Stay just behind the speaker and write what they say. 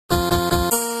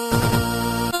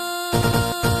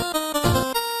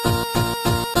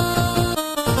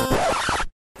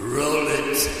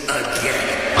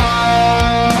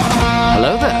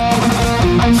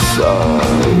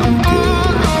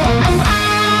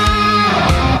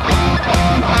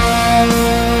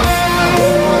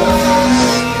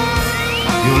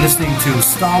to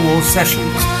Star Wars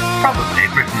Sessions, probably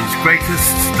Britain's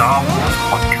greatest Star Wars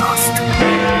podcast.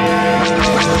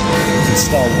 The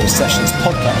Star Wars Sessions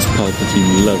podcast.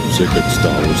 Palpatine loves a good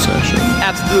Star Wars session.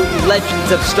 Absolute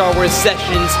legends of Star Wars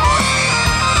Sessions.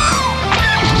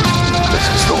 This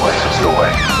is the way, this is the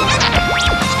way.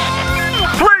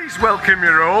 Please welcome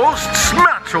your hosts,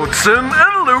 Matt Hudson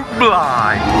and Luke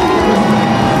Bly.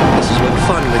 This is when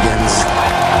fun begins.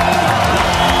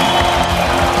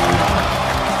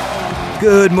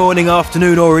 Good morning,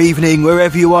 afternoon or evening,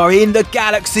 wherever you are in the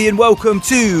galaxy, and welcome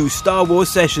to Star Wars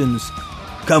Sessions.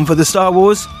 Come for the Star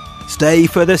Wars, stay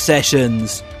for the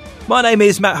sessions. My name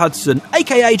is Matt Hudson,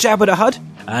 aka Jabba the Hutt,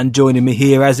 and joining me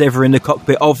here as ever in the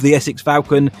cockpit of the Essex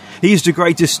Falcon, he's the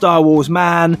greatest Star Wars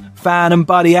man, fan and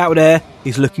buddy out there.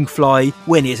 He's looking fly,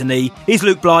 when isn't he? He's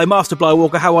Luke Bly, Master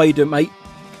Blywalker. How are you doing, mate?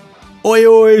 Oi,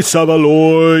 oi,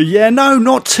 Sabaloy. Yeah, no,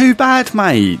 not too bad,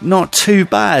 mate. Not too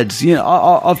bad. You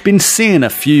know, I've been seeing a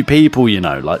few people, you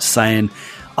know, like saying,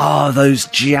 oh, those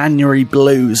January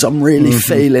blues, I'm really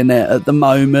feeling it at the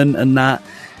moment and that.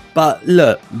 But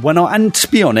look, and to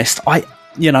be honest, I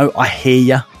hear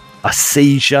you. I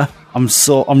see you. I'm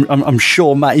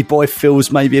sure Matty Boy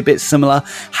feels maybe a bit similar.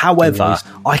 However,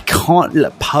 I can't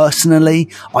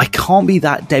be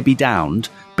that Debbie Downed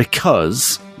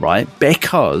because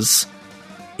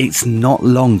it's not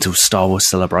long till Star Wars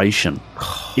Celebration.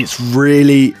 It's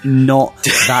really not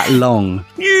that long.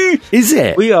 Is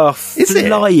it? We are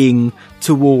flying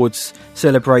towards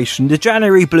Celebration. The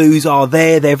January blues are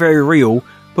there, they're very real,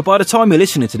 but by the time you're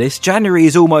listening to this, January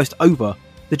is almost over.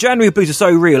 The January blues are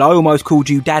so real, I almost called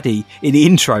you Daddy in the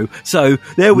intro, so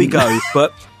there we go.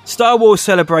 But Star Wars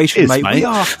Celebration, mate. We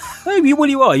are. Well,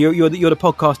 you are. You're the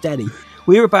podcast daddy.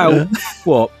 We're about,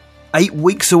 8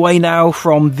 weeks away now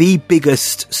from the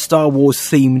biggest Star Wars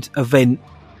themed event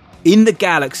in the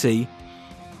galaxy,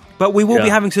 but we will be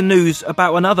having some news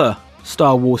about another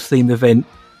Star Wars themed event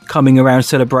coming around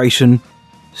Celebration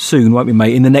soon, won't we,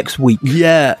 mate? In the next week.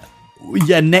 Yeah,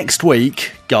 next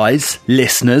week, guys,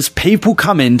 listeners, people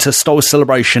come into Star Wars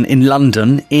Celebration in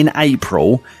London in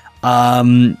April.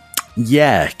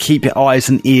 Keep your eyes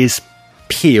and ears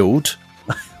peeled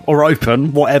or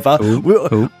open, whatever.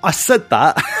 Ooh. I said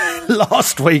that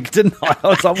last week, didn't I? I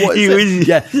was like, what is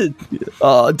it?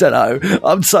 Oh, I don't know.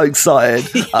 I'm so excited.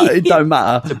 It don't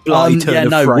matter.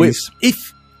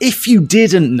 If you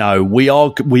didn't know, we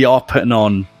are putting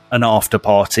on an after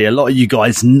party. A lot of you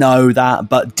guys know that,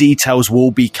 but details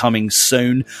will be coming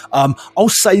soon. I'll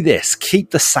say this, keep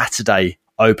the Saturday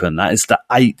open. That is the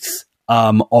 8th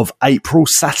of April,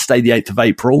 Saturday the 8th of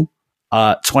April,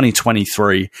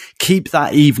 2023. Keep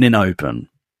that evening open.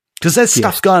 Because there's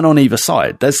stuff going on either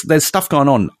side. There's stuff going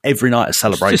on every night at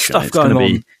Celebration. There's stuff going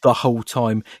on the whole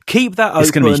time. Keep that open. It's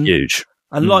going to be huge.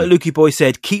 And like Lukey Boy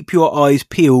said, keep your eyes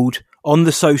peeled on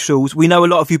the socials. We know a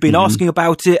lot of you have been asking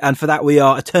about it, and for that we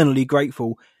are eternally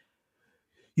grateful.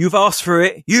 You've asked for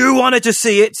it. You wanted to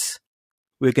see it.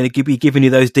 We're going to be giving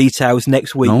you those details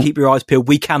next week. Keep your eyes peeled.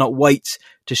 We cannot wait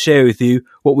to share with you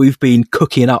what we've been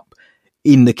cooking up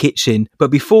in the kitchen. But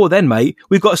before then, mate,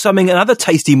 we've got another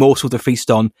tasty morsel to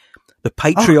feast on. The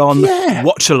Patreon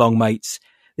watch-along, mates.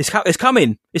 It's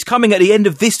coming. It's coming at the end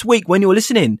of this week when you're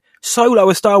listening. Solo,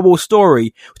 a Star Wars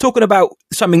story. We're talking about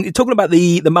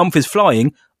the month is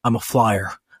flying. I'm a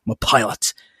flyer. I'm a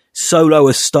pilot. Solo,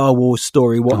 a Star Wars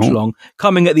story watch-along.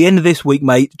 Coming at the end of this week,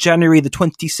 mate. January the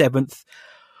 27th.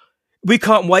 We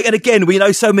can't wait. And again, we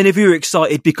know so many of you are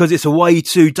excited because it's a way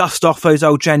to dust off those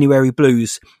old January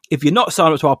blues. If you're not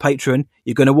signed up to our Patreon,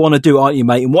 you're going to want to do it, aren't you,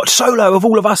 mate? And watch Solo of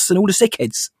all of us and all the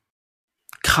sickheads.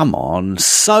 Come on,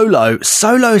 Solo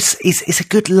is a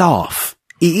good laugh.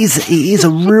 It is a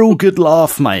real good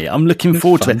laugh, mate. I'm looking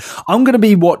forward to it. I'm going to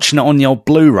be watching it on the old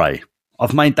Blu-ray.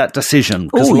 I've made that decision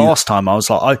because last time I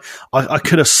was like, I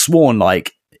could have sworn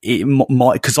like it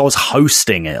might, because I was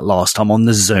hosting it last time on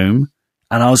the Zoom,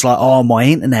 and I was like, oh, my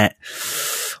internet.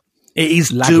 It is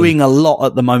doing a lot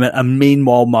at the moment, and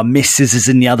meanwhile, my missus is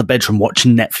in the other bedroom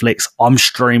watching Netflix. I'm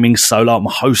streaming Solo. I'm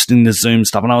hosting the Zoom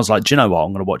stuff, and I was like, do you know what?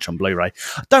 I'm going to watch on Blu-ray.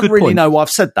 I don't really know why I've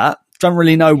said that. Don't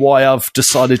really know why I've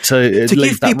decided to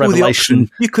leave that revelation. The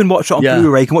option, you can watch it on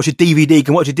Blu-ray, you can watch a DVD, you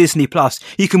can watch a Disney Plus,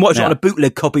 you can watch it on a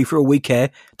bootleg copy for a week here.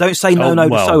 Don't say no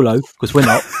to Solo, because we're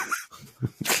not.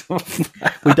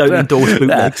 We don't endorse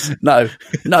bootlegs. No,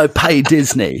 pay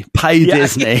Disney. Pay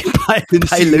Disney.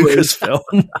 Pay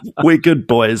Lucasfilm. We're good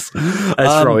boys.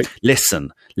 That's right.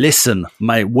 Listen,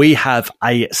 mate, we have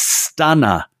a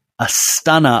stunner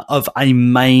of a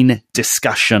main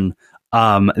discussion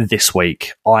this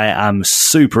week. I am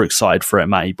super excited for it,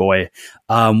 Matty boy.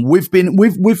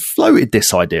 We've floated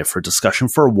this idea for a discussion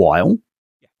for a while.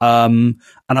 And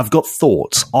I've got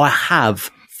thoughts. I have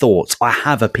thoughts. I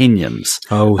have opinions.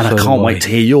 Oh, and I can't wait to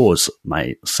hear yours,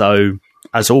 mate. So,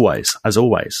 as always.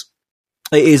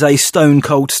 It is a stone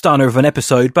cold stunner of an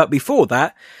episode, but before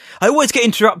that, I always get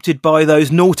interrupted by those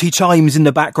naughty chimes in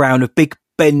the background of Big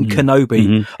Ben Kenobi.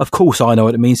 Mm-hmm. Of course I know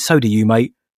what it means, so do you,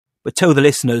 mate. But tell the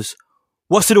listeners,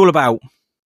 what's it all about?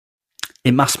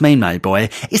 It must mean, mate boy,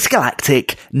 it's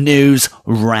Galactic News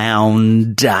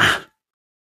Round.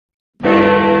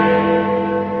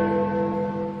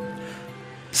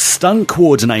 Stunt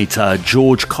coordinator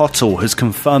George Cottle has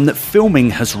confirmed that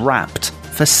filming has wrapped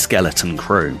for Skeleton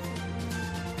Crew.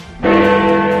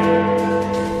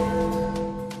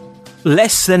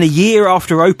 Less than a year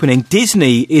after opening,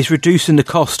 Disney is reducing the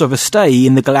cost of a stay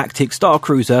in the Galactic Star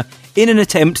Cruiser in an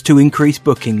attempt to increase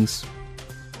bookings.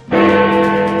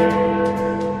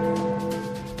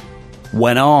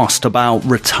 When asked about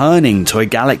returning to a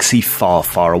galaxy far,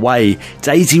 far away,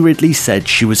 Daisy Ridley said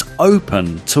she was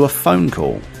open to a phone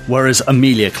call. Whereas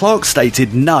Emilia Clarke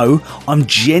stated, "No, I'm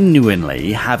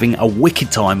genuinely having a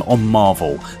wicked time on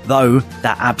Marvel, though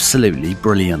they're absolutely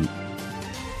brilliant."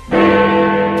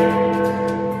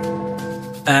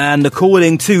 And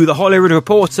according to The Hollywood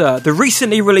Reporter, the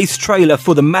recently released trailer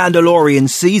for The Mandalorian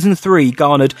Season 3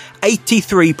 garnered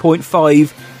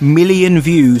 83.5 million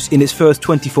views in its first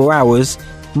 24 hours,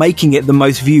 making it the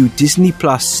most viewed Disney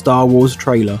Plus Star Wars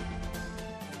trailer.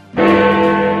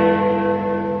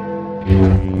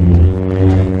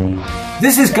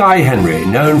 This is Guy Henry,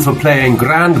 known for playing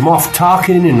Grand Moff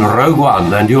Tarkin in Rogue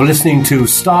One, and you're listening to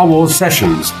Star Wars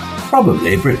Sessions,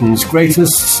 probably Britain's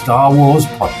greatest Star Wars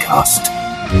podcast.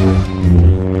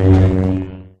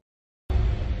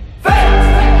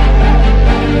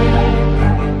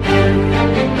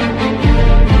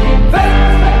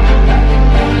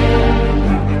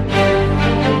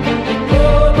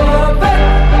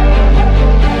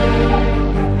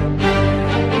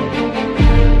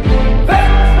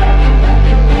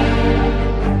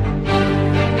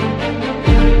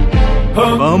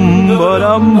 Bum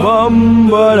ba-dum bum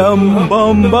ba-dum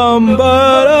bum bum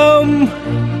ba-dum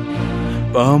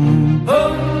bum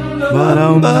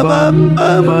ba-dum bum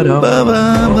ba-dum.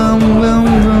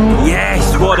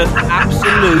 Yes, what an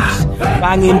absolute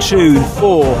banging tune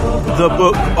for the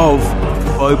Book of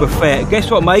Boba Fett. Guess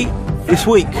what, mate? This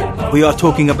week we are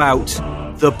talking about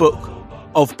the Book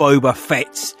of Boba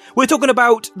Fett. We're talking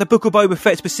about the Book of Boba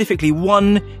Fett specifically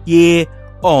 1 year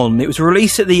on. It was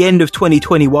released at the end of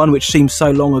 2021, which seems so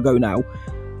long ago now.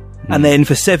 And then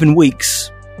for 7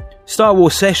 weeks, Star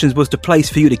Wars Sessions was the place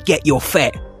for you to get your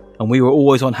Fett. And we were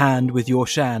always on hand with your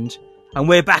Shand. And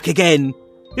we're back again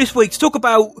this week to talk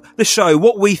about the show,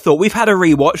 what we thought. We've had a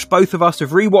rewatch. Both of us have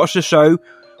rewatched the show.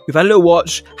 We've had a little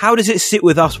watch. How does it sit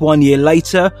with us 1 year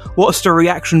later? What's the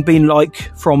reaction been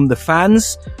like from the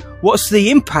fans? What's the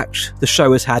impact the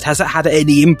show has had? Has it had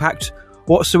any impact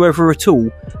whatsoever at all?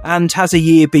 And has a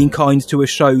year been kind to a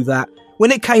show that,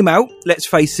 when it came out, let's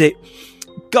face it,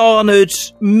 garnered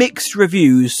mixed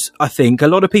reviews, I think. A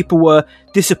lot of people were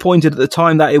disappointed at the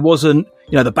time that it wasn't,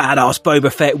 the badass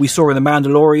Boba Fett we saw in The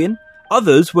Mandalorian.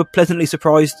 Others were pleasantly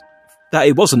surprised that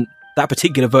it wasn't that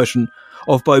particular version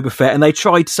of Boba Fett, and they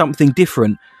tried something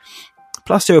different.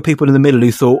 Plus, there were people in the middle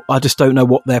who thought, I just don't know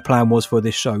what their plan was for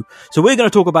this show. So we're going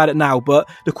to talk about it now, but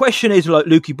the question is, like,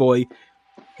 Lukey boy,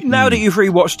 now that you've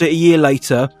rewatched it a year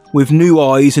later with new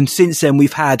eyes, and since then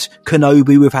we've had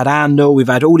Kenobi, we've had Andor, we've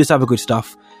had all this other good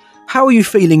stuff, how are you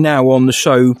feeling now on the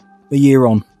show a year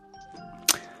on?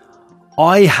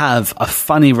 I have a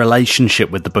funny relationship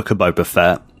with the Book of Boba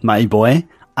Fett, matey boy.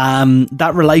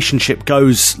 That relationship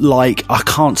goes like, I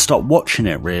can't stop watching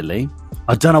it, really.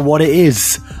 I don't know what it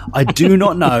is. I do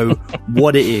not know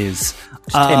what it is.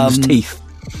 Tim's teeth.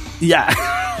 Yeah.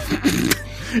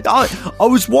 I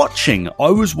was watching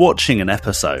an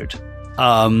episode,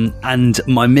 and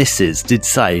my missus did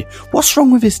say, "What's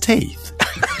wrong with his teeth?"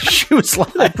 She was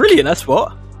like, "They're brilliant, that's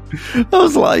what." I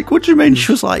was like, "What do you mean?"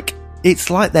 She was like, "It's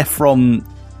like they're from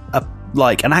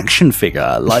an action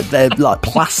figure, like they're like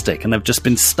plastic, and they've just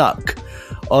been stuck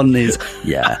on his."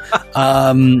 Yeah.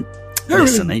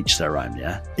 Listen, each their own.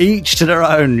 Yeah. Each to their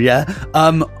own. Yeah.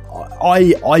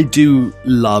 I do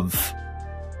love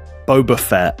Boba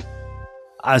Fett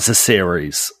as a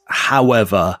series.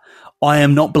 However, I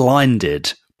am not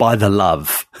blinded by the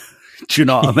love. Do you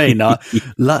know what I mean?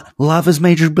 Love has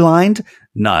made you blind?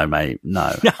 No, mate,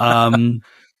 no.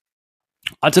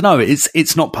 I don't know.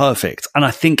 It's not perfect. And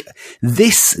I think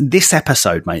this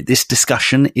episode, mate, this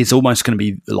discussion is almost going to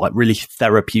be like really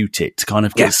therapeutic to kind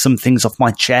of get some things off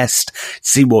my chest,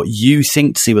 see what you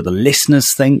think, see what the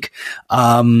listeners think.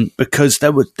 Because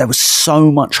there was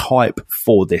so much hype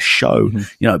for this show. Mm-hmm.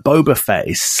 You know, Boba Fett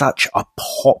is such a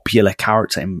popular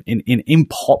character in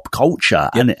pop culture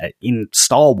and in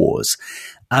Star Wars.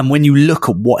 And when you look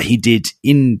at what he did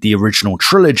in the original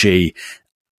trilogy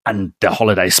and the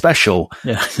holiday special,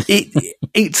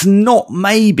 it's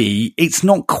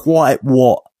not quite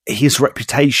what his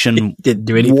reputation didn't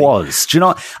do anything. Was. Do you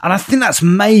know? And I think that's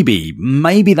maybe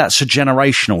that's a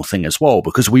generational thing as well,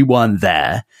 because we weren't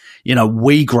there. You know,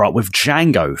 we grew up with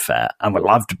Jango Fett, and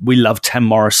we loved Tim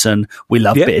Morrison. We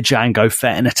loved a bit of Jango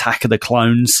Fett in Attack of the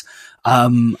Clones.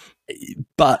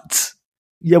 But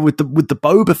yeah, with the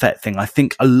Boba Fett thing, I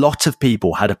think a lot of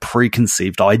people had a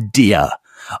preconceived idea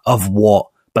of what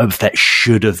Boba Fett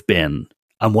should have been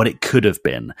and what it could have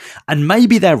been. And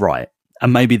maybe they're right.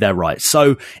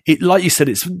 So it, like you said,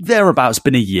 it's thereabouts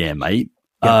been a year, mate,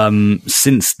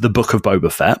 since the Book of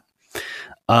Boba Fett.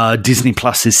 Disney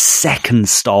Plus's second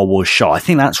Star Wars show. I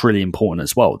think that's really important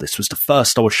as well. This was the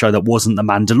first Star Wars show that wasn't The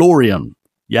Mandalorian.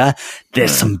 Yeah.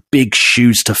 There's some big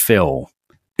shoes to fill.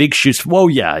 Big shoes. Well,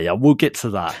 yeah, we'll get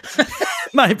to that.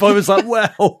 Mate, I was like,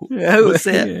 well, that's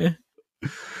it.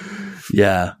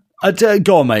 Yeah.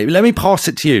 Go on, mate. Let me pass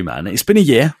it to you, man. It's been a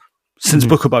year since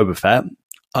Book of Boba Fett.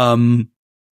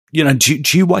 You know,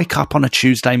 do you wake up on a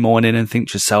Tuesday morning and think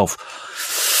to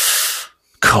yourself,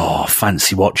 God,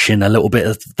 fancy watching a little bit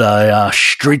of the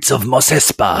streets of Mos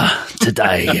Espa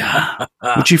today?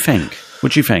 What do you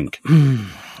think?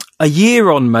 A year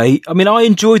on, mate. I mean, I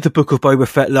enjoyed the Book of Boba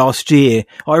Fett last year.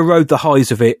 I rode the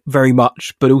highs of it very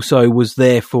much, but also was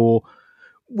there for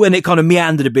when it kind of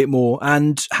meandered a bit more.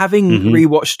 And having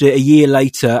rewatched it a year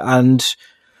later, and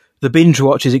the binge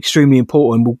watch is extremely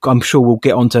important. I'm sure we'll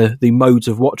get onto the modes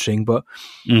of watching, but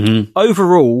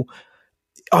overall,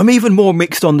 I'm even more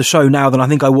mixed on the show now than I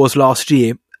think I was last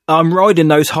year. I'm riding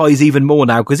those highs even more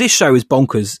now because this show is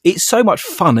bonkers. It's so much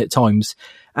fun at times.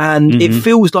 And it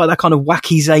feels like that kind of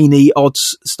wacky, zany, odd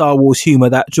Star Wars humour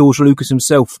that George Lucas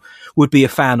himself would be a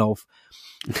fan of.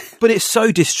 But it's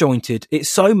so disjointed.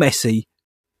 It's so messy.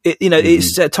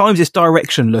 It's at times it's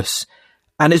directionless,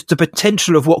 and it's the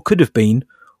potential of what could have been,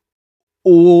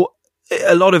 or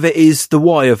a lot of it is the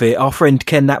why of it. Our friend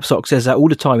Ken Knapsack says that all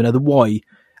the time, the why.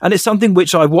 And it's something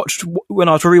which I watched when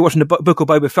I was rewatching the Book of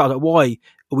Boba Fett. Like, why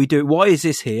are we doing? Why is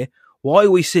this here? Why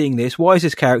are we seeing this? Why is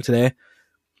this character there?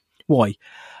 Why?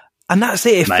 And that's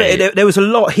it. There was a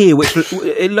lot here which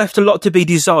it left a lot to be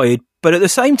desired. But at the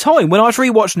same time, when I was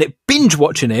rewatching it, binge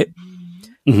watching it,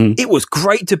 it was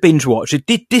great to binge watch.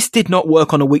 This did not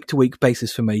work on a week to week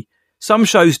basis for me. Some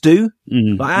shows do,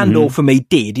 like Andor for me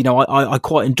did. I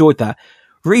quite enjoyed that.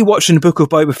 Rewatching the Book of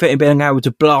Boba Fett and being able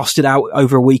to blast it out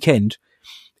over a weekend.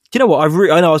 Do you know what?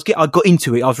 I got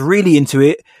into it. I was really into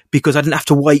it because I didn't have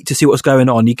to wait to see what was going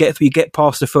on. You get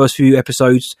past the first few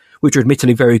episodes, which are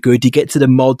admittedly very good. You get to the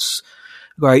mods,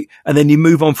 right? And then you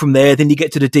move on from there. Then you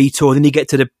get to the detour. Then you get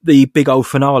to the big old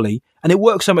finale, and it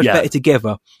works so much better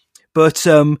together. But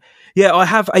I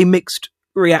have a mixed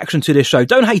reaction to this show.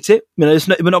 Don't hate it. We're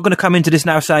not going to come into this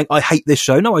now saying I hate this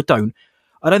show. No, I don't.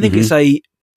 I don't think it's a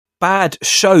bad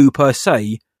show per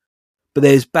se, but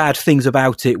there's bad things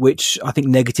about it which I think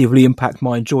negatively impact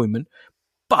my enjoyment.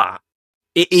 But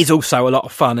it is also a lot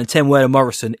of fun, and Temuera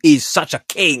Morrison is such a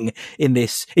king in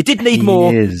this. It did need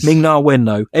more Ming-Na Wen,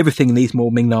 though. Everything needs more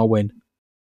Ming-Na Wen.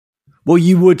 Well,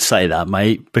 you would say that,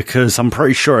 mate, because I'm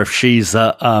pretty sure if she's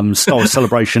at Star Wars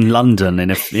Celebration London in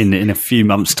a few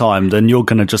months' time, then you're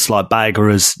going to just like bag her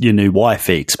as your new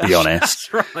wifey, to be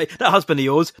honest. That's right. That husband of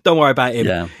yours, don't worry about him.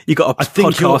 Yeah. You got a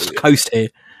podcast host here.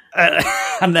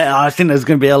 And I think there's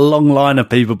going to be a long line of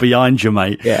people behind you,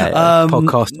 mate. Yeah,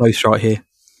 podcast host right here.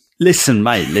 Listen,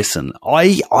 mate, listen.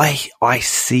 I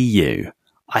see you.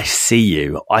 I see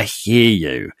you. I hear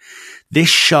you. This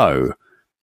show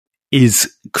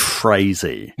is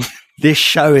crazy. This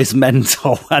show is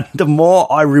mental, and the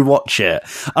more I rewatch it,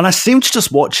 and I seem to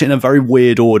just watch it in a very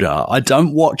weird order. I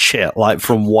don't watch it like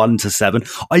from 1 to 7.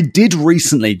 I did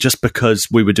recently just because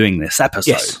we were doing this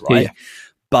episode, right? Yeah.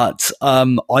 But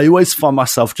I always find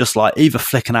myself just like either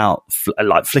flicking on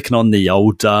the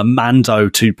old Mando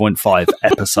 2.5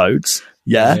 episodes.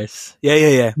 Yeah. Yes.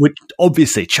 Yeah. Which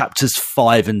obviously chapters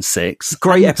 5 and 6.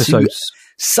 Great episodes.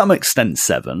 To some extent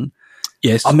 7.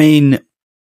 Yes. I mean,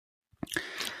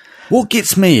 what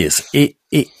gets me is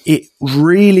it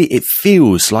really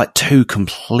feels like two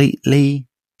completely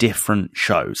different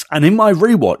shows. And in my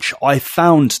rewatch, I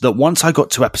found that once I got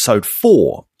to episode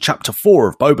 4, chapter 4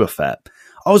 of Boba Fett,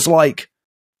 I was like,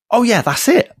 oh yeah, that's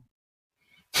it.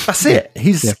 That's it.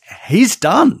 He's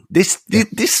done. This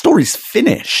story's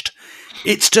finished.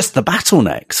 It's just the battle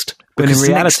next. But in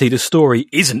reality, the story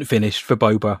isn't finished for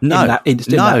Boba in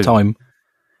that time.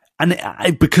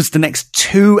 And because the next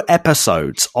 2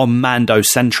 episodes are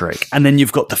Mando-centric, and then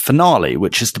you've got the finale,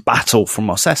 which is the battle from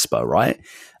Mos Espa, right?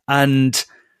 And,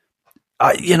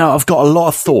 I've got a lot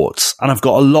of thoughts and I've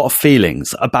got a lot of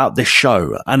feelings about this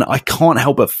show. And I can't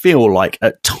help but feel like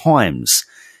at times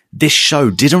this show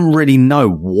didn't really know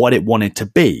what it wanted to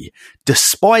be,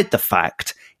 despite the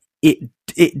fact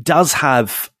it does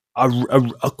have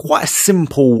a quite a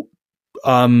simple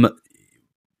premise,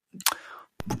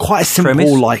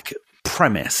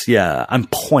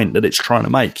 and point that it's trying to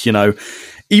make.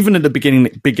 Even at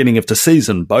the beginning of the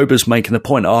season, Boba's making the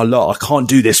point, oh look, I can't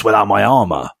do this without my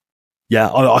armor. Yeah,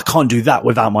 I can't do that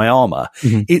without my armor.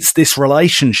 Mm-hmm. It's this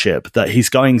relationship that he's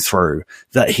going through,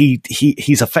 that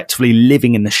he's effectively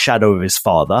living in the shadow of his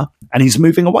father, and he's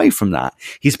moving away from that.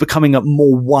 He's becoming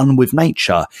more one with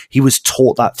nature. He was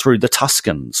taught that through the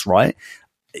Tuscans, right?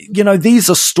 These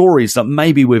are stories that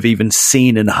maybe we've even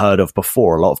seen and heard of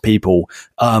before. A lot of people,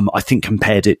 I think,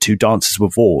 compared it to Dances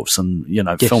with Wolves and,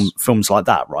 films like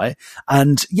that, right?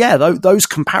 And yeah, those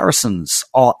comparisons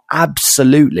are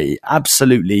absolutely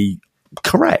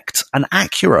correct and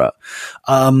accurate.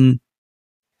 But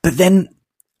then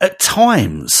at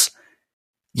times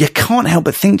you can't help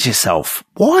but think to yourself,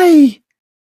 why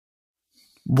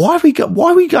are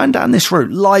we going down this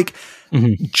route? Like,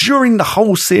 during the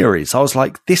whole series, I was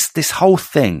like, this whole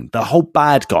thing, the whole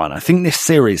bad guy, and I think this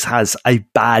series has a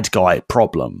bad guy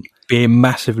problem. Being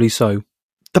massively so.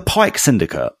 The Pike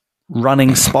Syndicate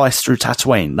running spice through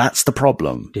Tatooine, that's the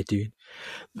problem. Did you?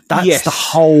 That's the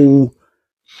whole...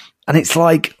 And it's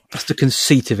like... That's the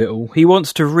conceit of it all. He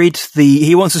wants to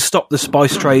stop the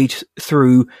spice trade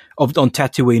on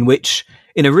Tatooine, which,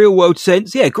 in a real world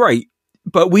sense, yeah, great.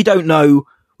 But we don't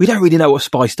really know what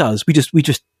spice does. We just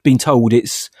been told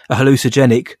it's a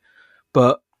hallucinogenic,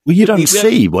 but you don't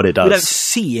see what it does. We don't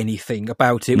see anything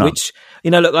about it, which,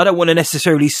 look, I don't want to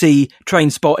necessarily see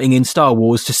Train Spotting in Star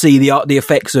Wars to see the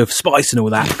effects of spice and all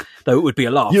that, though it would be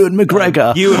a laugh. Ewan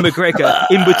McGregor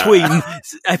in between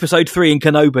episode 3 and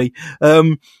Kenobi.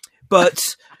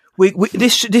 But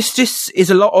this is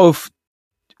a lot of,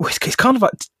 it's kind of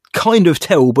like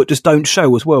tell, but just don't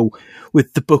show as well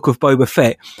with the Book of Boba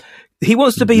Fett. He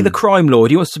wants to be the crime lord.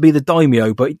 He wants to be the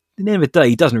daimyo, but at the end of the day,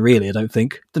 he doesn't really, I don't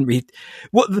think.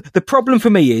 What the problem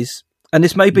for me is, and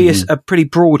this may be a pretty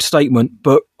broad statement,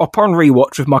 but upon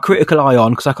rewatch with my critical eye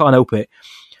on, because I can't help it,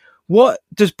 what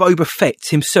does Boba Fett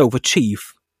himself achieve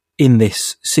in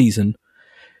this season?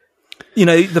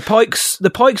 The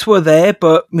Pikes were there,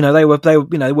 but they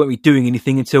weren't really doing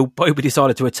anything until Boba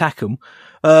decided to attack them.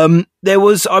 I'm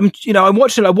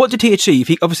watching. Like, what did he achieve?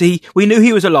 We knew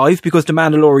he was alive because The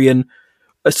Mandalorian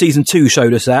season 2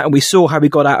 showed us that, and we saw how he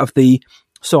got out of the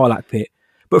Sarlacc pit.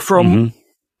 But from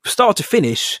start to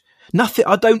finish, nothing.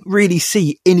 I don't really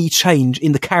see any change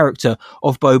in the character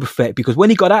of Boba Fett, because when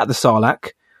he got out of the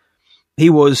Sarlacc, he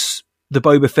was the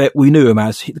Boba Fett we knew him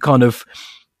as, the kind of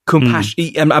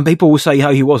compassion. And people will say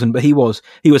how he wasn't, but he was.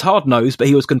 He was hard nosed, but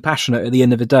he was compassionate at the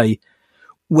end of the day.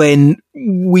 When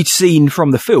we'd seen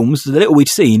from the films, the little we'd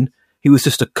seen, he was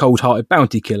just a cold-hearted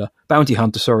bounty hunter.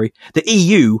 The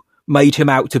EU made him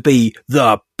out to be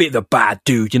the bad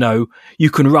dude. You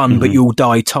can run, but you'll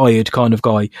die tired kind of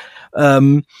guy.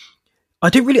 I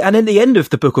didn't really, and in the end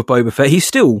of the Book of Boba Fett, he's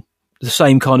still the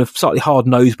same kind of slightly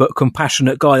hard-nosed but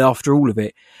compassionate guy after all of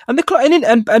it. And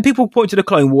people point to the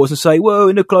Clone Wars and say, well,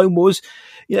 in the Clone Wars,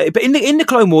 but in the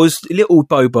Clone Wars, little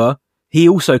Boba, he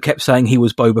also kept saying he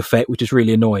was Boba Fett, which is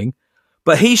really annoying.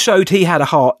 But he showed he had a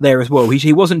heart there as well.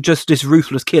 He wasn't just this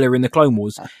ruthless killer in the Clone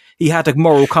Wars. He had a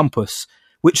moral compass,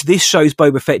 which this shows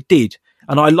Boba Fett did.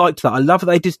 And I liked that. I love that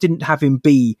they just didn't have him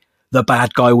be the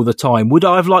bad guy all the time. Would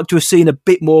I have liked to have seen a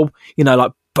bit more,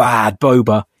 like bad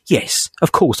Boba? Yes,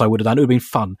 of course I would have done. It would have been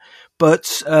fun.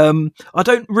 But I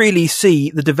don't really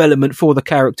see the development for the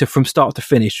character from start to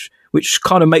finish, which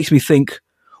kind of makes me think,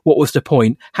 what was the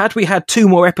point? Had we had 2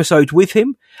 more episodes with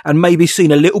him and maybe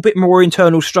seen a little bit more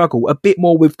internal struggle, a bit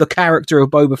more with the character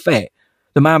of Boba Fett,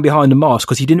 the man behind the mask,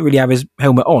 because he didn't really have his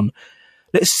helmet on.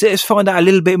 Let's find out a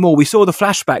little bit more. We saw the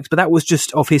flashbacks, but that was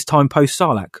just of his time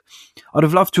post-Sarlacc. I'd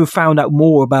have loved to have found out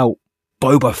more about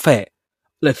Boba Fett,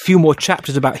 a few more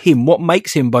chapters about him, what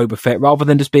makes him Boba Fett, rather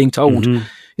than just being told, he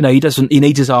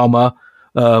needs his armor.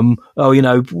 We don't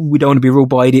want to be ruled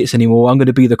by idiots anymore. I'm going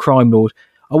to be the crime lord.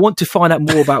 I want to find out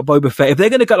more about Boba Fett. If they're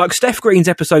going to go like Steph Green's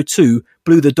episode 2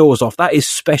 blew the doors off, that is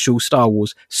special Star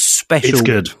Wars. It's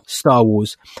good. Star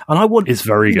Wars. And I want It's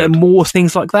very good. more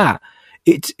things like that.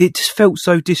 It just felt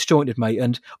so disjointed, mate.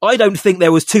 And I don't think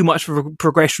there was too much of a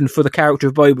progression for the character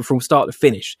of Boba from start to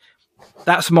finish.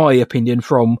 That's my opinion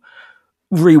from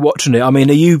rewatching it. I mean,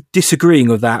 are you disagreeing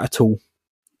with that at all?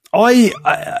 I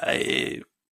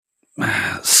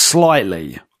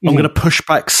slightly. I'm going to push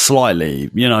back slightly,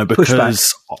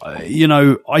 because,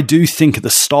 I do think at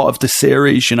the start of the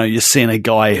series, you're seeing a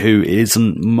guy who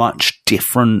isn't much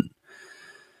different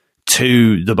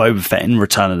to the Boba Fett in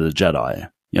Return of the Jedi,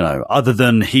 other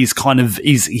than he's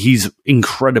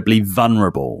incredibly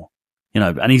vulnerable.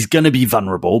 And he's going to be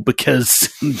vulnerable because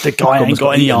the guy ain't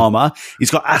got any armor. He's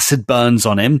got acid burns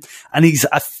on him, and he's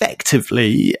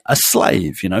effectively a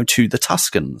slave, to the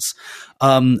Tuskens.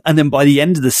 And then by the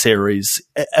end of the series,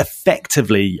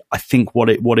 effectively, I think what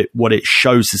it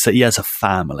shows is that he has a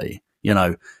family.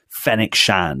 Fennec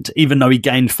Shand. Even though he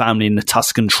gained family in the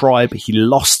Tusken tribe, he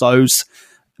lost those,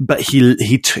 but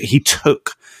he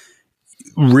took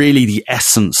really the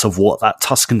essence of what that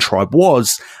Tusken tribe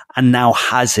was, and now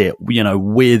has it,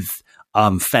 with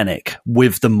Fennec,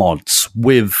 with the mods,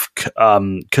 with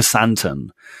Kasantan,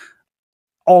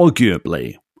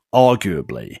 arguably.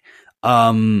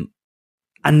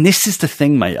 And this is the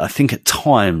thing, mate. I think at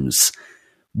times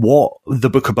what the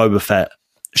Book of Boba Fett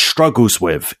struggles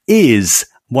with is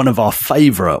one of our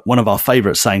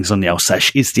favorite sayings on the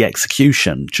Elsesh is the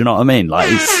execution. Do you know what I mean? Like,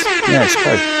 it's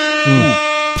great.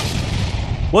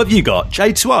 What have you got?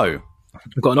 J2O?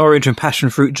 I've got an orange and passion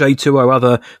fruit J2O.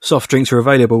 Other soft drinks are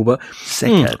available, but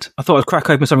sickhead. I thought I'd crack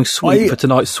open something sweet for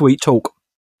tonight's sweet talk.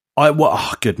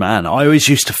 Good man. I always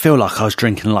used to feel like I was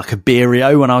drinking like a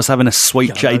Beerio when I was having a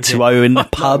sweet J2O in the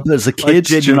pub as a kid.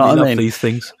 Do you know what I mean? These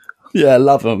things. Yeah,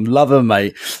 love them,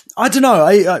 mate. I don't know.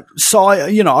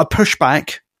 I push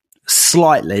back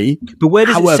slightly. But where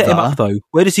does it set him up, though?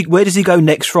 Where does he go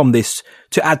next from this?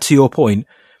 To add to your point,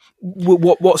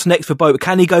 what's next for Boba?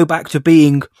 Can he go back to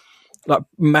being like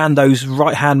Mando's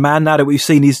right hand man now that we've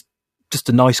seen he's just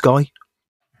a nice guy?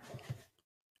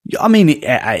 I mean,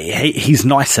 he's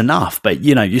nice enough, but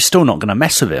you're still not going to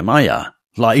mess with him, are you?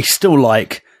 Like, he's still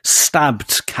like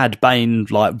stabbed Cad Bane,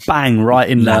 like bang right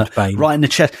in the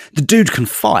chest. The dude can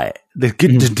fight. The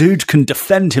dude can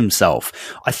defend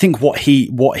himself. I think what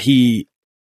he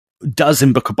does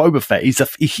in Book of Boba Fett,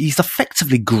 he's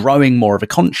effectively growing more of a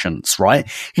conscience, right?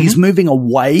 He's moving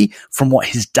away from what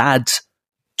his dad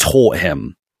taught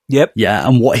him. Yep. Yeah,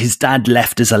 and what his dad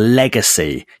left as a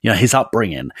legacy, his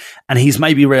upbringing. And he's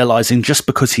maybe realizing just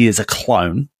because he is a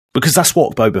clone, because that's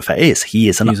what Boba Fett is. He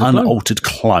is an unaltered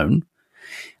clone.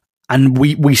 And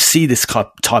we see this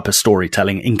type of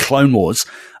storytelling in Clone Wars.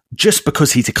 Just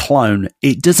because he's a clone,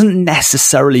 it doesn't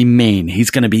necessarily mean he's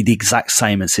going to be the exact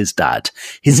same as his dad.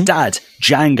 His dad,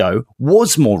 Jango,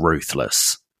 was more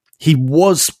ruthless. He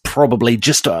was probably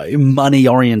just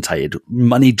money-orientated,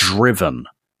 money-driven.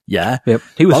 Yeah? Yep.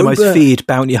 He was the most feared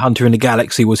bounty hunter in the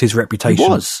galaxy, was his reputation. He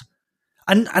was.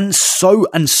 And so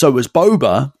was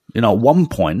Boba, at one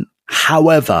point.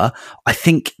 However, I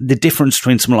think the difference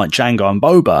between someone like Jango and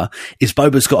Boba is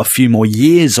Boba's got a few more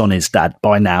years on his dad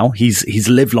by now. He's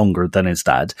lived longer than his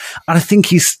dad. And I think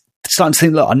he's starting to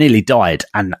think, look, I nearly died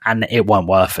and it wasn't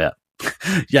worth it.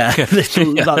 Yeah.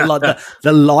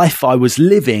 The life I was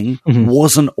living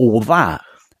wasn't all that.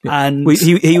 And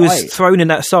he was thrown in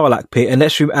that Sarlacc pit,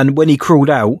 and when he crawled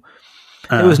out,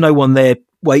 there was no one there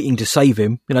waiting to save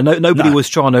him. Nobody was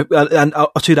trying to. And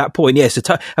to that point, yes.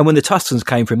 And when the Tuskens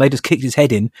came for him, they just kicked his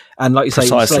head in, and like you say,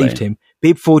 enslaved him.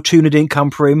 Bib Fortuna didn't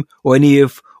come for him, or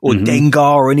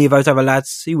Dengar, or any of those other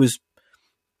lads. He was,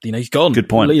 he's gone. Good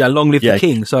point. Long live the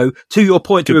king. So to your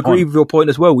point, to agree with your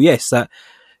point as well, yes, that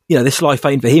this life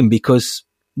ain't for him because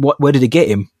where did it get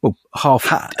him? Well,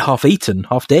 half eaten,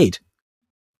 half dead.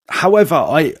 However,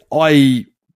 I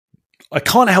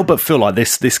can't help but feel like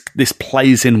this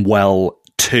plays in well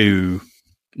to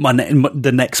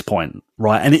the next point,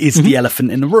 right? And it is the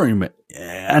elephant in the room,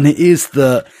 and it is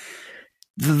that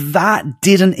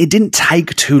it didn't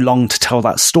take too long to tell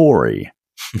that story.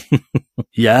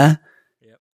 Yeah.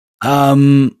 Yep.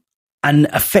 And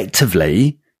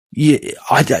effectively,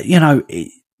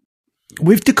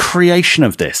 with the creation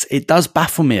of this, it does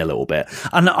baffle me a little bit.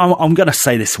 And I'm going to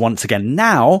say this once again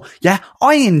now. Yeah,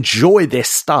 I enjoy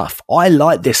this stuff. I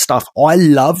like this stuff. I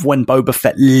love when Boba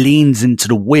Fett leans into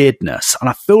the weirdness. And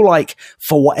I feel like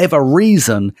for whatever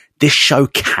reason, this show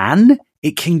can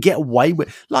get away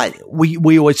with, like,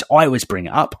 I always bring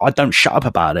it up. I don't shut up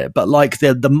about it, but like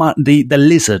the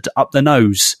lizard up the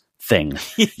nose thing.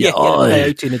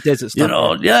 Peyote in the desert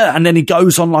stuff. And then he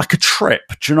goes on like a trip.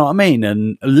 Do you know what I mean?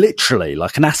 And literally,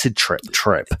 like an acid trip,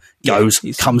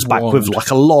 comes back with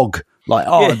like a log.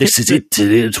 Like, this is it.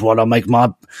 It's what I make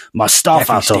my stuff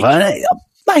out of. And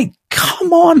mate,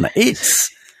 come on!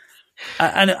 It's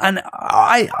and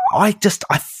I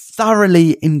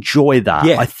thoroughly enjoy that.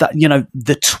 Yeah.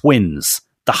 The twins,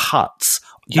 the Hutts,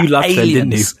 you loved them,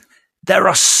 didn't you? There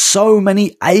are so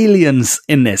many aliens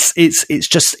in this. It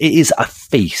is a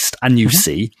feast, and you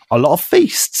see a lot of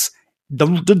feasts. The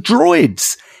droids.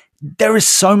 There is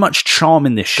so much charm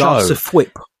in this show.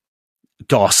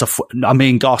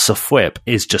 Garsa Fwip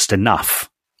is just enough.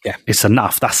 Yeah. It's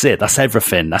enough. That's it. That's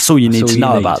everything. That's all you need to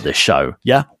know about this show.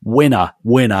 Yeah. Winner,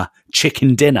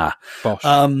 chicken dinner. Bosh.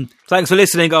 Thanks for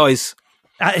listening, guys.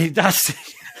 That's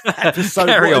episode.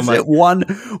 Carry on, mate.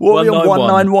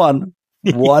 191.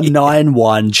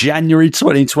 191, January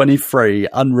 2023.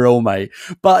 Unreal, mate.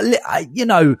 But,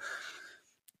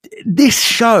 this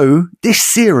show, this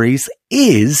series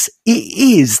is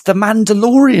The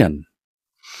Mandalorian.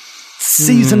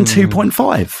 Season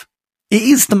 2.5. It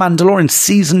is The Mandalorian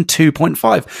season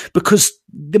 2.5 because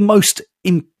the most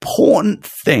important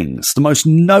things, the most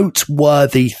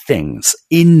noteworthy things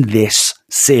in this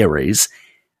series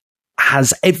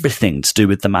has everything to do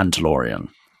with The Mandalorian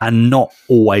and not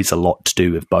always a lot to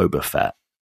do with Boba Fett.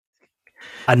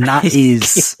 And that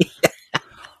is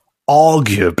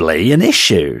arguably an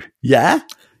issue. Yeah?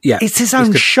 Yeah, it's his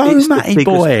own show, Matty the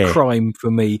boy. Biggest crime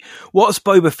for me. What's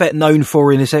Boba Fett known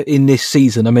for in this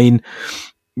season? I mean,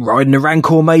 riding a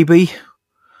Rancor, maybe.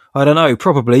 I don't know.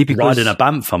 Probably because riding a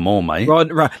Bantha more, mate.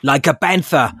 Like a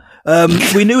Bantha.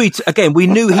 We knew he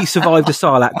survived the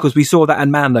Sarlacc because we saw that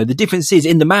in Mando. The difference is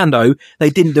in the Mando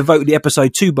they didn't devote the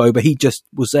episode to Boba. He just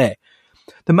was there.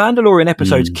 The Mandalorian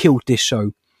episodes killed this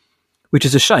show, which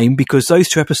is a shame because those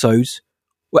two episodes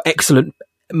were excellent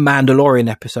Mandalorian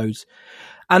episodes.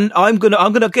 And I'm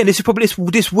gonna again.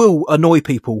 This will annoy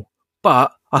people,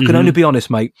 but I can only be honest,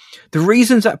 mate. The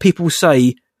reasons that people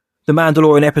say the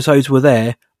Mandalorian episodes were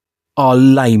there are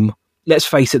lame. Let's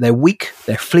face it, they're weak,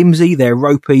 they're flimsy, they're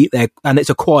ropey, and it's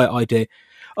a quiet idea.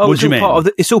 Oh, what do you mean?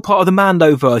 It's all part of the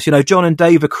Mandoverse. John and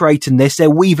Dave are creating this; they're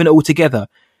weaving it all together.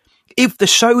 If the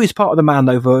show is part of the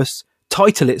Mandoverse,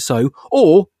 title it so.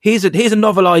 Or here's a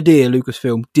novel idea: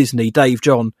 Lucasfilm, Disney, Dave,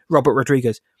 John, Robert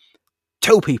Rodriguez.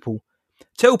 Tell people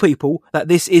that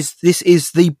this is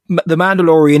the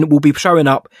Mandalorian will be showing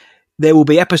up. There will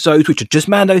be episodes which are just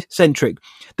Mando-centric.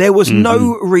 There was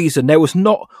no reason, there was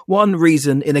not one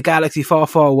reason in a galaxy far,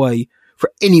 far away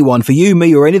for anyone, for you,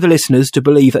 me, or any of the listeners to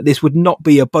believe that this would not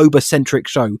be a Boba-centric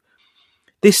show.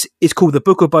 This is called The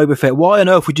Book of Boba Fett. Why on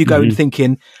earth would you go in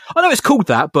thinking, I know it's called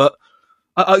that, but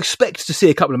I expect to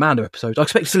see a couple of Mando episodes. I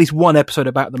expect to see at least one episode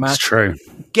about the Mando. It's true.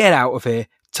 Get out of here.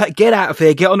 Get out of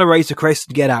here. Get on a Razor Crest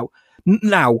and get out.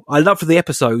 Now, I love the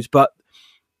episodes, but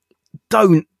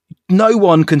no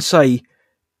one can say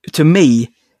to me,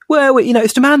 well,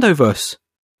 it's the Mandoverse.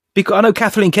 Because I know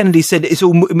Kathleen Kennedy said it's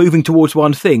all moving towards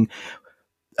one thing.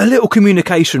 A little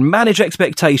communication, manage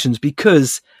expectations,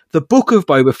 because the Book of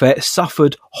Boba Fett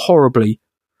suffered horribly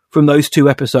from those two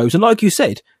episodes. And like you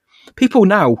said, people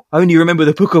now only remember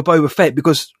the Book of Boba Fett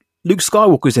because Luke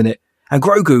Skywalker's in it, and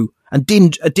Grogu, and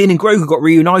Din and Grogu got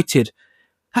reunited.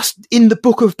 That's in the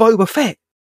Book of Boba Fett.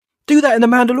 Do that in The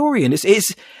Mandalorian.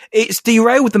 It's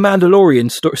derailed The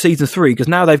Mandalorian season 3 because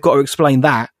now they've got to explain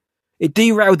that. It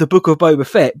derailed the Book of Boba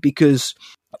Fett because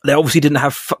they obviously didn't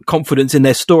have confidence in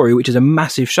their story, which is a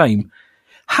massive shame.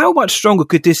 How much stronger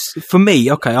could this, for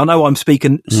me, okay, I know I'm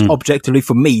speaking objectively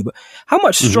for me, but how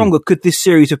much stronger could this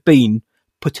series have been,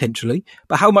 potentially,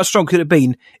 but how much stronger could it have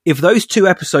been if those two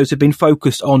episodes had been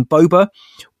focused on Boba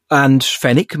and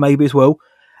Fennec, maybe as well,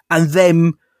 and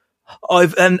them...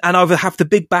 either have the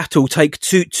big battle take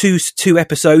two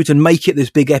episodes and make it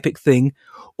this big epic thing,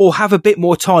 or have a bit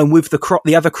more time with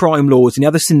the other crime lords and the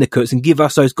other syndicates and give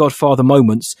us those Godfather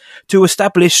moments to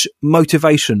establish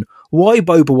motivation. Why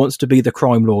Boba wants to be the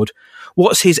crime lord?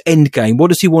 What's his end game? What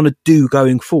does he want to do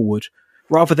going forward?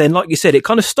 Rather than, like you said, it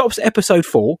kind of stops at episode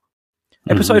 4.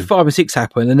 Episode 5 and 6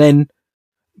 happen, and then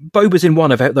Boba's in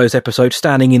one of those episodes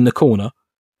standing in the corner.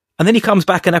 And then he comes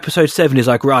back in episode 7 is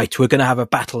like, right, we're going to have a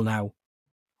battle now.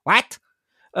 What?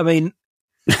 I mean,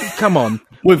 come on.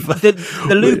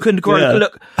 The Luke and Grogu. Yeah.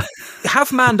 Look,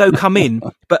 have Mando come in,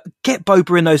 but get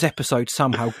Boba in those episodes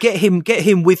somehow. Get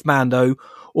him with Mando,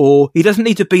 or he doesn't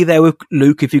need to be there with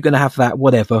Luke if you're going to have that,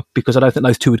 whatever, because I don't think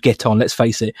those two would get on, let's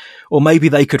face it. Or maybe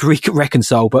they could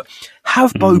reconcile, but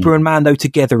have Boba and Mando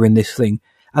together in this thing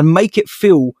and make it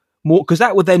feel more, because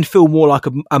that would then feel more like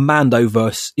a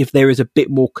Mandoverse if there is a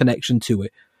bit more connection to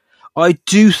it. I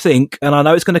do think, and I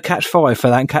know it's going to catch fire for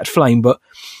that and catch flame, but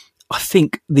I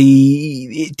think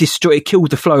it killed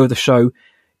the flow of the show.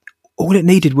 All it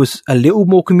needed was a little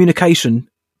more communication,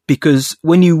 because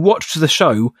when you watch the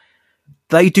show,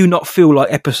 they do not feel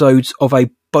like episodes of a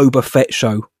Boba Fett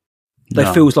show. They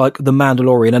feels like The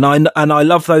Mandalorian, and I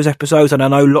love those episodes, and I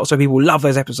know lots of people love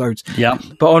those episodes. Yeah,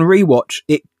 but on rewatch,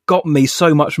 it got me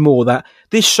so much more that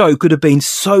this show could have been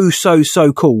so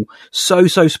cool,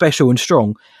 so special and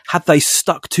strong had they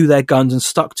stuck to their guns and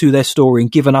stuck to their story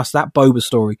and given us that Boba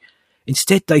story.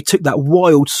 Instead, they took that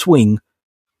wild swing,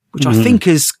 which I think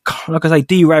is, like I say,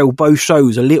 derailed both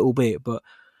shows a little bit, but.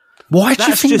 Why do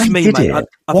you think just they me, did mate. it?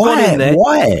 I've gone in there.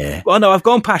 Why? Well, no, I've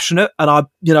gone passionate, and I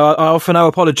offer no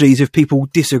apologies if people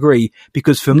disagree,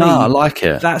 because for me, I like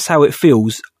it. That's how it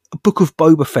feels. A Book of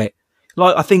Boba Fett.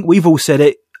 Like, I think we've all said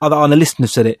it, other the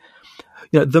listeners said it.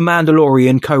 The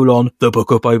Mandalorian : The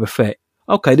Book of Boba Fett.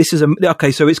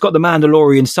 Okay, so it's got the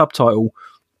Mandalorian subtitle.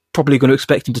 Probably going to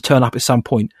expect him to turn up at some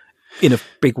point in a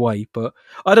big way, but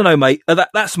I don't know, mate.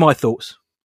 That's my thoughts.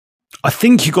 I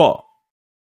think you got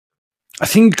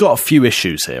a few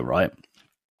issues here, right?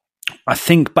 I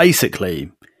think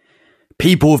basically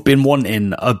people have been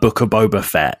wanting a Book of Boba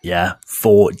Fett,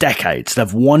 for decades.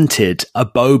 They've wanted a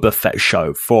Boba Fett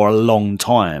show for a long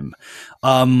time.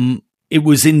 It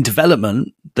was in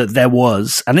development that there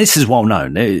was, and this is well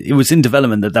known, it was in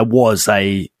development that there was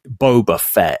a Boba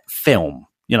Fett film,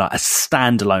 a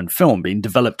standalone film being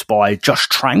developed by Josh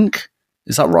Trank.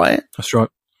 Is that right? That's right.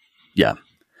 Yeah.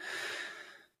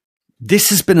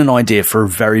 This has been an idea for a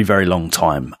very, very long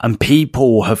time, and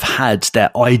people have had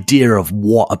their idea of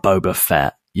what a Boba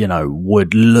Fett,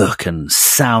 would look and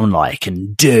sound like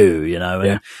and do,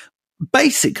 and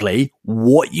basically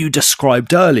what you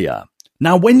described earlier.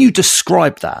 Now, when you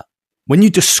describe that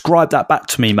back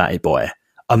to me, Matty boy,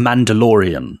 a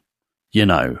Mandalorian,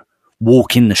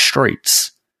 walking the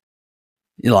streets,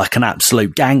 like an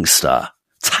absolute gangster,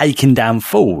 taking down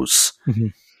fools. Mm-hmm.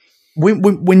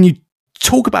 When you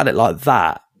talk about it like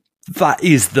that, that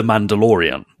is the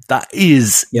Mandalorian. That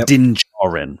is Din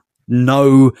Djarin.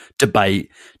 No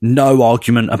debate, no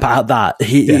argument about that.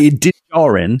 Din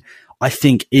Djarin, I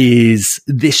think, is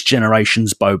this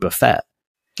generation's Boba Fett.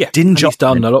 Yeah, Din Djarin's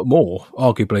done a lot more,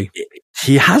 arguably.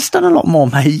 He has done a lot more,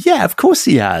 mate. Yeah, of course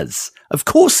he has. But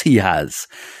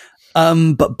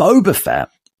Boba Fett,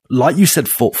 like you said,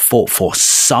 for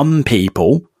some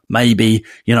people, maybe,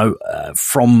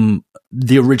 from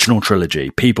the original trilogy,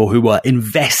 people who were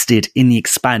invested in the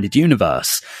expanded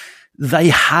universe, they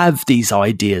have these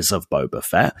ideas of Boba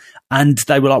Fett, and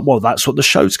they were like, well, that's what the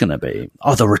show's going to be.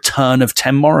 Oh, the return of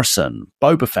Tim Morrison,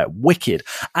 Boba Fett, wicked.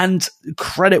 And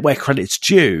credit where credit's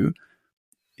due,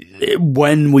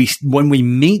 when we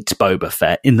meet Boba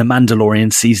Fett in The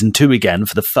Mandalorian Season 2 again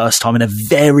for the first time in a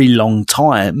very long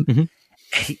time,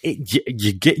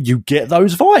 you get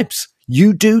those vibes.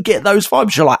 You do get those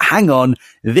vibes. You're like, hang on,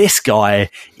 this guy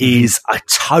is a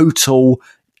total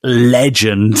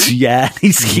legend. Yeah,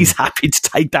 he's happy to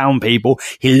take down people.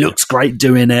 He looks great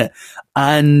doing it.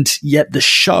 And yet the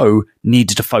show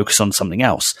needed to focus on something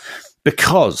else.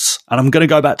 Because, and I'm going to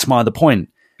go back to my other point.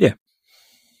 Yeah.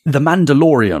 The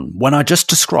Mandalorian, when I just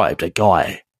described a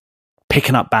guy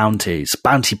picking up bounty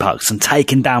pucks and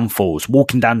taking down fools,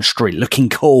 walking down the street, looking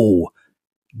cool,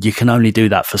 you can only do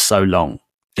that for so long.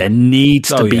 There needs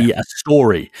to be a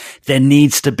story. There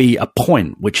needs to be a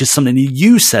point, which is something that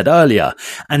you said earlier.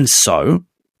 And so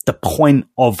the point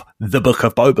of the Book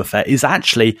of Boba Fett is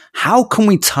actually, how can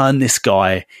we turn this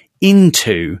guy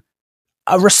into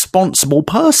a responsible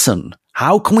person?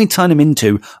 How can we turn him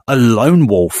into a lone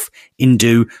wolf,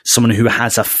 into someone who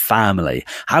has a family?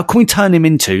 How can we turn him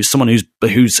into someone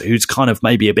who's kind of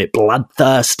maybe a bit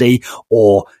bloodthirsty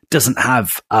or doesn't have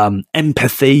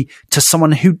empathy, to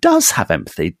someone who does have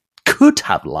empathy, could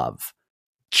have love,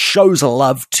 shows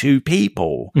love to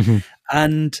people? Mm-hmm.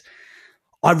 And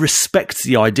I respect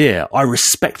the idea. I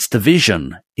respect the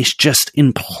vision. It's just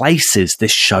in places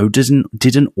this show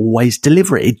didn't always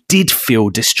deliver it. It did feel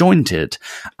disjointed.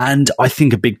 And I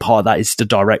think a big part of that is the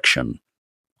direction.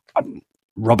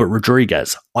 Robert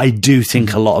Rodriguez, I do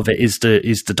think a lot of it is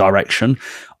the direction.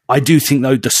 I do think,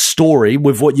 though, the story,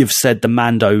 with what you've said, the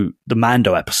Mando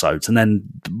episodes, and then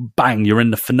bang, you're in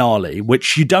the finale,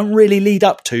 which you don't really lead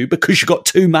up to because you got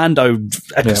 2 Mando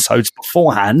episodes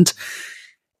beforehand.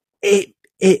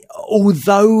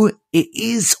 Although it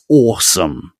is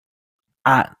awesome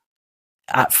at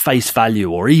face value,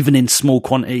 or even in small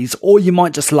quantities, or you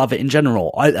might just love it in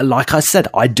general. Like I said,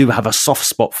 I do have a soft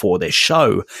spot for this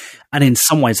show, and in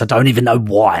some ways, I don't even know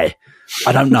why.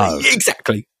 I don't know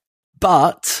exactly.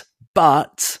 But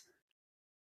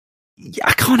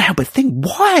I can't help but think,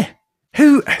 why?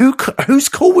 Whose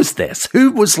call was this?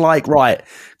 Who was like, right,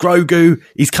 Grogu,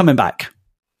 he's coming back.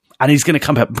 And he's going to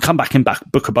come back in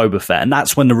Book of Boba Fett. And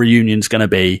that's when the reunion's going to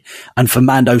be. And for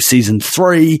Mando Season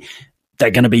 3, they're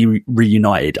going to be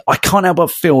reunited. I can't help but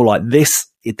feel like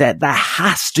there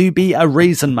has to be a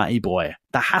reason, Matty boy.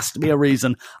 There has to be a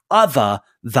reason other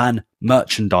than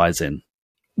merchandising.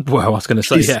 Well, I was going to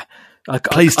say, yeah.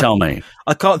 Please tell me.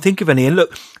 I can't think of any. And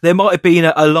look, there might have been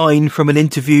a line from an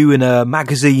interview in a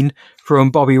magazine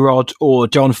from Bobby Rodd or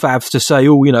John Favs to say,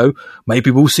 maybe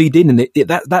we'll see Din. And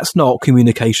that's not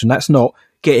communication. That's not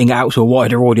getting out to a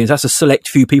wider audience. That's a select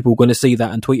few people going to see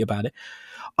that and tweet about it.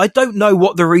 I don't know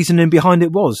what the reasoning behind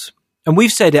it was. And we've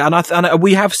said it, and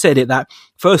we have said it, that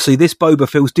firstly, this Boba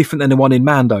feels different than the one in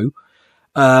Mando.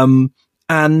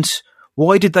 And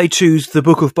why did they choose the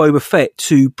Book of Boba Fett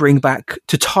to bring back,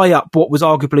 to tie up what was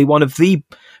arguably one of the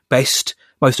best,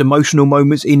 most emotional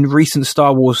moments in recent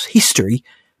Star Wars history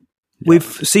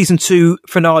with Season 2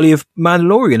 finale of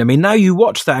Mandalorian? I mean, now you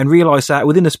watch that and realise that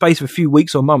within the space of a few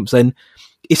weeks or months, then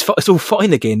it's all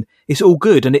fine again. It's all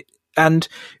good. And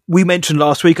we mentioned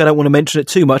last week, I don't want to mention it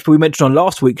too much, but we mentioned on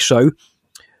last week's show,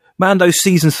 Mando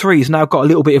Season 3 has now got a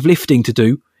little bit of lifting to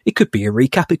do. It could be a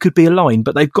recap, it could be a line,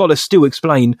 but they've got to still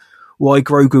explain why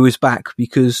Grogu is back,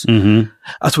 because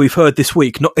as we've heard this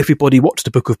week, not everybody watched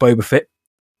the Book of Boba Fett,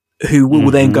 who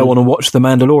will then go on and watch The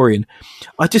Mandalorian.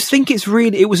 I just think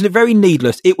it was very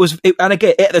needless. And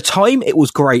again, at the time, it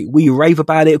was great. We rave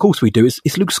about it. Of course we do.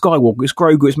 It's Luke Skywalker, it's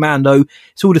Grogu, it's Mando.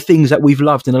 It's all the things that we've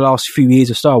loved in the last few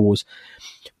years of Star Wars.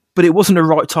 But it wasn't the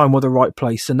right time or the right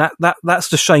place. And that's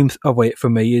the shame of it for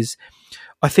me, is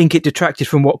I think it detracted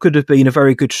from what could have been a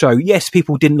very good show. Yes,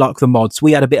 people didn't like the mods.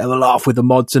 We had a bit of a laugh with the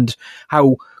mods and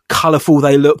how colourful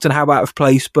they looked and how out of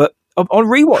place. But on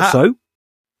rewatch, though,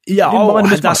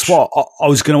 that's what I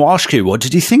was going to ask you. What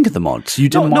did you think of the mods? You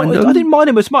didn't mind them? I didn't mind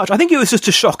them as much. I think it was just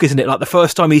a shock, isn't it? Like the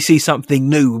first time you see something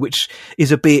new, which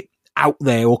is a bit out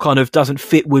there or kind of doesn't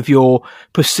fit with your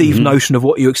perceived notion of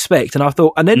what you expect. And I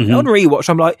thought, and then on rewatch,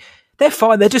 I'm like, they're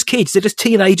fine. They're just kids. They're just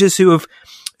teenagers who have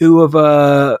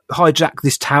hijacked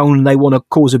this town and they want to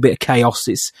cause a bit of chaos.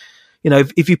 It's,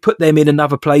 if you put them in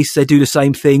another place, they do the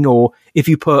same thing. Or if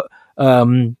you put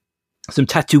some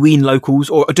Tatooine locals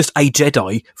or just a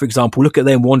Jedi, for example, look at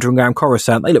them wandering around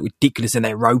Coruscant. They look ridiculous in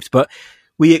their robes, but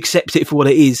we accept it for what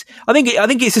it is. I think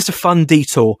it's just a fun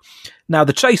detour. Now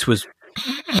the chase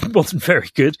wasn't very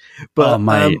good, but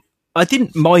I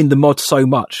didn't mind the mod so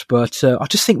much, but I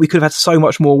just think we could have had so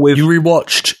much more with... You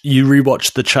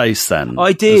rewatched the chase then?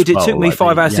 I did. It took me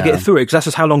 5 hours to get through it, because that's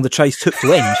just how long the chase took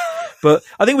to end. But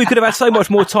I think we could have had so much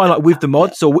more time, with the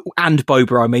mods, and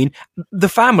Boba, I mean. The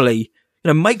family,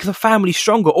 make the family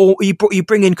stronger, or you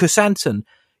bring in Chrysanthemum.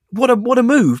 What a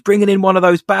move, bringing in one of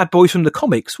those bad boys from the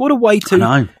comics. What a way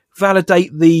to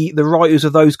validate the writers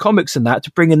of those comics and that,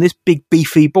 to bring in this big,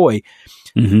 beefy boy.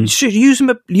 Should use him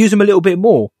a little bit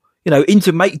more.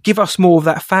 Give us more of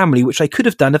that family, which they could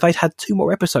have done if they'd had 2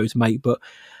 more episodes, mate. But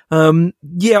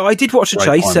I did watch the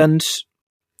chase, and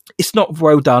it's not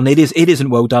well done. It isn't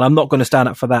well done. I'm not going to stand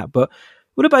up for that. But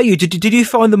what about you? Did you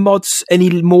find the mods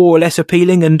any more or less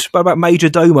appealing? And what about Major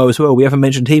Domo as well? We haven't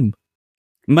mentioned him.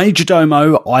 Major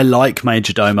Domo, I like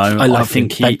Major Domo. I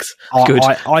think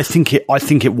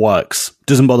it works.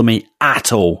 Doesn't bother me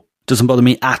at all.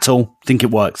 Think it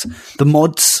works. The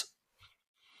mods,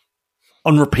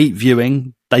 on repeat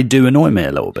viewing, they do annoy me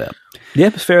a little bit. Yeah,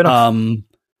 it's fair enough.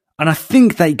 And I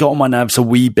think they got on my nerves a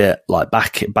wee bit, like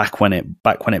back when it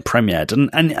premiered.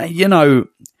 And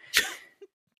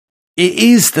it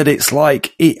is that it's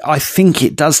like, I think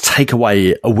it does take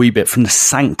away a wee bit from the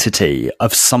sanctity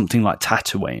of something like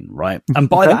Tatooine, right? And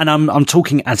by that, and I'm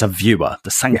talking as a viewer,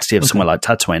 the sanctity of somewhere like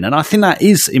Tatooine. And I think that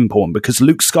is important, because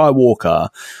Luke Skywalker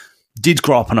did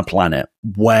grow up on a planet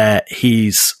where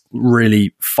he's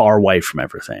really far away from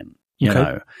everything, you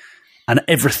know, and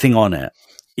everything on it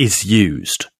is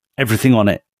used. Everything on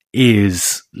it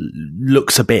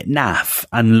looks a bit naff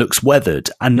and looks weathered.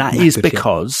 And that is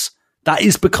because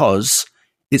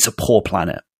it's a poor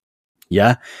planet.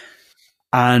 Yeah.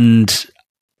 And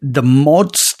the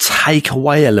mods take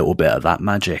away a little bit of that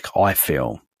magic, I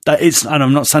feel. And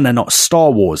I'm not saying they're not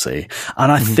Star Warsy.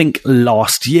 And I think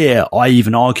last year I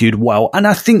even argued, and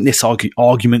I think this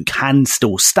argument can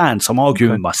still stand. So I'm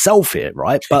arguing with myself here,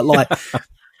 right? But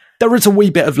there is a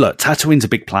wee bit of, look, Tatooine's a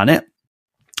big planet.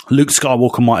 Luke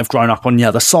Skywalker might have grown up on the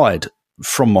other side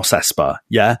from Mos Espa,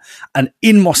 yeah? And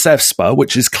in Mos Espa,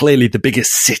 which is clearly the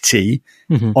biggest city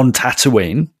on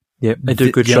Tatooine. Yeah, they do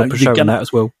a good job of showing that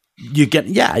as well. You're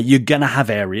going to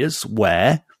have areas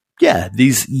where,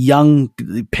 these young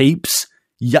peeps,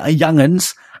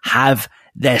 young'uns have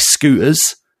their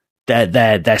scooters,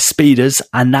 their speeders,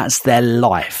 and that's their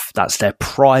life. That's their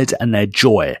pride and their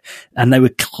joy. And they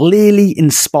were clearly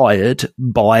inspired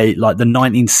by like the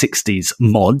 1960s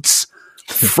mods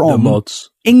from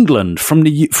England, from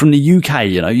the UK.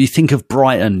 You know, you think of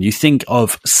Brighton, you think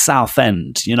of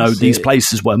Southend, you know, these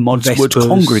places where mods would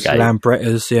congregate.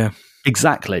 Lambrettas, yeah.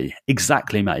 Exactly,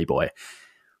 matey boy.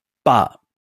 But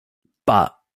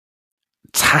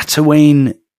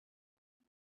Tatooine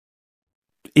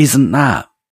isn't that.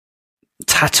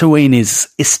 Tatooine is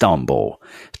Istanbul.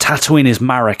 Tatooine is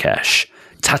Marrakesh.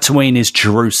 Tatooine is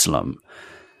Jerusalem.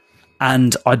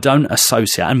 And I don't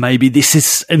associate, and maybe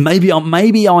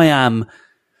I am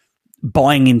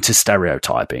buying into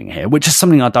stereotyping here, which is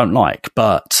something I don't like,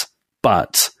 but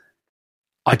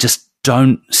I just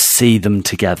don't see them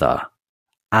together.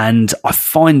 And I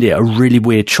find it a really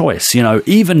weird choice, you know,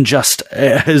 even just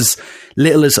as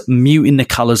little as muting the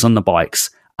colours on the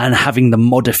bikes and having the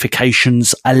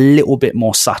modifications a little bit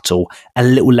more subtle, a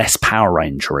little less Power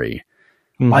Rangery.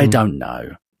 Mm-hmm. I don't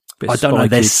know. I don't know.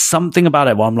 There's something about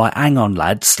it where I'm like, hang on,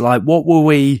 lads. Like,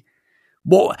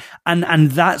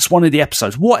 and that's one of the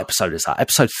episodes. What episode is that?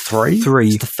 Episode 3? 3.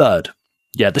 It's the third.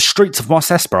 Yeah, The Streets of Mos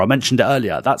Espa. I mentioned it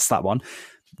earlier. That's that one.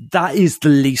 That is the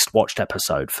least watched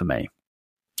episode for me.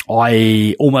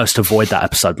 I almost avoid that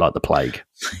episode like the plague.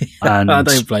 And I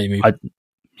don't blame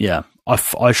you.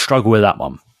 I struggle with that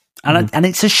one. And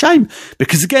it's a shame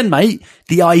because, again, mate,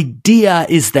 the idea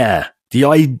is there.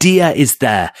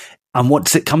 And what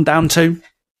does it come down to?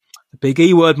 The big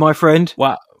E word, my friend.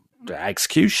 Well,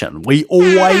 execution. We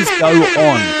always go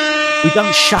on. We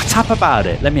don't shut up about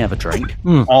it. Let me have a drink.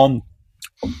 No,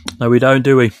 we don't,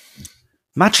 do we?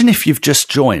 Imagine if you've just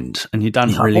joined and you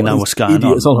don't really know what's going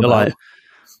on. You're like,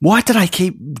 why did I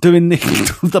keep doing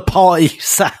the party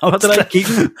sound? Why did I keep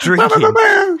drinking? I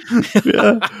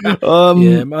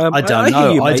don't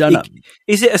know. I don't know.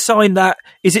 Is it a sign that,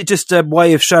 is it just a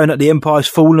way of showing that the Empire's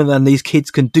fallen and these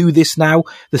kids can do this now?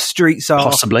 The streets are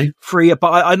possibly free.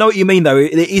 But I know what you mean, though.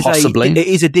 It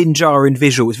is a din-jarring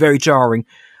visual. It's very jarring.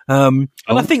 And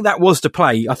I think that was the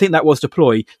play. I think that was the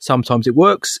ploy. Sometimes it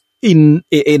works in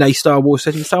a Star Wars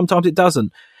setting. Sometimes it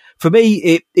doesn't. For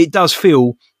me, it does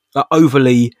feel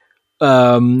overly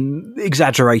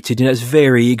exaggerated. You know, it's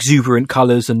very exuberant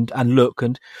colours and look.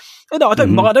 And no, I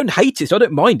don't. I don't hate it. I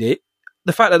don't mind it.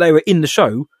 The fact that they were in the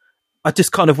show, I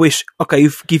just kind of wish. Okay,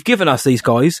 you've given us these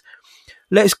guys.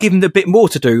 Let's give them a bit more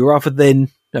to do, rather than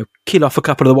kill off a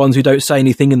couple of the ones who don't say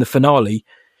anything in the finale.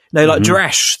 No, like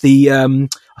Drash, the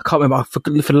I can't remember for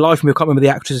the life of me. I can't remember the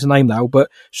actress's name now,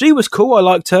 but she was cool. I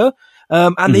liked her.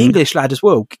 And the English lad as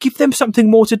well. Give them something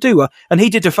more to do. And he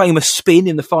did a famous spin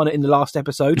in the last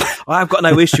episode. I have got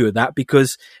no issue with that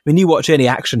because when you watch any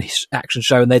action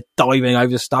show and they're diving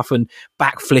over stuff and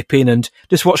backflipping, and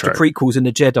just watch the prequels in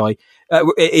the Jedi,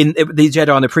 in the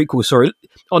Jedi and the prequels. Sorry,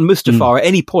 on Mustafar at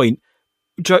any point,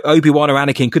 Obi-Wan or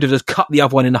Anakin could have just cut the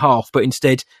other one in half, but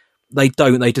instead they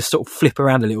don't. They just sort of flip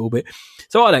around a little bit.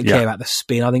 So I don't care about the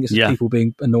spin. I think it's people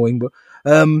being annoying. But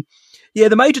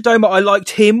the Major Domo, I liked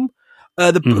him.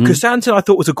 Chrysanthemum I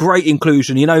thought was a great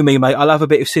inclusion. You know me, mate. I love a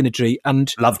bit of synergy,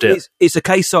 and loved it. It's a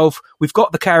case of we've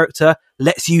got the character,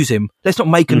 let's use him. Let's not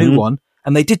make a new one.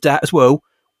 And they did that as well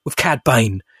with Cad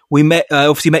Bane. We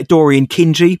obviously met Dorian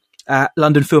Kinji at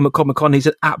London Film at Comic Con. He's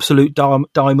an absolute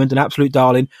diamond, an absolute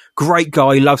darling. Great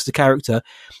guy, loves the character,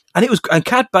 and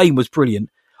Cad Bane was brilliant.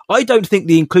 I don't think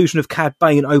the inclusion of Cad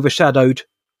Bane overshadowed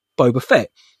Boba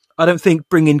Fett. I don't think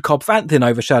bringing Cobb Vanth in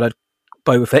overshadowed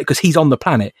Boba Fett because he's on the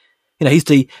planet. You know, he's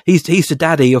the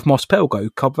daddy of Mos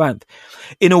Pelgo, Cobb Vanth.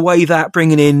 In a way that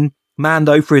bringing in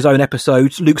Mando for his own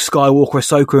episodes, Luke Skywalker,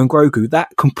 Ahsoka and Grogu, that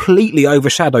completely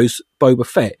overshadows Boba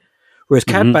Fett. Whereas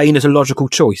Cad Bane is a logical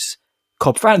choice.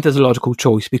 Cobb Vanth is a logical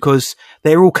choice because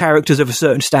they're all characters of a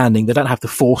certain standing. They don't have the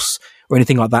Force or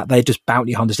anything like that. They're just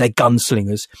bounty hunters. They're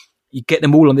gunslingers. You get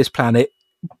them all on this planet.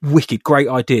 Wicked, great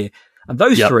idea. And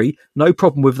those three, no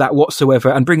problem with that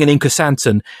whatsoever. And bringing in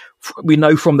Chrysanthemum, we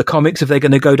know from the comics if they're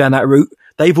going to go down that route,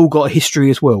 they've all got a history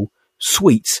as well.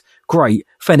 Sweet, great,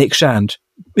 Fennec Shand,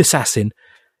 assassin.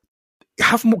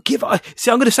 Have more.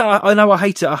 See, I'm going to say, I know I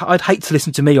hate it. I'd hate to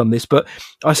listen to me on this, but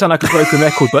I sound like a broken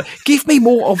record. But give me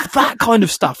more of that kind of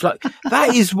stuff. Like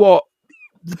that is what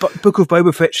the Book of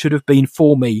Boba Fett should have been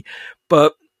for me.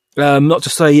 But not to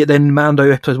say then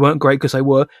Mando episodes weren't great because they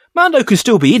were. Mando can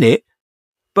still be in it.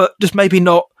 But just maybe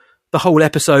not the whole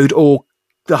episode or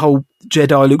the whole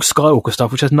Jedi Luke Skywalker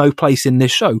stuff, which has no place in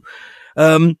this show.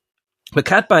 But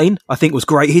Cad Bane, I think, was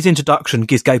great. His introduction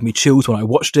gave me chills when I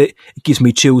watched it. It gives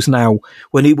me chills now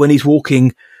when he's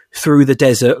walking through the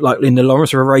desert, like in the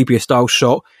Lawrence of Arabia style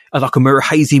shot, like a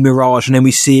hazy mirage, and then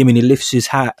we see him and he lifts his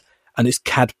hat and it's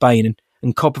Cad Bane,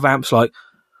 and Cobb Vanth's like,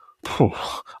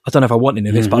 I don't know if I want any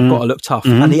of this, but I've got to look tough.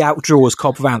 And he outdraws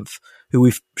Cobb Vanth, who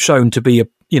we've shown to be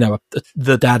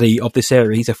the daddy of this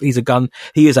area. He's a gun.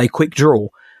 He is a quick draw.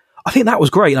 I think that was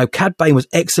great. Cad Bane was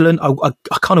excellent. I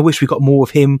kind of wish we got more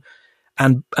of him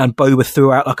and Boba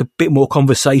throughout, like a bit more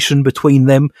conversation between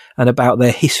them and about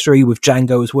their history with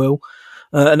Django as well.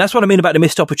 And that's what I mean about the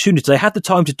missed opportunity. They had the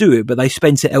time to do it, but they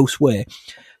spent it elsewhere.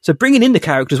 So bringing in the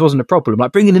characters wasn't a problem.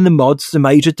 Like bringing in the mods, the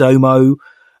Major Domo,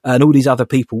 and all these other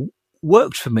people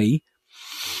worked for me.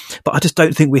 But I just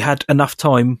don't think we had enough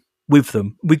time with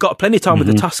them. We got plenty of time with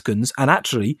the Tuskens, and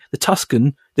actually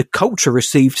the culture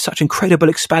received such incredible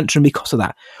expansion because of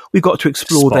that. We got to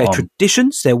explore their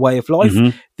traditions, their way of life,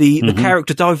 the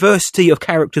character diversity of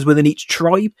characters within each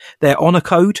tribe, their honor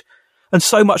code, and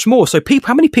so much more. So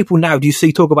how many people now do you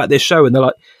see talk about this show and they're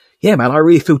like, yeah, man, I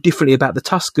really feel differently about the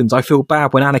Tuskens. I feel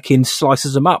bad when Anakin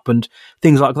slices them up and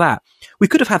things like that. We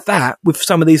could have had that with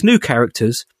some of these new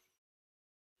characters,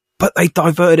 but they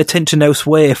diverted attention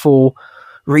elsewhere for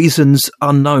reasons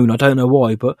unknown. I don't know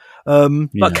why, but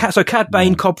so Cad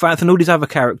Bane, Cobb Vanth, and all these other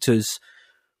characters,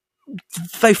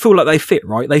 they feel like they fit,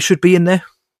 right? They should be in there.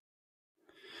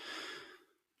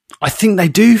 I think they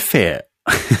do fit.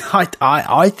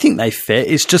 I think they fit.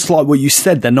 It's just like what you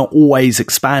said, they're not always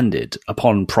expanded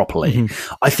upon properly.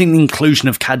 I think the inclusion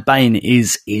of Cad Bane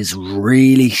is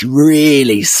really,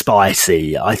 really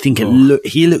spicy. I think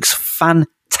he looks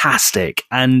fantastic,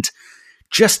 and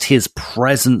just his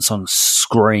presence on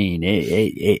screen,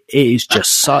 it is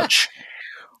just such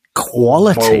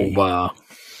quality.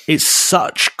 It's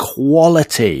such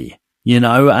quality,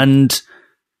 and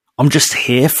I'm just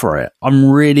here for it.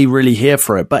 I'm really, really here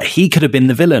for it. But he could have been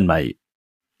the villain, mate.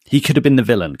 He could have been the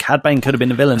villain. Cad Bane could have been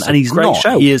the villain. And he's not.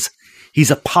 Show. He's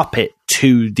a puppet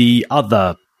to the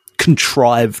other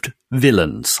contrived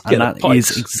villains. And that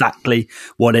is exactly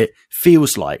what it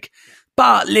feels like.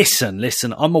 But listen,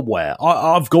 I'm aware.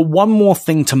 I've got one more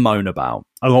thing to moan about.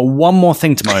 Then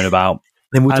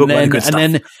we'll talk about the good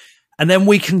stuff. And then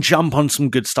we can jump on some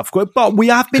good stuff. But we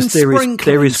have been sprinkling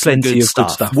there is plenty of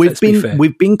good stuff. We've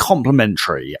been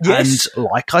complimentary. Yes. And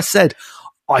like I said,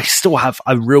 I still have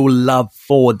a real love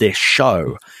for this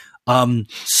show.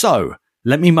 So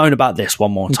let me moan about this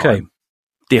one more time. Okay.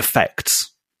 The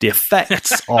effects. The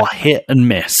effects are hit and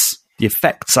miss. The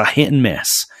effects are hit and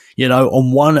miss. And I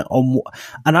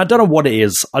don't know what it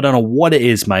is. I don't know what it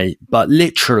is, mate. But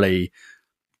literally,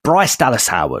 Bryce Dallas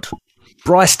Howard,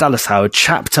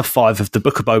 Chapter 5 of the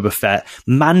Book of Boba Fett,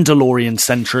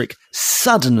 Mandalorian-centric.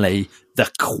 Suddenly,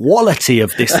 the quality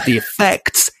of this, the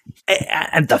effects,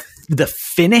 and the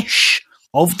finish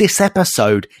of this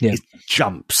episode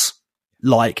jumps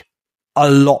like a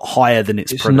lot higher than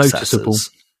its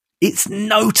predecessors. It's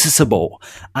noticeable.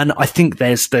 And I think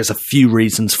there's a few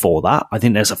reasons for that.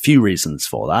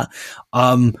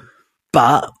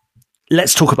 But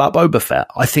let's talk about Boba Fett.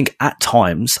 I think at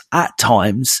times,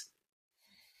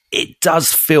 it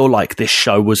does feel like this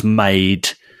show was made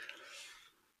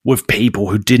with people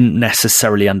who didn't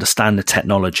necessarily understand the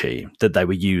technology that they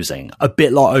were using. A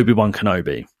bit like Obi-Wan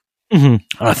Kenobi. And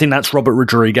I think that's Robert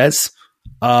Rodriguez.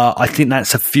 I think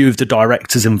that's a few of the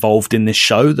directors involved in this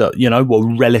show that,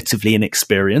 were relatively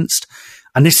inexperienced.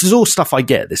 And this is all stuff I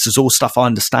get. This is all stuff I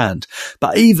understand.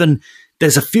 But even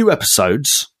there's a few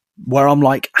episodes where I'm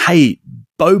like, hey,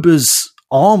 Boba's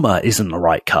armor isn't the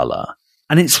right color.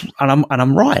 And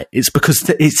I'm right. It's because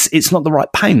it's not the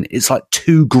right paint. It's like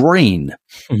too green.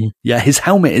 Yeah, his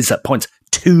helmet is at points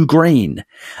too green.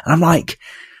 And I'm like,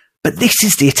 but this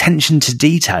is the attention to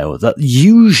detail that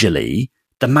usually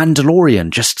the Mandalorian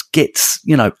just gets,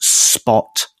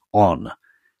 spot on.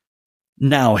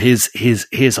 Now, here's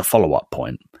a follow-up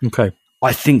point. Okay.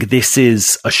 I think this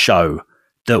is a show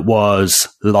that was,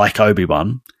 like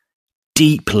Obi-Wan,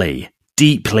 deeply,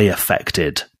 deeply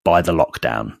affected by the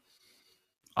lockdown.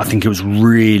 I think it was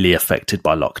really affected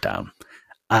by lockdown.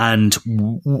 And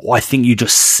I think you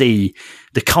just see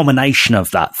the culmination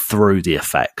of that through the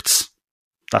effects.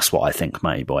 That's what I think,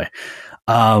 mate, boy.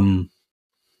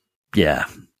 Yeah.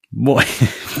 What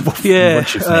do you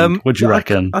think? What do you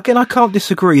reckon? Again, I can't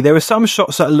disagree. There are some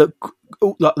shots that look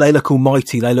like they look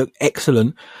almighty. They look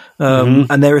excellent.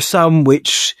 And there are some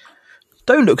which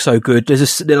don't look so good.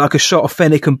 There's like a shot of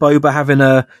Fennec and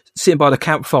Boba sitting by the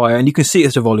campfire, and you can see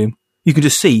it's the volume. You can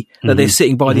just see that they're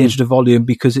sitting by the edge of the volume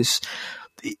because it's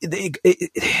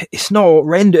not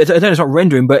rendered. I don't know, it's not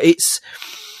rendering, but it's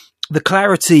the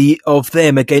clarity of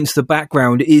them against the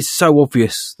background is so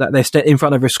obvious that they're in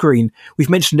front of a screen. We've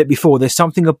mentioned it before. There's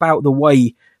something about the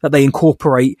way that they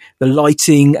incorporate the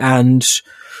lighting and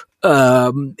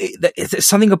There's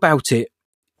something about it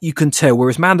you can tell,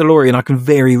 whereas Mandalorian I can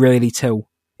very rarely tell,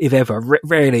 if ever,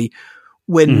 rarely,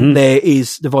 when there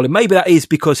is the volume. Maybe that is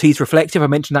because he's reflective. I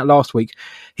mentioned that last week,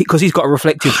 because he's got a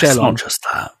reflective shell on. It's not just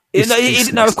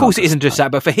that. No, of course it isn't just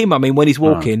that. But for him, I mean, when he's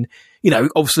walking,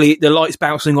 obviously the light's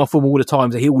bouncing off him all the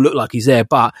time, so he will look like he's there.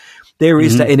 But there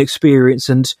is that inexperience,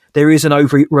 and there is an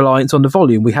over-reliance on the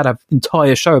volume. We had an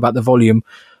entire show about the volume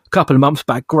a couple of months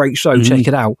back. Great show, check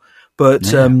it out.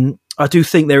 But I do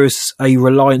think there is a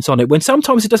reliance on it when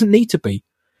sometimes it doesn't need to be.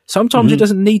 Sometimes it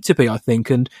doesn't need to be, I think.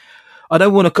 And I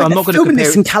don't want to. I'm not going to filming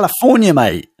this in California,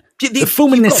 mate. They're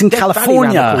filming this in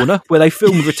California, corner, where they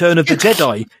filmed Return of the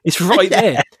Jedi. It's right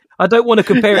there. I don't want to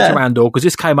compare it to Andor because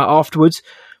this came out afterwards.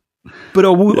 But I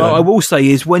will say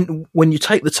is when you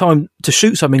take the time to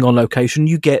shoot something on location,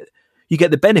 you get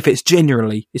the benefits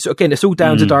generally. It's all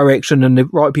down to direction and the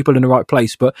right people in the right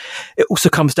place, but it also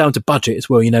comes down to budget as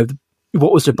well.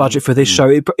 What was the budget for this show?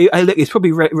 It's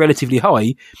probably relatively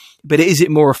high, but is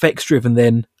it more effects driven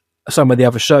than some of the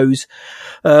other shows?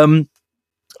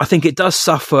 I think it does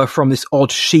suffer from this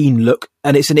odd sheen look,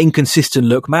 and it's an inconsistent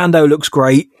look. Mando looks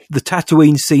great. The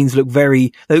Tatooine scenes look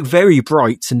very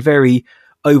bright and very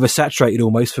oversaturated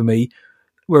almost for me,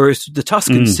 whereas the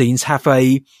Tusken scenes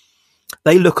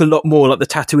they look a lot more like the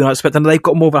Tatooine I expect, and they've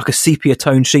got more of like a sepia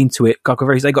tone sheen to it.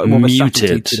 They got more of a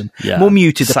muted to them. Yeah. More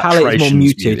muted. The palette is more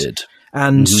muted.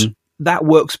 And that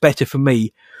works better for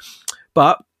me.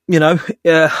 But,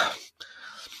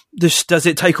 does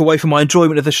it take away from my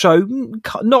enjoyment of the show?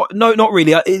 Not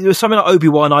really. It was something like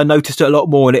Obi-Wan. I noticed it a lot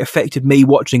more, and it affected me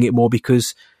watching it more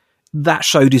because that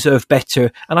show deserved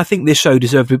better, and I think this show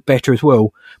deserved it better as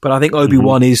well. But I think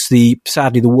Obi-Wan is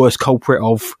sadly the worst culprit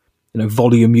of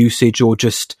volume usage or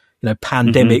just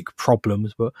pandemic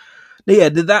problems. But yeah,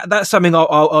 that's something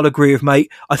I'll agree with,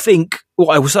 mate. I think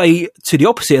what I will say to the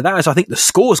opposite of that is I think the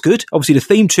score's good. Obviously, the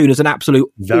theme tune is an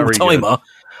absolute all-timer.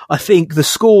 I think the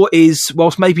score is,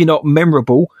 whilst maybe not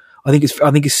memorable, I think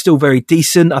it's still very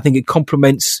decent. I think it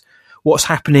complements what's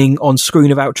happening on screen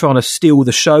without trying to steal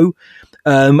the show.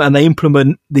 And they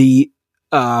implement the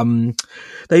themes,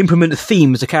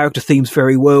 the character themes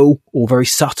very well, or very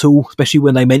subtle, especially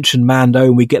when they mention Mando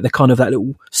and we get the kind of that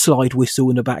little slide whistle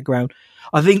in the background.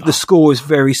 I think the score is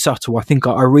very subtle. I think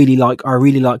I really like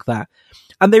that.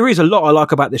 And there is a lot I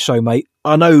like about this show, mate.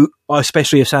 I know I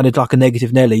especially have sounded like a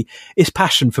negative Nelly. It's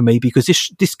passion for me because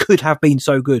this could have been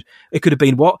so good. It could have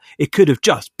been what? It could have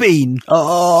just been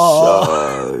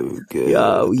so good.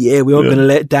 Oh, yeah, we aren't going to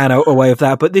let Dan away with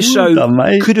that. But this show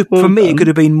could have, for me, it could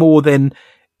have been more than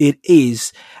it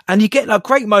is. And you get like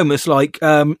great moments like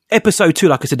episode 2,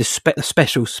 like I said, a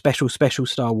special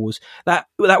Star Wars. That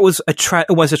was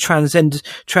almost a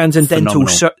transcendental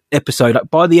episode.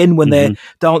 Like by the end when they're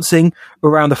dancing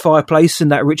around the fireplace in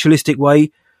that ritualistic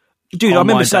way. Dude, I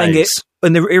remember saying it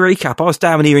in the recap. I was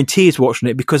down here in tears watching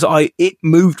it because it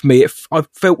moved me. I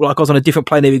felt like I was on a different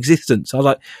plane of existence. I was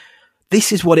like,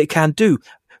 this is what it can do.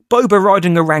 Boba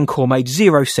riding a Rancor made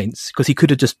zero sense because he could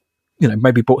have just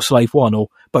maybe bought Slave One or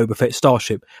Boba Fett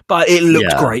Starship, but it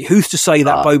looked great. Who's to say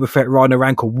that Boba Fett riding a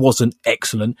Rancor wasn't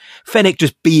excellent? Fennec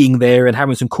just being there and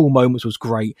having some cool moments was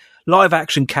great. Live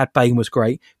action Cad Bane was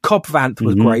great. Cobb Vanth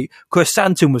was great.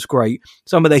 Chrysanthemum was great.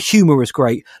 Some of their humour was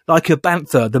great. Like a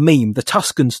Bantha, the meme, the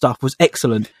Tusken stuff was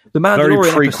excellent. The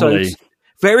Mandalorian episodes,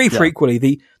 very frequently.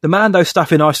 The Mando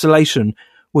stuff in isolation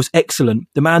was excellent.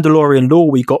 The Mandalorian lore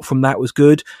we got from that was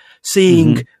good.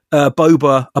 Seeing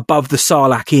Boba above the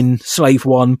Sarlacc in Slave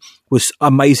One was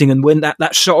amazing, and when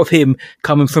that shot of him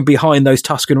coming from behind those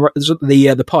Tusken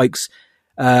the Pikes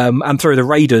and through the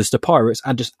Raiders, the pirates,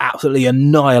 and just absolutely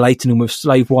annihilating them with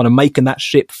Slave One and making that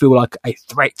ship feel like a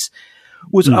threat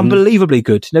was unbelievably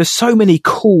good. There's so many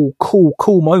cool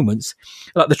moments.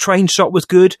 Like the train shot was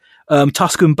good.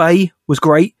 Tusken Bay was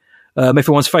great.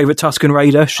 Everyone's favourite Tusken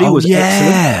Raider. She was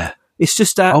excellent. It's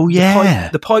just that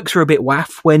the Pikes are a bit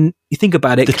waff when you think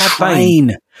about it. The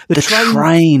train.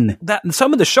 That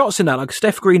some of the shots in that, like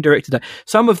Steph Green directed that.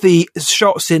 Some of the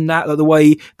shots in that, like the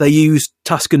way they use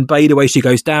Tusken Bay, the way she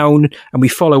goes down, and we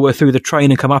follow her through the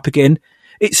train and come up again.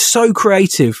 It's so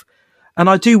creative, and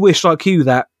I do wish, like you,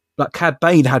 that like Cad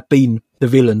Bane had been the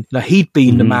villain. He'd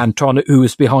been the man who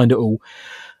was behind it all.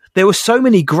 There were so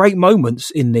many great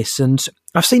moments in this, and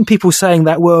I've seen people saying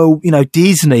that, well,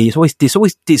 Disney, it's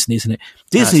always Disney, isn't it?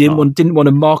 Disney didn't want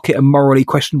to market a morally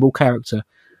questionable character.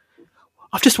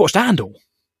 I've just watched Andor.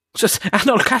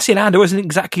 Cassian Andor isn't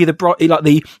exactly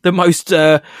the most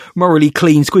morally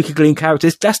clean, squeaky clean character.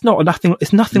 It's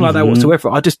nothing like that whatsoever.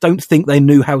 I just don't think they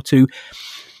knew how to.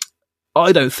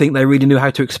 I don't think they really knew how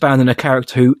to expand on a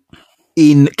character who,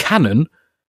 in canon,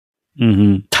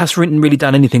 hasn't really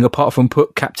done anything apart from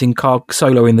put Captain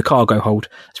Solo in the cargo hold.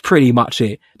 That's pretty much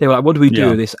it. They were like, what do we do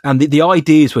with this? And the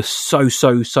ideas were so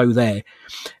there.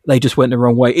 They just went the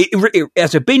wrong way.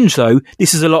 As a binge, though,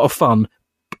 this is a lot of fun.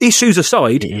 Issues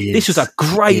aside, this was a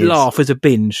great laugh as a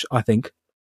binge, I think.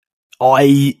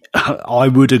 I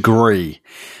would agree.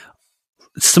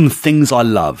 Some things I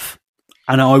love,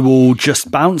 and I will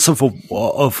just bounce off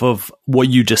of what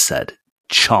you just said.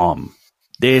 Charm.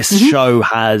 This show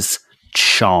has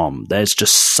charm. There's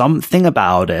just something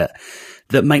about it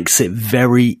that makes it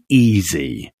very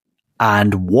easy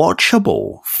and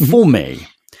watchable for me.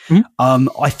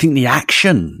 I think the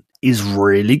action is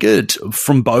really good,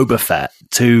 from Boba Fett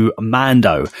to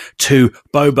Mando to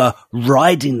Boba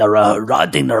riding the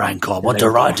Rancor. I want to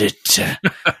ride it.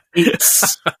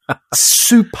 It's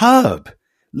superb.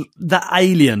 The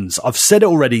aliens, I've said it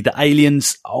already, the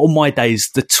aliens, oh my days,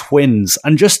 the twins,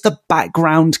 and just the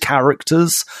background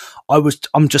characters. I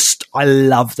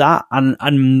love that.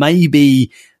 And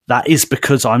maybe that is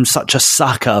because I'm such a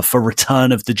sucker for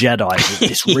Return of the Jedi.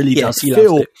 This really does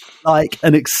feel like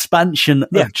an expansion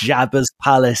of Jabba's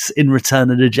palace in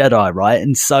Return of the Jedi, right?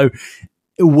 And so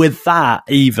with that,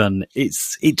 even it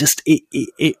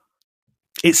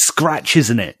scratches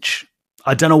an itch.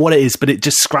 I don't know what it is, but it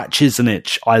just scratches an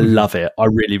itch. I love it. I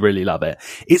really, really love it.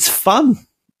 It's fun.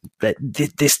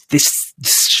 This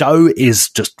show is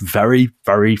just very,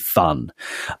 very fun.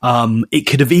 It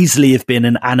could have easily have been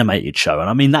an animated show,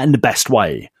 and I mean that in the best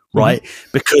way, right?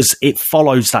 Because it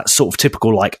follows that sort of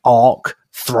typical like arc,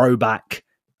 throwback,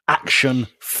 action,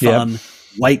 fun.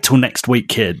 Wait till next week,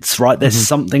 kids, right? There's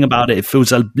something about it. It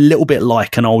feels a little bit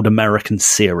like an old American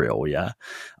serial,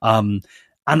 And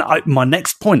my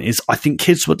next point is I think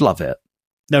kids would love it.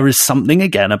 There is something,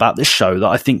 again, about this show that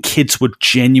I think kids would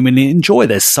genuinely enjoy.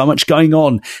 There's so much going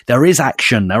on. There is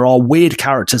action. There are weird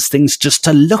characters, things just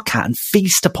to look at and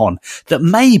feast upon that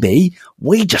maybe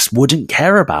we just wouldn't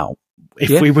care about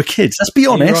if we were kids. Let's be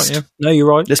honest. You're right, No, you're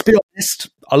right. Let's be honest.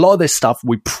 A lot of this stuff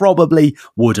we probably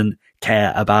wouldn't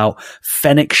care about.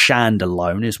 Fennec Shand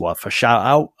alone is worth a shout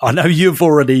out. I know you've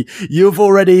already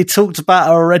talked about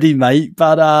her already, mate,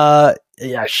 but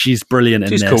she's brilliant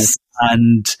in this. Cool.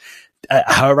 And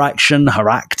her action, her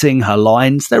acting, her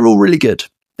lines, they're all really good.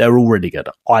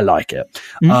 I like it.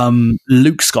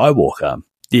 Luke Skywalker,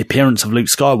 the appearance of Luke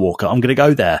Skywalker, I'm going to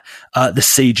go there. The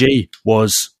CG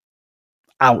was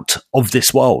out of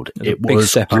this world. It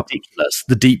was ridiculous.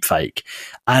 The deep fake.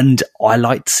 And I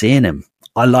liked seeing him.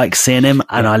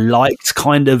 And I liked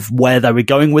kind of where they were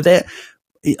going with it.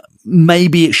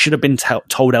 Maybe it should have been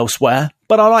told elsewhere,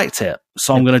 but I liked it.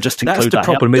 So I'm going to just include that. That's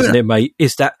the problem, isn't it, mate?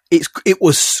 Is that it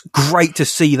was great to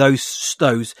see those.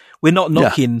 We're not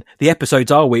knocking the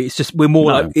episodes, are we? It's just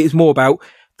it's more about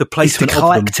the placement, it's the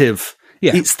collective.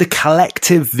 It's the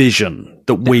collective vision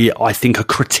that we, I think, are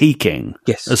critiquing,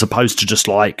 as opposed to just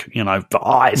like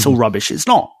it's all rubbish. It's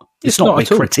not. It's not. We're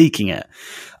critiquing it.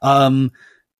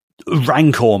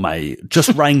 Rancor, mate, just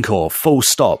Rancor, full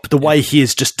stop. The way he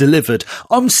is just delivered,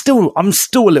 I'm still a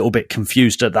little bit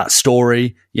confused at that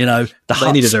story. The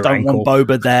Hutts don't want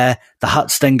Boba there. The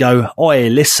Hutts then go, "Oi,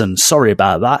 listen, sorry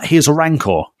about that. Here's a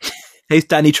Rancor." Here's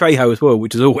Danny Trejo as well,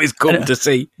 which is always cool to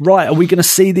see. Right? Are we going to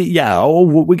see the?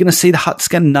 We're going to see the Hutts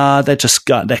again. Nah, they're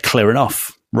clearing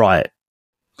off. Right?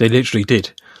 They literally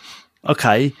did.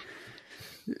 Okay.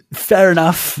 Fair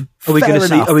enough. Are we going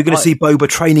to see Boba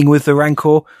training with the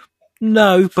Rancor?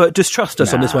 No, but just trust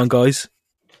us on this one, guys.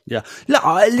 Yeah.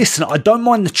 Listen, I don't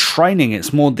mind the training.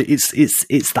 It's more it's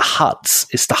the Hutts.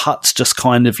 It's the Hutts just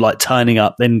kind of like turning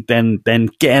up, then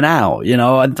getting out,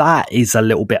 and that is a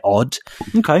little bit odd.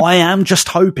 Okay. I am just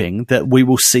hoping that we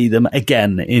will see them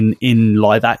again in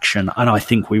live action, and I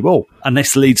think we will. And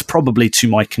this leads probably to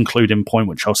my concluding point,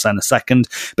 which I'll say in a second.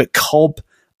 But Cobb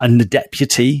and the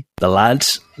deputy, the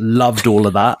lads, loved all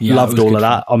of that. Loved all of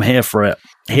that. I'm here for it.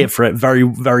 Very,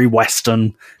 very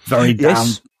Western, very down,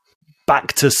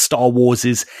 back to Star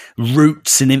Wars'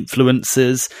 roots and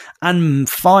influences. And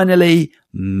finally,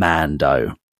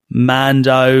 Mando.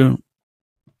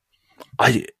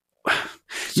 J.J.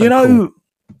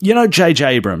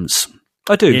 Abrams.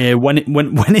 I do. Yeah, when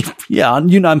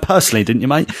you know him personally, didn't you,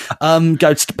 mate?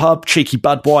 Go to the pub, cheeky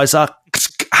Budweiser,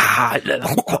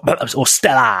 or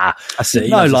Stella. I see.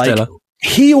 No, Stella.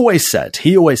 He always said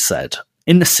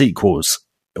in the sequels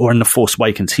or in The Force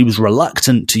Awakens, he was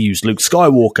reluctant to use Luke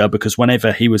Skywalker because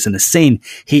whenever he was in a scene,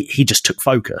 he just took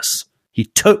focus. He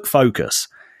took focus.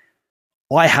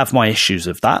 I have my issues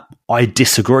with that. I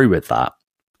disagree with that.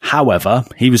 However,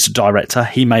 he was a director.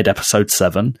 He made Episode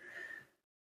 7.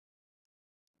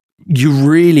 You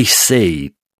really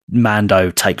see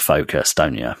Mando take focus,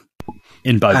 don't you?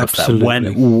 in Boba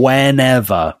Absolutely.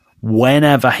 Fett.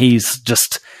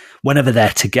 Whenever they're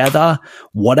together,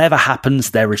 whatever happens,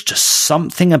 there is just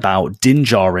something about Din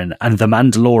Djarin and the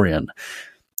Mandalorian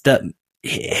that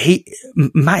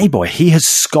Matty Boy, he has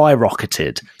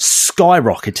skyrocketed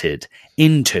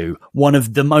into one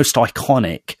of the most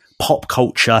iconic pop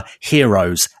culture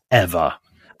heroes ever.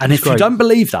 And if you don't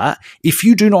believe that, if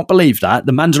you do not believe that,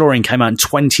 The Mandalorian came out in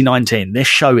 2019. This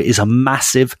show is a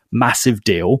massive, massive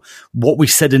deal. What we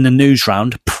said in the news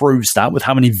round proves that with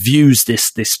how many views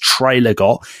this trailer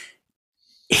got.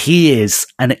 He is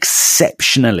an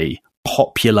exceptionally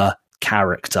popular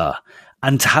character.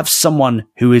 And to have someone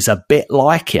who is a bit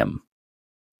like him,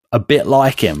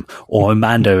 or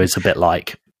Mando is a bit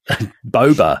like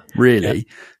Boba, really. Yeah.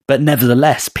 But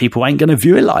nevertheless, people ain't going to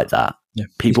view it like that. Yeah.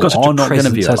 People are not going to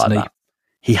view it like that.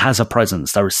 He has a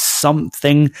presence. There is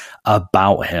something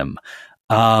about him.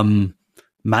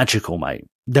 Magical, mate.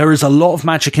 There is a lot of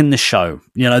magic in this show.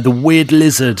 You know, the weird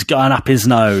lizard going up his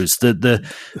nose, the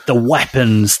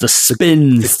weapons, the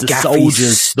spins, the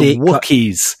soldiers, stick, the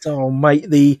Wookiees. Oh,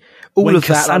 mate, all when of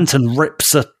that. Santon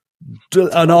rips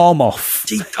an arm off.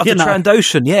 Of the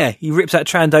Trandoshan, yeah. He rips that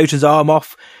Trandoshan's arm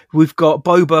off. We've got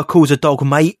Boba calls a dog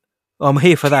mate. I'm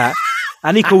here for that.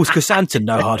 And he calls Chrysanthemum,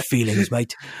 no hard feelings,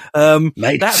 mate.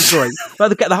 That's great.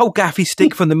 But the whole gaffy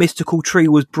stick from the mystical tree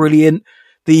was brilliant.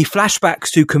 The flashbacks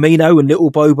to Kamino and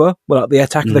Little Boba, well, the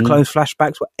Attack of the Clones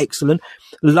flashbacks were excellent.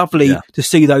 Lovely to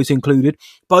see those included.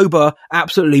 Boba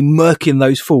absolutely murking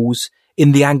those fools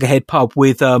in the Angerhead pub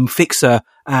with Fixer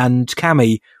and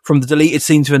Cammy from the deleted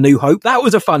scenes of A New Hope. That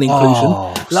was a fun inclusion.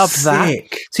 Loved that.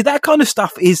 See, that kind of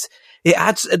stuff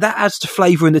adds to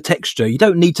flavour and the texture. You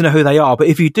don't need to know who they are, but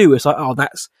if you do, it's like, oh,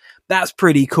 that's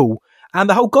pretty cool. And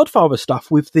the whole Godfather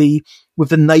stuff with the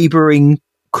neighbouring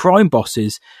crime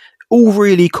bosses, all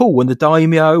really cool. And the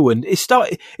daimyo, and it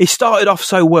started off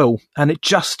so well, and it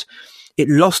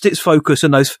lost its focus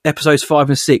in those episodes 5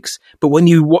 and 6. But when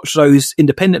you watch those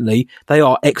independently, they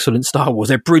are excellent Star Wars.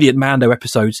 They're brilliant Mando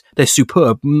episodes. They're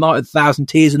superb. Night of 1,000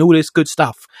 Tears and all this good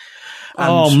stuff.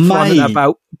 And finding out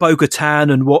about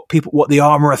Bo-Katan and what the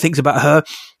armourer thinks about her.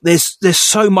 There's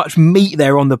so much meat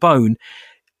there on the bone.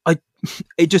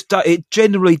 It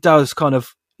generally does kind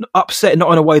of upset,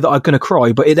 not in a way that I'm going to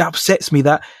cry, but it upsets me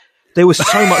that there was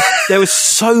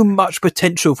so much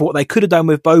potential for what they could have done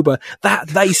with Boba that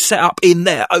they set up in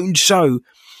their own show,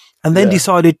 and then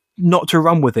decided not to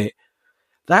run with it.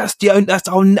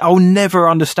 I'll never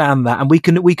understand that. And we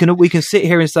can sit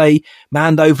here and say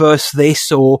Mando versus this,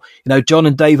 or John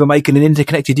and Dave are making an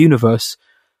interconnected universe.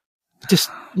 Just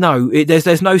no.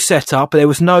 There's no setup. There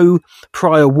was no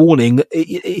prior warning.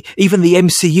 Even the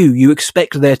MCU, you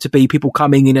expect there to be people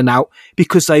coming in and out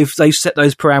because they've set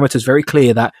those parameters very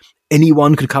clear that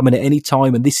anyone could come in at any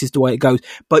time, and this is the way it goes.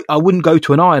 But I wouldn't go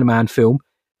to an Iron Man film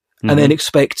and then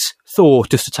expect Thor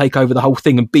just to take over the whole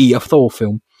thing and be a Thor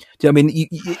film. Do you know what I mean?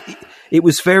 It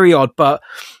was very odd, but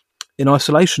in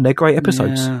isolation, they're great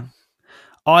episodes. Yeah.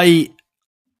 I'm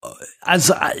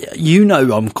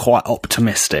quite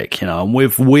optimistic, and we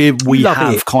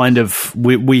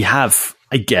have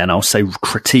again, I'll say,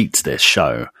 critiqued this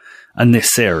show and this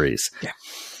series. Yeah.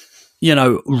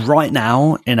 Right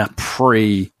now in a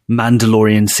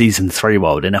pre-Mandalorian season 3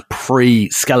 world, in a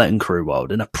pre-Skeleton Crew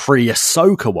world, in a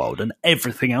pre-Ahsoka world, and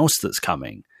everything else that's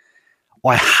coming,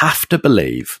 I have to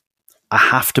believe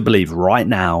right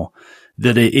now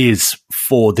that it is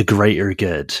for the greater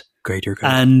good.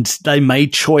 And they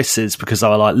made choices because they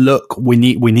were like, look,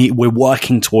 we're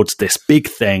working towards this big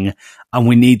thing, and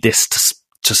we need this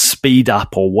to speed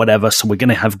up or whatever. So we're going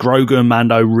to have Grogu and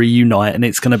Mando reunite, and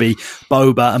it's going to be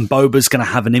Boba, and Boba's going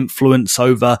to have an influence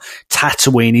over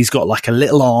Tatooine. He's got like a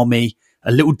little army,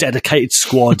 a little dedicated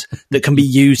squad that can be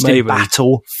used in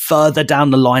battle further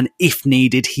down the line if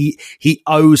needed. He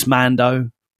owes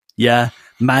Mando. Yeah.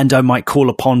 Mando might call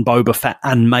upon Boba Fett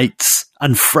and mates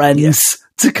and friends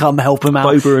to come help him out.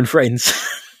 Boba and friends.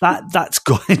 That's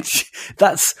good.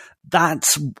 That's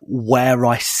where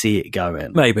I see it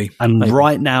going. Maybe.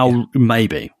 Right now,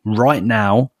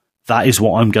 that is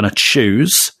what I'm going to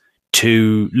choose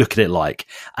to look at it like.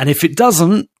 And if it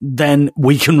doesn't, then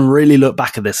we can really look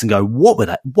back at this and go, what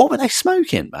were they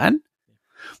smoking, man?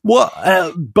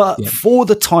 But for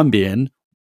the time being,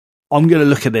 I'm going to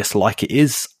look at this like it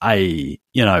is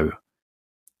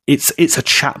it's a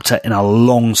chapter in a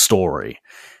long story.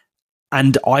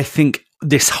 And I think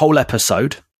this whole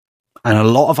episode and a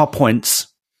lot of our points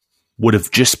would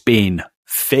have just been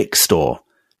fixed or,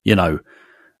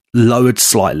 lowered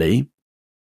slightly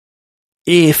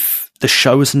if the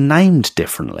show was named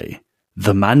differently.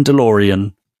 The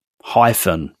Mandalorian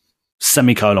 --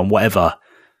 semicolon, whatever,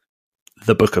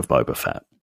 The Book of Boba Fett.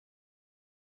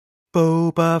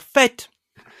 Boba Fett.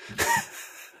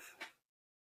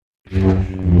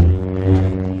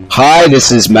 Hi,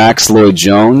 this is Max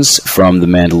Lloyd-Jones from The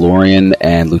Mandalorian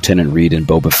and Lieutenant Reed in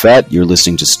Boba Fett. You're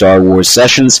listening to Star Wars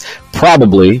Sessions,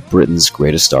 probably Britain's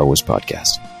greatest Star Wars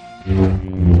podcast.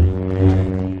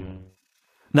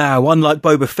 Now, unlike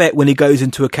Boba Fett when he goes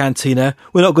into a cantina,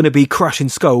 we're not going to be crushing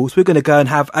skulls. We're going to go and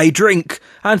have a drink.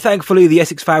 And thankfully, the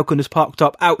Essex Falcon has parked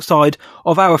up outside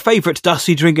of our favourite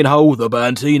dusty drinking hole, the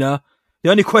Bantina.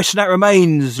 The only question that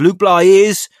remains, Luke Bly,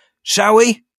 is, shall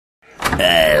we?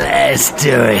 Let's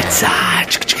do it.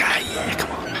 Yeah,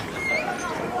 come on.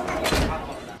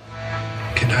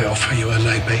 Can I offer you a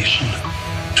libation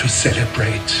to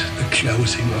celebrate the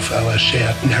closing of our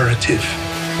shared narrative?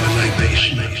 A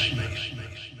libation.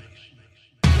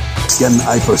 Can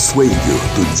I persuade you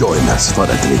to join us for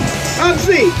a drink?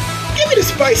 Anthony, give me the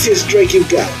spiciest drink you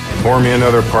got. Pour me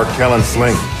another Park Kellen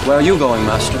Sling. Where are you going,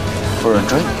 Master? For a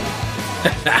drink?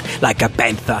 Like a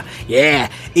panther. Yeah.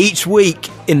 Each week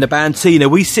in the Bantina,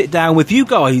 we sit down with you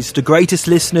guys, the greatest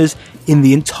listeners in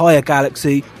the entire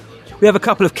galaxy. We have a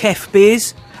couple of Kef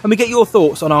beers, and we get your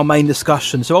thoughts on our main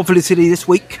discussion. So obviously this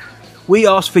week, we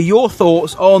ask for your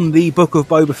thoughts on the Book of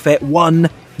Boba Fett 1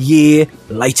 year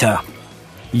later.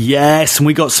 Yes, and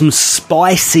we got some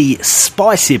spicy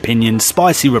opinions,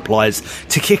 spicy replies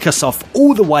to kick us off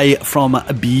all the way from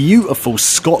beautiful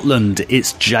Scotland.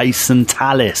 It's Jason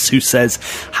Tallis, who says,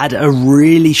 had a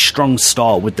really strong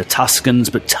start with the Tuskens,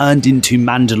 but turned into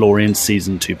Mandalorian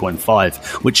Season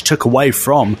 2.5, which took away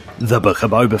from the Book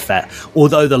of Boba Fett.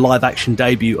 Although the live-action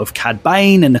debut of Cad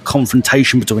Bane and the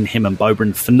confrontation between him and Boba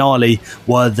in the finale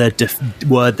were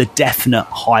the definite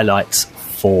highlights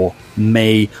for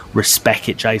me. Respect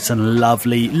it, Jason.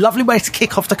 Lovely way to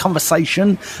kick off the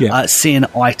conversation. Yeah. Seeing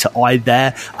eye to eye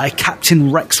there.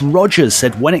 Captain Rex Rogers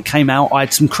said, when it came out, I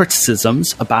had some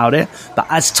criticisms about it, but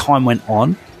as time went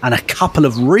on and a couple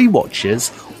of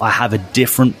rewatches, I have a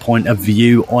different point of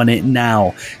view on it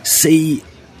now. See,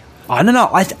 I don't know.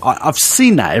 I've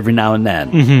seen that every now and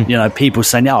then. Mm-hmm. You know, people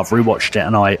saying, "Yeah, I've rewatched it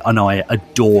and I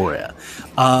adore it."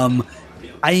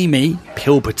 Amy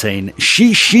Pilpatine,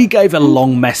 she gave a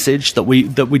long message that we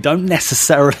don't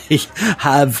necessarily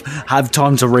have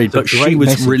time to read, but she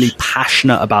was really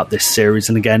passionate about this series,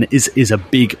 and again is a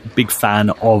big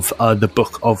fan of the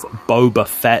Book of Boba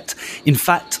Fett. In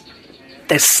fact,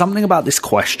 there's something about this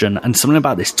question and something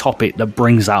about this topic that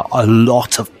brings out a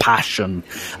lot of passion,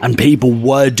 and people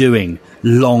were doing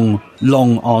long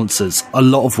answers, a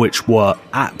lot of which were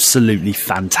absolutely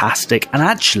fantastic, and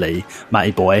actually,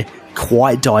 Matty boy,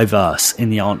 quite diverse in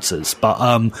the answers. But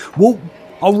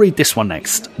I'll read this one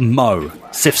next. Mo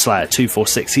Sith Slayer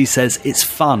 246, he says, it's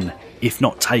fun if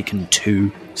not taken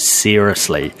too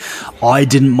seriously. I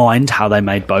didn't mind how they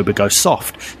made Boba go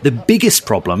soft. The biggest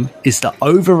problem is the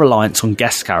over-reliance on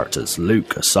guest characters,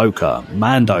 Luke, Ahsoka,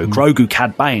 Mando, Grogu,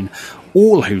 Cad Bane,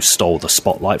 all who stole the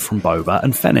spotlight from Boba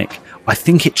and Fennec. I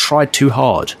think it tried too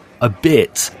hard, a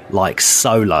bit like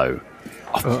Solo.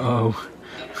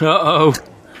 Uh-oh.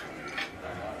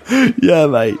 Yeah,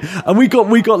 mate. And we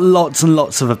got lots and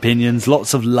lots of opinions,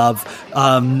 lots of love.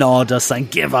 Nada saying,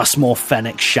 give us more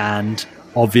Fennec Shand.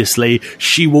 Obviously,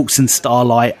 She Walks in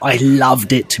Starlight. I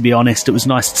loved it, to be honest. It was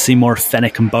nice to see more of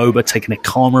Fennec and Boba taking a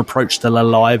calmer approach to their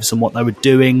lives and what they were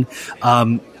doing.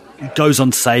 Goes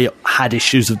on to say, had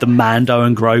issues with the Mando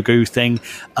and Grogu thing.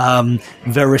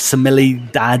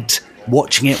 Verisimilidad,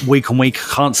 watching it week on week,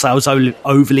 I can't say I was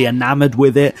overly enamoured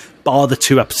with it, bar the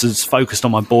 2 episodes focused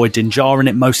on my boy Din Djarin.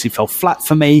 It mostly fell flat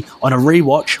for me. On a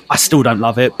rewatch, I still don't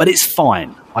love it, but it's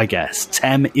fine, I guess.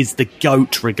 Tem is the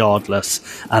GOAT regardless,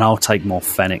 and I'll take more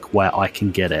Fennec where I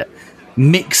can get it.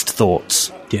 Mixed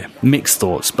thoughts,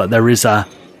 but there is a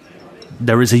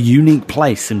unique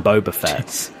place in Boba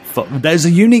Fett. There's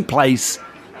a unique place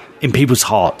in people's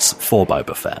hearts for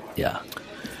Boba Fett. Yeah.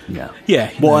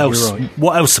 What else? Right.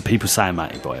 What else are people saying,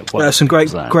 Matty boy? Some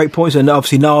great points, and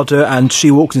obviously Nada and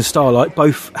She Walks in Starlight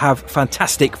both have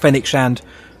fantastic Fennec Shand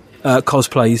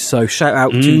cosplays. So shout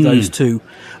out to those two.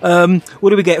 What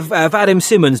do we get? Vadim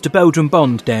Simmons, the Belgian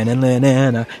Bond.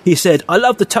 He said, "I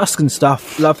love the Tusken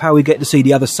stuff. Love how we get to see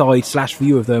the other side /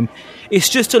 view of them. It's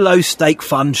just a low stake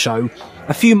fun show.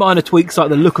 A few minor tweaks like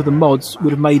the look of the mods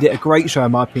would have made it a great show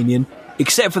in my opinion.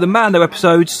 Except for the Mando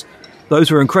episodes,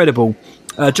 those were incredible."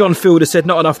 John Fielder said,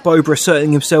 not enough Boba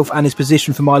asserting himself and his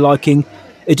position for my liking.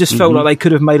 It just felt like they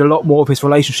could have made a lot more of his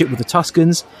relationship with the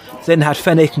Tuskens, then had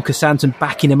Fennec and Chrysanthemum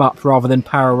backing him up rather than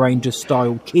Power Rangers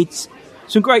style kids.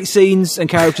 Some great scenes and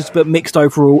characters, but mixed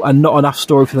overall, and not enough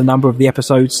story for the number of the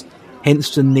episodes,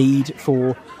 hence the need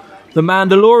for The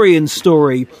Mandalorian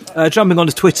story. Jumping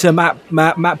onto Twitter, Matt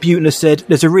Butner said,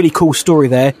 there's a really cool story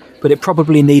there, but it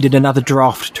probably needed another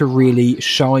draft to really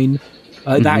shine.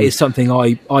 That is something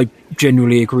I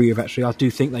genuinely agree with, actually. I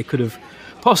do think they could have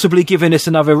possibly given us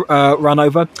another run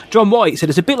over. John White said,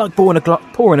 it's a bit like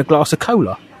pouring a glass of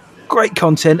cola. Great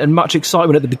content and much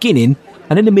excitement at the beginning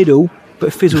and in the middle,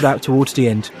 but fizzled out towards the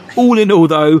end. All in all,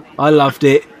 though, I loved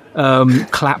it.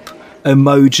 Clap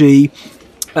emoji.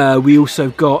 We also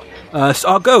got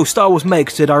our girl, Star Wars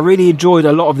Meg, said, I really enjoyed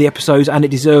a lot of the episodes and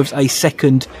it deserves a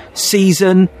second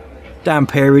season. Dan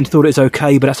Perrin thought it was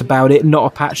okay, but that's about it. Not a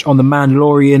patch on The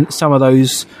Mandalorian. Some of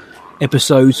those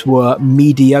episodes were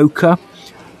mediocre.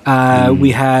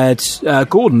 We had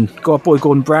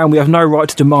Gordon Brown. We have no right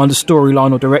to demand a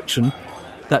storyline or direction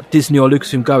that Disney or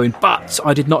Lucasfilm go in, but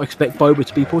I did not expect Boba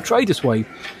to be portrayed this way.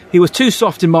 He was too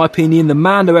soft in my opinion. The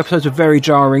Mando episodes were very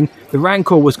jarring. The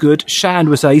Rancor was good. Shand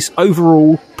was ace.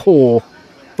 Overall, poor.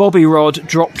 Bobby Rod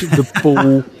dropped the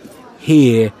ball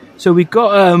here. So we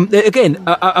got, again,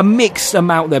 a mixed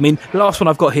amount there. I mean, the last one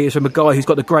I've got here is from a guy who's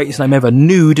got the greatest name ever,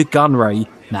 Nude Gunray.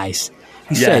 Nice.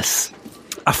 He says,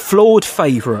 a flawed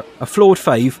favourite. A flawed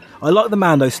fave. I like the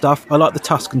Mando stuff. I like the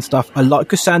Tusken stuff. I like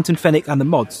Chrysanthemum, Fennec and the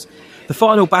mods. The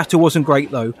final battle wasn't great,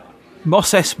 though.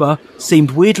 Mos Espa seemed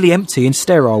weirdly empty and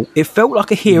sterile. It felt like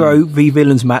a hero v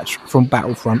villains match from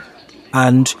Battlefront.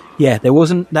 And, yeah, that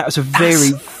was a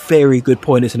very, very good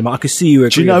point in cinema. I could see you agree.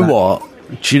 Do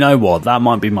you know what? That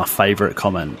might be my favourite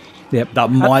comment. Yep. That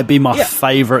might be my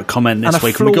favourite comment this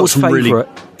week. We got some favourite.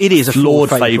 It is a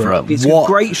flawed favourite. It's a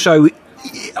great show at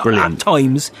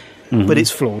times, but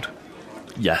it's flawed.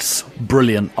 Yes,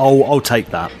 brilliant. I'll take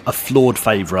that. A flawed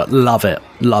favourite. Love it.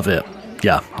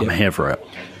 Yeah, I'm here for it.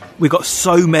 We got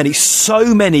so many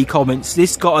comments.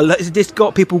 This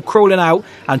got people crawling out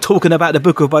and talking about the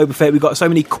Book of Boba Fett. We got so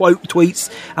many quote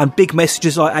tweets and big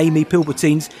messages like Amy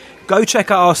Pilbertine's. Go check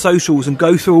out our socials and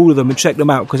go through all of them and check them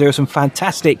out because there are some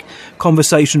fantastic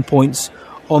conversation points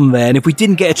on there. And if we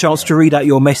didn't get a chance to read out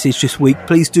your message this week,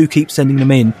 please do keep sending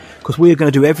them in because we are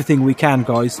going to do everything we can,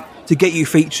 guys, to get you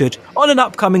featured on an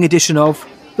upcoming edition of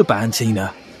The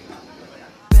Bantina.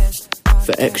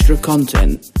 For extra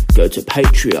content, go to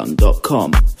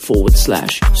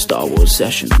patreon.com/Star Wars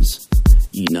Sessions.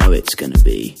 You know it's going to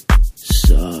be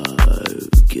so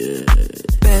good.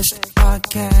 Best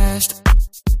podcast.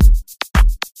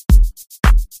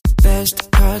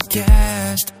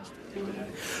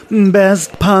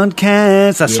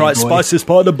 That's right, boy. Spiciest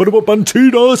part of the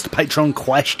Bantinos, the Patreon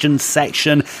question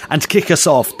section. And to kick us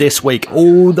off this week,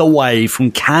 all the way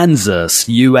from Kansas,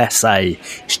 USA,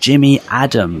 it's Jimmy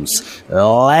Adams.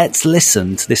 Let's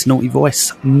listen to this naughty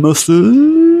voice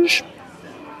message.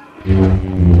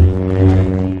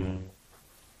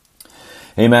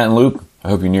 Hey, Matt and Luke. I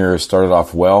hope your new year started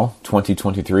off well.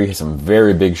 2023 has some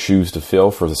very big shoes to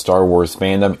fill for the Star Wars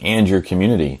fandom and your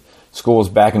community. School is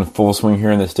back in full swing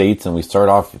here in the States, and we start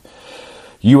off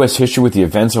U.S. history with the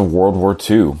events of World War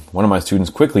II. One of my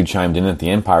students quickly chimed in that the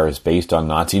Empire is based on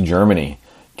Nazi Germany.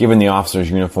 Given the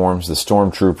officers' uniforms, the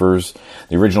stormtroopers,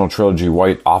 the original trilogy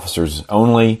white officers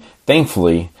only,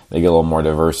 thankfully, they get a little more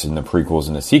diverse in the prequels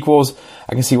and the sequels.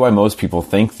 I can see why most people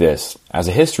think this. As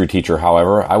a history teacher,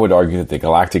 however, I would argue that the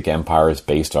Galactic Empire is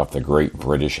based off the Great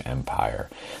British Empire.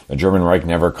 The German Reich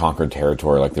never conquered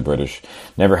territory like the British,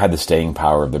 never had the staying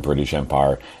power of the British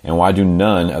Empire, and why do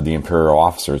none of the Imperial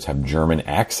officers have German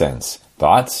accents?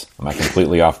 Thoughts? Am I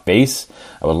completely off base?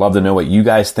 I would love to know what you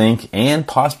guys think and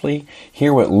possibly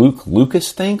hear what Luke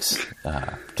Lucas thinks,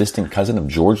 distant cousin of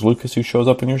George Lucas who shows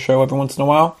up in your show every once in a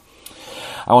while.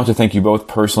 I want to thank you both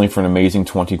personally for an amazing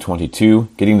 2022.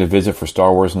 Getting to visit for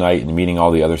Star Wars Night and meeting all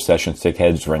the other session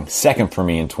stickheads ranked second for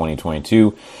me in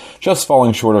 2022, just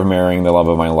falling short of marrying the love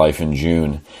of my life in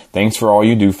June. Thanks for all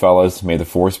you do, fellas. May the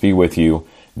Force be with you.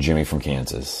 Jimmy from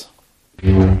Kansas.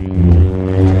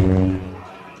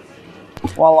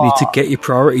 Well, need to get your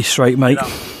priorities straight, mate.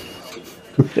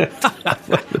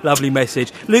 Lovely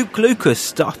message. Luke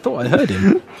Lucas, I thought I heard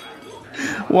him.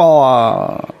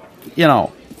 Well,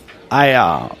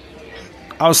 I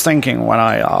was thinking when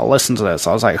I listened to this,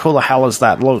 I was like, who the hell is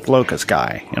that Luke Lucas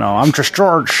guy? I'm just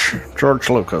George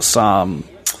Lucas. I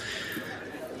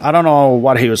don't know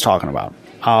what he was talking about.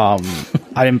 I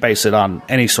didn't base it on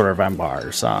any sort of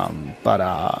empires.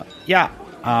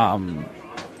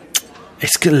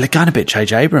 It's kind of a bit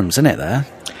J.J. Abrams, isn't it, there?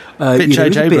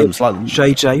 J.J. Abrams,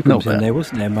 J.J. Abrams in there,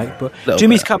 wasn't there, mate? But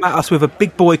Jimmy's come at us with a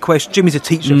big boy question. Jimmy's a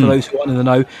teacher, for those who want to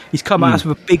know. He's come at us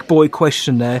with a big boy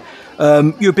question there.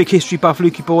 You're a big history buff,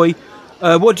 Lukey boy.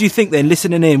 What do you think then,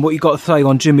 listening in, what you got to say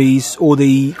on Jimmy's, or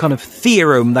the kind of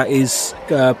theorem that is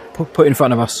put in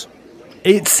front of us?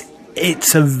 It's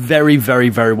It's a very, very,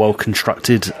 very well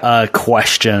constructed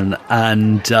question,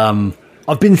 and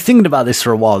I've been thinking about this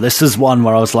for a while. This is one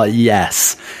where I was like,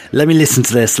 yes, let me listen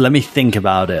to this, let me think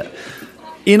about it.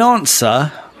 In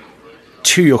answer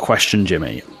to your question,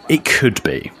 Jimmy, it could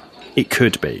be.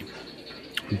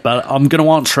 But I'm going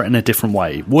to answer it in a different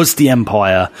way. Was the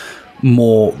Empire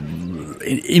more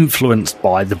influenced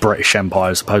by the British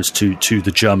Empire as opposed to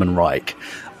the German Reich?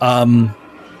 I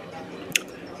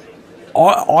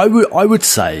would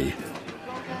say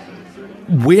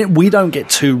we don't get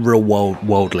too real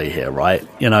worldly here, right?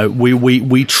 You know,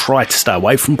 we try to stay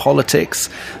away from politics,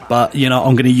 but you know,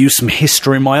 I'm going to use some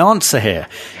history in my answer here.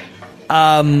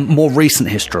 More recent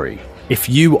history. If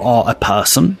you are a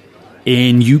person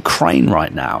in Ukraine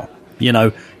right now, you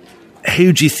know,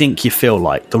 who do you think you feel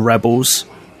like? The rebels,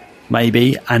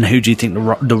 maybe? And who do you think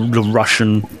the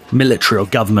Russian military or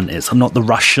government is? I'm not the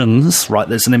Russians, right?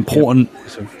 There's an important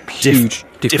huge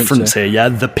difference here, yeah?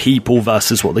 The people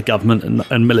versus what the government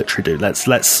and military do. Let's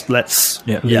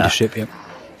leadership,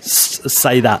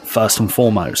 say that first and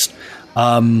foremost.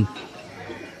 You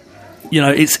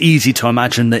know, it's easy to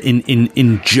imagine that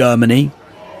in Germany,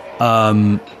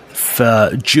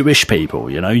 for Jewish people,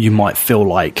 you know, you might feel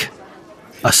like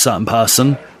a certain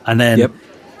person, and then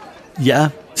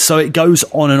so it goes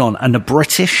on, and the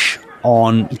British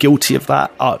aren't guilty of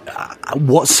that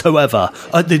whatsoever.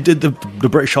 The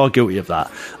British are guilty of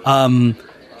that.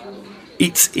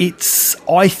 It's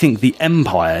I think the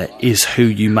Empire is who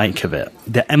you make of it.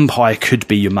 The Empire could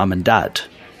be your mum and dad.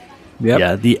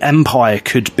 Yeah, the Empire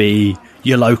could be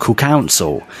your local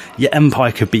council. Your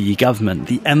Empire could be your government.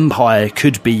 The Empire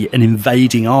could be an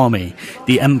invading army.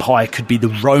 The Empire could be the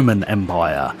Roman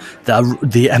Empire.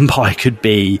 The Empire could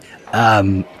be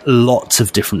lots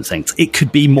of different things. It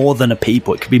could be more than a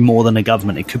people. It could be more than a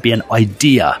government. It could be an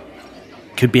idea.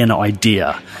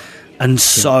 And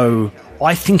so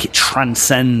I think it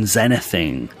transcends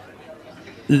anything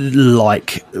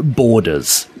like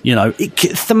borders. You know,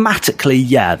 thematically,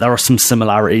 there are some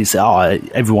similarities.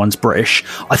 Everyone's British.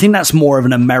 I think that's more of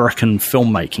an American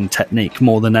filmmaking technique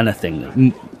more than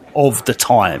anything of the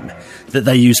time, that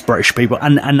they use British people.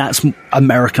 And that's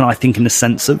American, I think, in the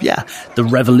sense of, the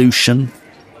revolution,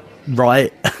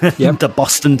 right? The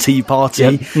Boston Tea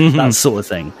Party, that sort of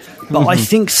thing. But I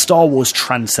think Star Wars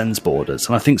transcends borders,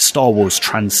 and I think Star Wars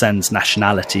transcends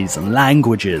nationalities and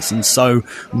languages. And so,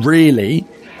 really,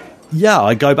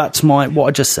 I go back to what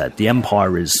I just said. The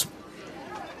Empire is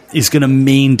going to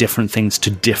mean different things to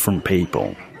different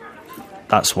people.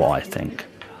 That's what I think.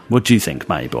 What do you think,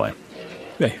 matey boy?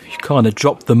 Yeah, you kind of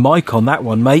dropped the mic on that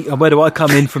one, mate. Where do I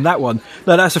come in from that one?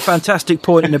 No, that's a fantastic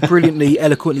point and a brilliantly,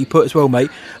 eloquently put as well, mate.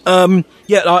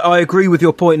 I agree with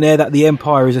your point there that the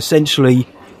Empire is essentially,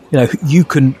 you know, you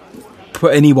can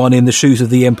put anyone in the shoes of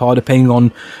the Empire depending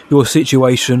on your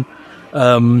situation.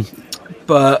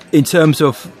 But in terms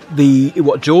of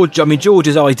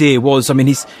George's idea was,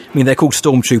 they're called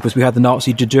stormtroopers. We had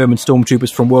the German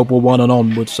stormtroopers from World War I and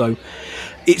onwards. So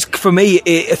it's for me,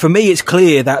 it's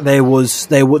clear that they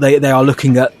are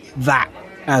looking at that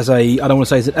as I don't want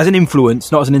to say as an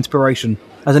influence, not as an inspiration,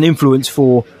 as an influence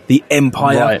for the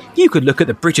Empire. Right. You could look at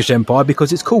the British Empire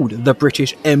because it's called the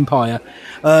British Empire,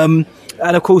 and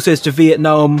of course there's the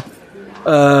Vietnam.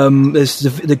 There's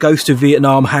the ghost of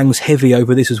Vietnam hangs heavy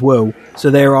over this as well. So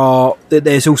they're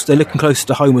looking closer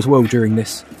to home as well during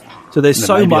this. So there's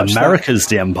so much. America's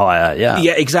the Empire, yeah,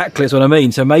 exactly. That's what I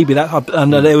mean. So maybe that,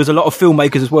 and there was a lot of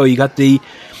filmmakers as well. You had the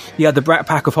Brat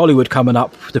Pack of Hollywood coming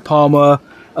up. De Palma,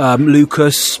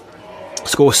 Lucas,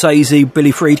 Scorsese,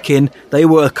 Billy Friedkin. They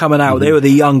were coming out. They were the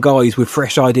young guys with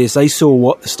fresh ideas. They saw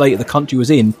what the state of the country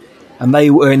was in, and they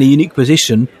were in a unique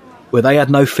position where they had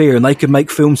no fear and they could make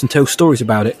films and tell stories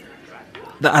about it.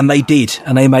 And they did,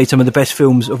 and they made some of the best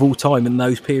films of all time in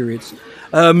those periods.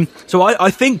 So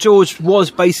I think George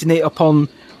was basing it upon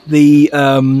the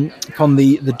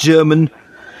German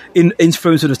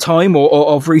influence of the time or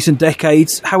of recent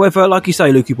decades. However, like you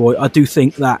say, Lukey boy, I do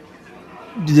think that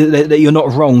you're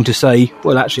not wrong to say,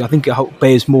 well, actually, I think it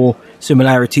bears more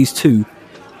similarities to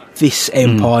this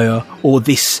empire or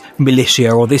this militia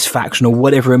or this faction or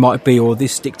whatever it might be, or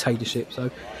this dictatorship.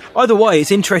 So either way,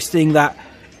 it's interesting that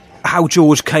how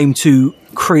George came to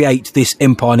create this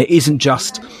empire, and it isn't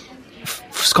just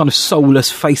kind of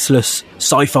soulless, faceless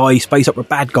sci-fi space opera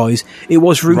bad guys. It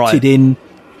was rooted in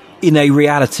a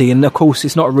reality, and of course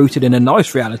it's not rooted in a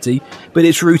nice reality, but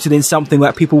it's rooted in something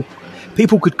that people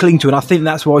could cling to. And I think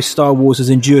that's why Star Wars has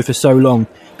endured for so long,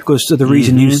 because of the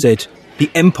reason you said. The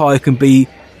empire can be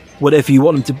whatever you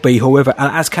want them to be, however,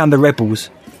 and as can the rebels.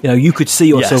 You know, you could see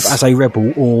yourself as a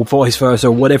rebel or vice versa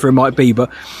or whatever it might be,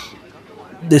 but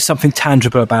there's something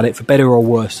tangible about it, for better or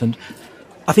worse. And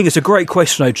I think it's a great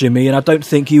question, though, Jimmy, and I don't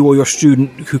think you or your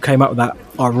student who came up with that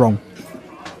are wrong.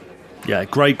 Yeah,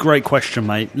 great question,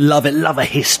 mate. Love it. Love a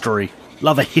history.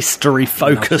 Love a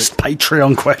history-focused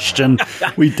Patreon question.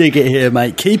 We dig it here,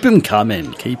 mate. Keep them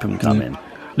coming.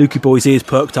 Lukey Boy's ears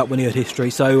perked up when he heard history.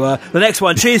 So the next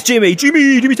one, cheers, Jimmy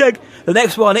Tag. The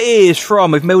next one is from,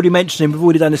 we've already mentioned him, we've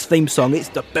already done his theme song. It's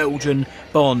the Belgian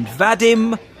Bond,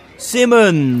 Vadim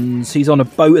Simmons. He's on a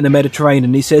boat in the Mediterranean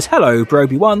and he says, "Hello,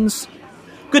 Broby Ones.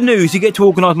 Good news, you get to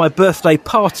organise my birthday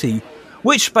party.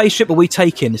 Which spaceship are we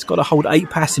taking? It's got to hold 8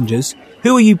 passengers.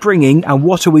 Who are you bringing and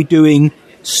what are we doing?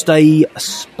 Stay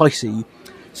spicy."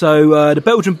 So the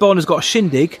Belgian Bond has got a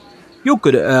shindig. You're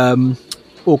good at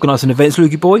organising events,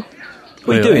 Lukey Boy.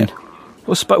 What are you doing?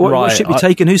 What ship are you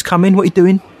taking? Who's coming? What are you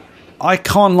doing? I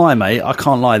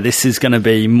anything This is going to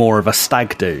be more of a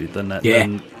stag do than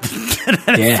anything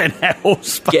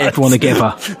else. Get everyone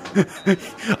together.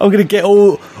 I'm going to get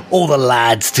all the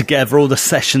lads together, all the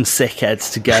session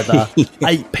sickheads together.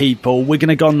 8 people. We're going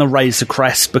to go on the Razor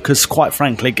Crest because, quite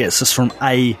frankly, it gets us from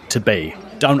A to B.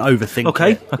 Don't overthink it.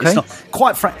 Okay. It's not,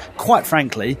 quite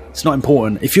frankly, it's not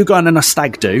important. If you're going on a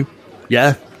stag do,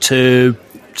 to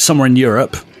somewhere in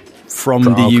Europe from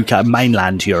Prague. The UK,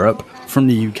 mainland Europe, from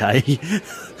the UK,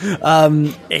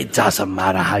 it doesn't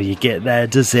matter how you get there,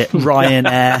 does it?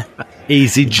 Ryanair,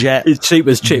 EasyJet, it's cheap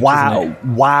as chips.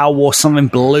 Wow, or something,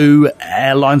 Blue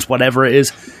Airlines, whatever it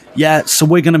is. Yeah, so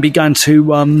we're going to be going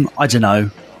to I don't know,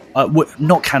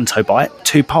 not Canto Bight,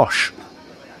 too posh,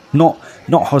 not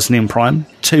Hosnian Prime,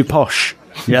 too posh.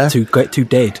 Yeah, too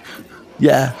dead.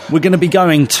 Yeah, we're going to be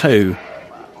going to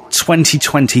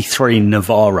 2023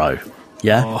 Navarro.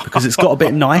 Yeah, because it's got a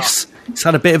bit nice. It's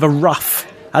had a bit of a rough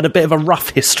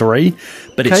history,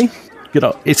 but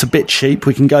it's a bit cheap.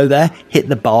 We can go there, hit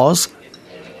the bars,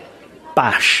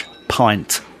 bash,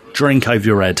 pint, drink over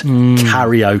your head,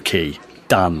 karaoke,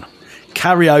 done.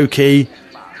 Karaoke,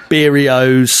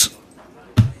 beerios.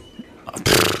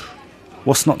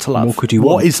 What's not to love? What could you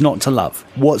want? What is not to love?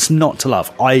 What's not to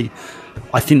love? I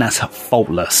think that's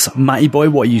faultless. Matty boy,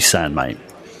 what are you saying, mate?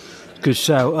 Good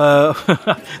shout.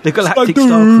 The Galactic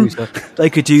Star Cruiser. They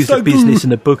could use the business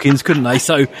and the bookings, couldn't they?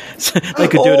 So they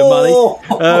could do the money.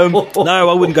 No,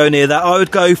 I wouldn't go near that. I would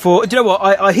go for... Do you know what?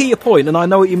 I hear your point and I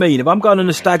know what you mean. If I'm going on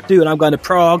a stag do and I'm going to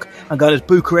Prague, I'm going to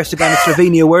Bucharest, I'm going to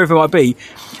Slovenia, wherever it might be,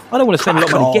 I don't want to spend a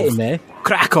lot of money getting there.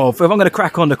 Krakow. If I'm going to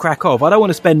crack on to Krakow, I don't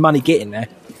want to spend money getting there.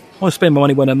 I want to spend my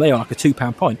money when I'm there, like a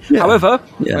 £2 pint. Yeah. However,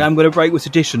 I am going to break with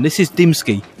tradition. This is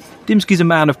Dimsky. Dimsky's a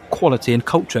man of quality and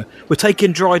culture. We're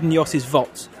taking Dryden Voss's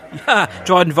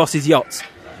yachts,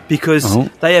 because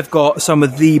they have got some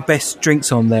of the best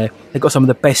drinks on there. They've got some of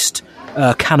the best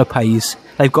canapes.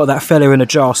 They've got that fella in a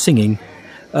jar singing.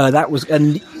 They've got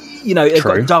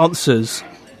dancers.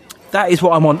 That is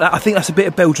what I'm on. I think that's a bit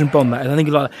of Belgian Bond. That is. I think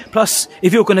like that. Plus,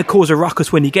 if you're going to cause a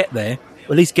ruckus when you get there,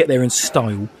 at least get there in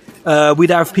style. We'd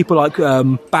have people like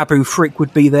Babu Frick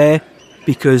would be there.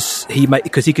 Because he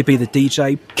could be the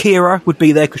DJ. Kira would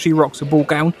be there because she rocks a ball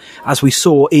gown, as we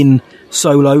saw in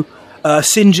Solo.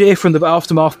 Sinjir from the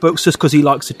Aftermath books, just because he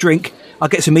likes to drink. I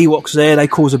get some Ewoks there. They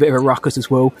cause a bit of a ruckus as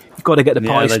well. You've got to get the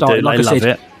party started. Like I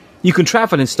said, you can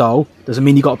travel in style. Doesn't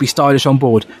mean you've got to be stylish on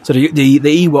board. So the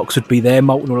Ewoks would be there,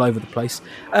 molten all over the place.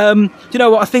 Do you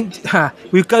know what? I think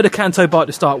we'd go to Canto Bight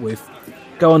to start with.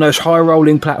 Go on those high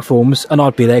rolling platforms, and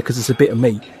I'd be there because it's a bit of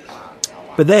me.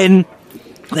 But then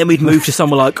we'd move to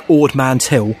somewhere like Ord Man's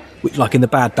Hill, which, like in the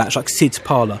Bad Batch, like Sid's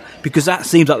Parlour, because that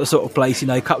seems like the sort of place,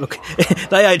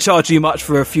 they ain't charging you much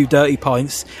for a few dirty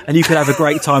pints, and you could have a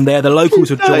great time there. The locals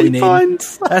would join in.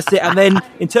 That's it. And then,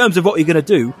 in terms of what you're going to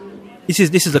do, this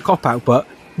is a cop out, but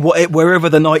wherever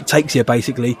the night takes you,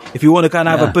 basically. If you want to go and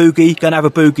have a boogie, go and have a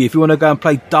boogie. If you want to go and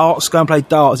play darts, go and play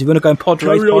darts. If you want to go and pod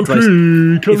race. If you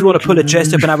want to pull a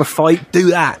chest up and have a fight,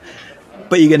 do that.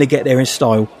 But you're going to get there in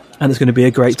style, and it's going to be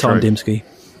a great time, Dimsky.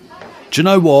 Do you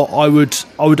know what? I would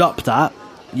up that,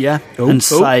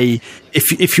 say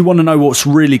if you want to know what's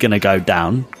really going to go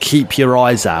down, keep your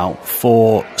eyes out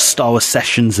for Star Wars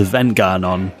Sessions event going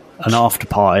on, an after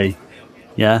party,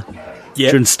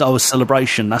 during Star Wars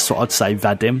Celebration. That's what I'd say,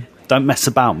 Vadim. Don't mess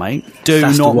about, mate. Do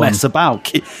not mess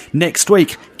about. Next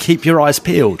week, keep your eyes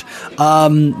peeled,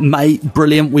 mate.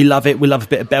 Brilliant. We love it. We love a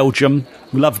bit of Belgium.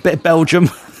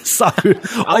 So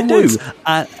I do.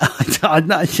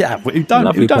 We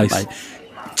don't, mate.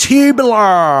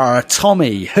 Tubular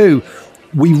Tommy, who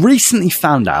we recently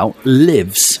found out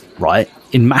lives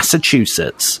in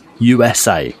Massachusetts,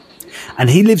 USA, and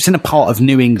he lives in a part of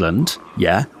New England,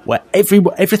 where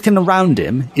everything around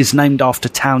him is named after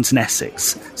towns in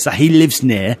Essex. So he lives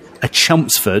near a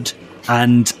Chelmsford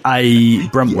and a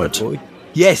Brentwood.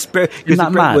 Yes, because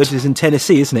Brentwood is in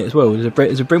Tennessee, isn't it, as well?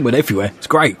 There's a Brentwood everywhere. It's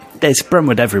great. There's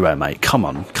Brentwood everywhere, mate. Come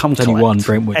on. There's only one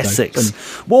Brentwood, Essex.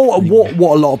 What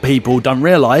a lot of people don't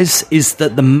realise is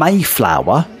that the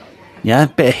Mayflower,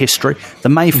 bit of history, the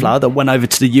Mayflower that went over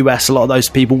to the US, a lot of those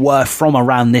people were from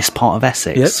around this part of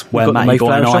Essex, where Matty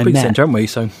Boy and I shopping met. centre, haven't we?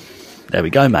 So there we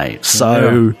go, mate.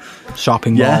 So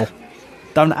shopping mall.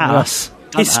 Don't ask.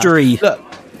 History. Look,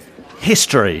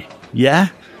 history. Yeah.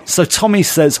 So Tommy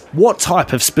says, what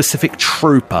type of specific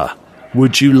trooper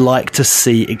would you like to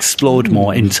see explored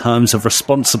more in terms of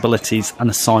responsibilities and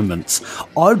assignments?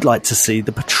 I'd like to see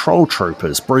the patrol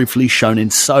troopers briefly shown in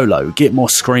Solo get more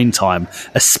screen time,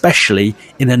 especially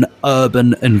in an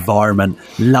urban environment.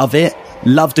 Love it.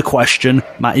 Love the question.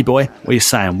 Matty boy, what are you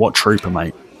saying? What trooper,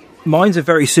 mate? Mine's a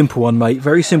very simple one, mate.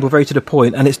 Very simple, very to the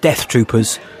point, and it's Death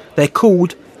Troopers. They're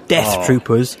called Death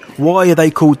Troopers. Why are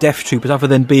they called Death Troopers other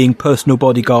than being personal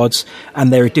bodyguards and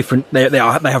they're different? They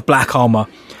have black armour.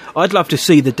 I'd love to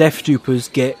see the Death Troopers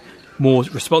get more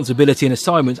responsibility and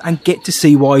assignments and get to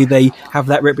see why they have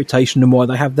that reputation and why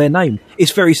they have their name.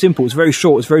 It's very simple. It's very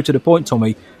short. It's very to the point,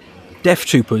 Tommy. Death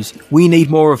Troopers. We need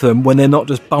more of them when they're not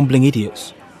just bumbling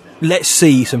idiots. Let's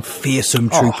see some fearsome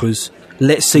troopers.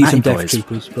 Let's see some Death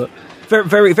Troopers. But very,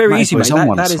 very, very easy, mate.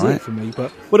 That is it for me.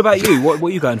 But what about you? What are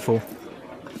you going for?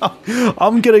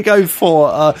 I'm going to go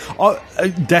for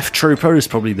Death Trooper is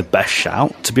probably the best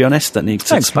shout, to be honest, that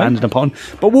needs expanded upon.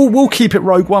 But we'll keep it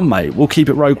Rogue One, mate. We'll keep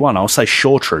it Rogue One. I'll say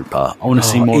Shore Trooper. I want to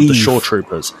see more of the Shore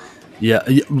Troopers. Yeah,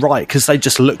 right, because they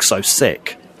just look so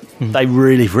sick. They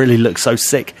really, really look so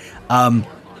sick.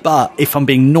 But if I'm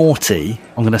being naughty,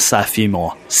 I'm going to say a few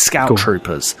more. Scout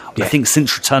Troopers. Yeah. I think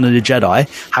since Return of the Jedi,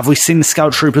 have we seen the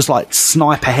Scout Troopers like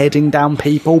sniper heading down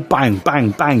people? Bang, bang,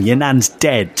 bang, your nan's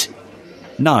dead.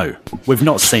 No, we've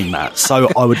not seen that. So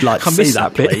I would like to see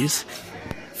that, please.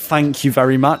 Thank you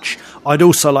very much. I'd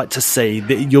also like to see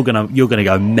that you're gonna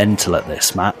go mental at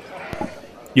this, Matt.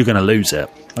 You're gonna lose it.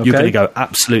 Okay. You're gonna go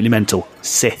absolutely mental.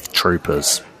 Sith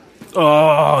Troopers.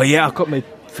 Oh yeah, I've got my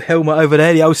helmet over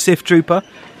there, the old Sith Trooper.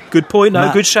 Good point,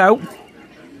 good shout.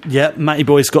 Yeah, Matty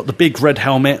Boy's got the big red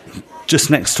helmet just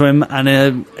next to him,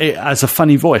 and it has a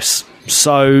funny voice.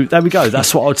 So there we go.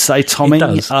 That's what I would say, Tommy.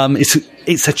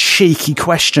 It's a cheeky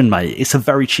question, mate. It's a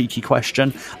very cheeky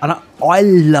question, and I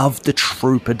love the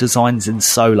trooper designs in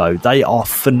Solo. They are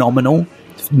phenomenal.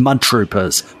 Mud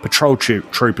troopers, patrol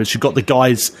troopers. You've got the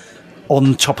guys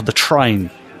on top of the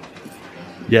train.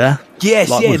 Yeah. Yes.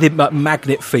 The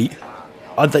magnet feet.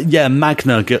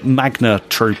 Magna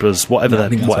troopers, whatever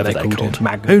they're called.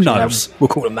 Who knows? We'll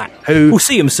call them that. We'll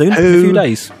see them soon in a few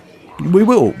days. We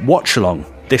will. Watch along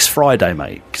this Friday,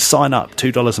 mate. Sign up,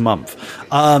 $2 a month.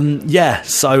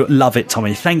 So love it,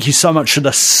 Tommy. Thank you so much for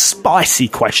the spicy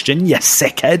question, you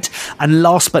sickhead. And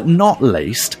last but not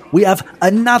least, we have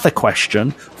another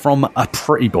question from a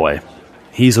pretty boy.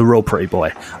 He's a real pretty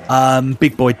boy.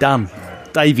 Big boy Dunn.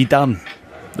 Davey Dunn.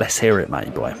 Let's hear it,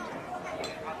 matey boy.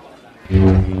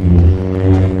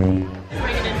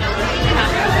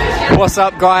 What's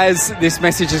up, guys? This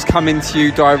message is coming to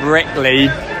you directly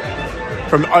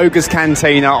from Ogre's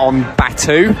Cantina on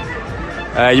Batuu.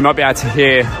 You might be able to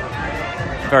hear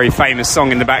a very famous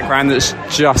song in the background that's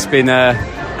just been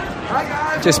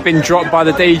dropped by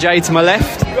the DJ to my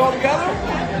left.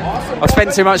 I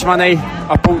spent too much money,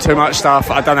 I bought too much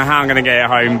stuff, I don't know how I'm going to get it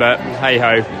home, but hey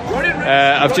ho.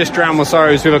 I've just drowned my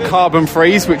sorrows with a carbon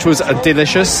freeze, which was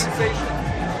delicious.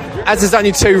 As there's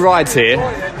only 2 rides here,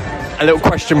 a little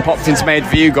question popped into my head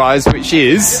for you guys, which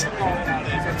is,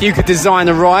 if you could design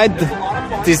a ride,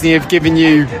 Disney have given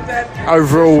you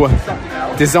overall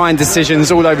design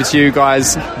decisions all over to you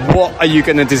guys, what are you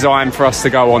going to design for us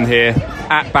to go on here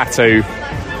at Batuu?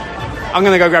 I'm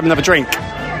going to go grab another drink.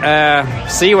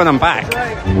 See you when I'm back.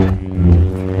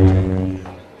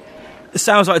 It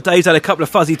sounds like Dave's had a couple of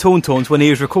fuzzy tauntauns when he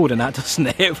was recording that, doesn't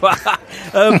it?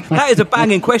 That is a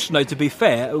banging question, though, to be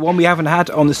fair. One we haven't had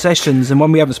on the sessions and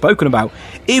one we haven't spoken about.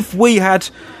 If we had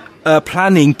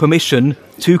planning permission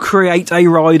to create a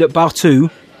ride at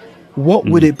Batuu, what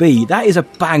would it be? That is a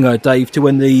banger, Dave, to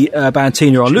win the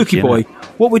Bantina on. Lukey boy,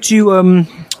 what would you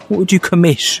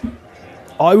commish?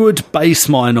 I would base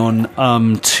mine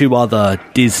on 2 other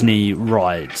Disney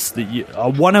rides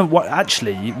that one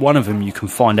of them you can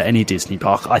find at any Disney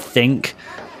park. I think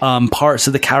Pirates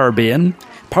of the Caribbean.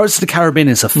 Pirates of the Caribbean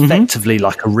is effectively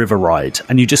like a river ride,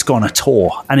 and you just go on a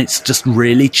tour, and it's just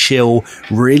really chill,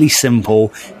 really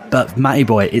simple. But Matty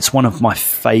boy, it's one of my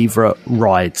favourite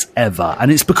rides ever,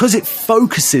 and it's because it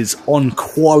focuses on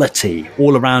quality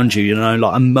all around you. You know,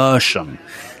 like immersion.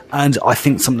 And I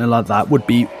think something like that would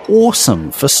be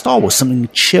awesome for Star Wars. Something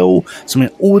chill, something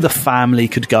all the family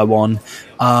could go on.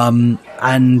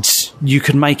 And you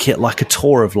could make it like a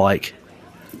tour of like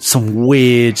some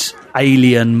weird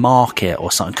alien market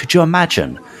or something. Could you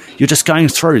imagine? You're just going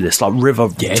through this like river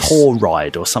tour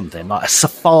ride or something, like a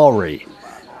safari.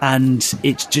 And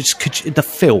it's just the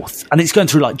filth. And it's going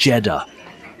through like Jeddah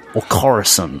or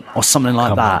Coruscant or something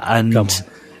like that.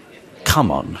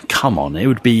 Come on. It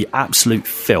would be absolute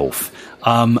filth.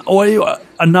 Or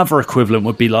another equivalent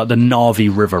would be like the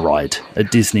Na'vi River Ride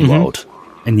at Disney World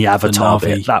in the Avatar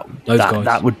bit.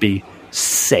 That would be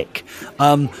sick.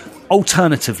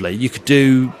 Alternatively, you could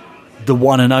do the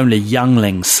one and only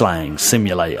Youngling slaying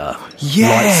simulator.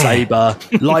 Yeah.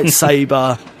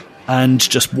 Lightsaber, and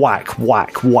just whack.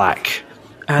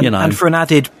 And for an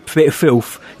added bit of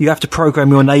filth, you have to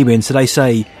program your name in. So they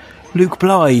say, Luke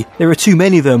Bly, there are too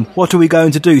many of them. What are we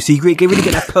going to do? So you really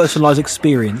get that personalised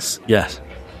experience. Yes,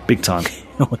 big time.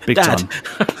 Big time.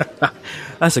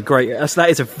 That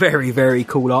is a very, very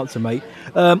cool answer, mate.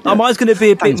 Mine's going to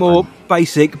be a bit more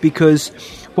basic because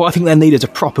what I think they need is a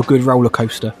proper good roller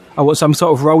coaster. I want some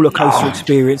sort of roller coaster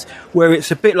experience where it's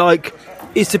a bit like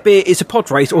it's a pod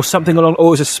race or something along,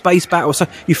 or it's a space battle. So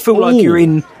you feel like you're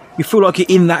in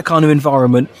that kind of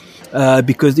environment.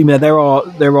 Because there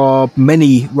are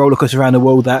many roller coasters around the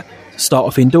world that start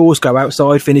off indoors, go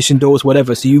outside, finish indoors,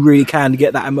 whatever. So you really can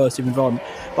get that immersive environment.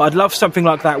 But I'd love something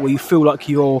like that where you feel like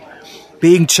you're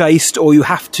being chased, or you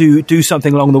have to do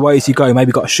something along the way as you go.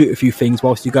 Maybe got to shoot a few things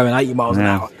whilst you're going 80 miles an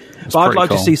hour. But I'd like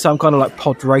to see some kind of like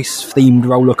pod race themed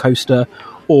roller coaster,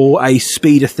 or a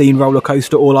speeder themed roller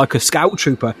coaster, or like a scout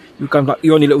trooper. You're on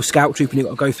your little scout troop and you've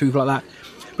got to go through like that.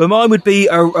 But mine would be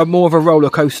a more of a roller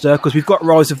coaster, because we've got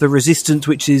Rise of the Resistance,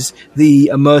 which is the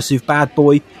immersive bad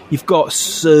boy. You've got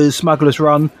Smuggler's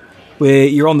Run, where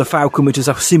you're on the Falcon, which is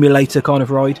a simulator kind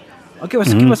of ride. I'll give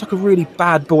us like a really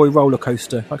bad boy roller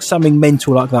coaster, like something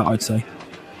mental like that, I'd say.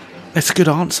 It's a good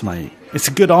answer, mate. It's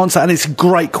a good answer, and it's a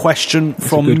great question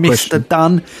from Mr.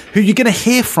 Dunn, who you're going to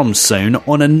hear from soon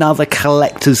on another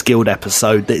Collectors Guild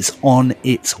episode that's on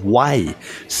its way.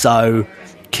 So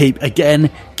keep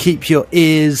your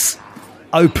ears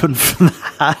open for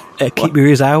that. Keep your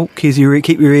ears out. Keep your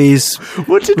ears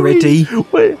ready.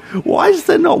 Why is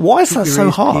that so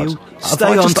hard?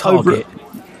 Stay on target.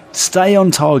 Stay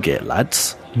on target,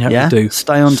 lads. Yeah, do.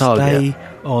 Stay on target. Stay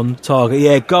on target.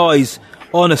 Yeah, guys,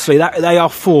 honestly, they are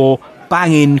 4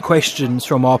 banging questions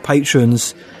from our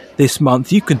patrons this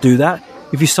month. You can do that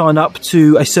if you sign up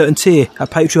to a certain tier at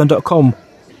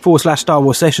patreon.com/Star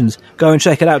Wars Sessions. Go and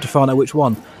check it out to find out which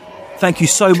one. Thank you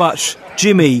so much,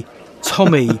 Jimmy,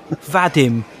 Tommy,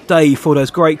 Vadim, Dave, for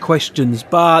those great questions.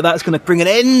 But that's going to bring an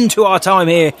end to our time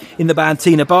here in the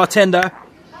Bantina. Bartender,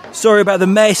 sorry about the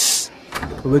mess,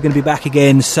 but we're going to be back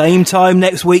again same time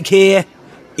next week here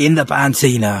in the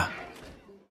Bantina.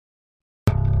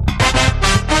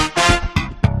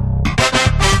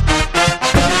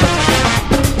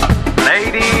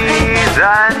 Ladies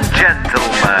and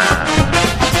gentlemen,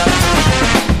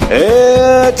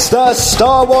 it's the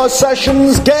Star Wars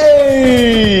Sessions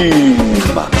game!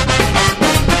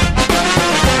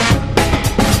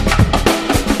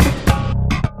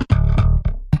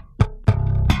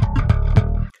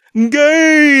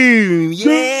 Game!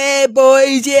 Yeah,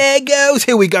 boys, yeah, girls,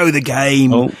 here we go, the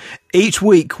game. Oh. Each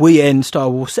week we end Star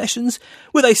Wars Sessions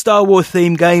with a Star Wars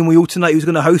themed game. We alternate who's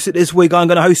going to host it this week. I'm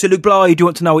going to host it. Luke Bly, do you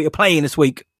want to know what you're playing this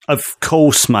week? Of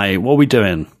course, mate. What are we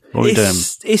doing?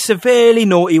 It's a fairly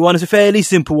naughty one. It's a fairly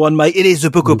simple one, mate. It is a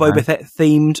Book of Boba Fett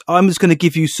themed. I'm just going to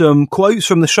give you some quotes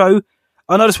from the show,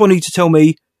 and I just want you to tell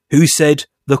me who said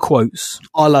the quotes.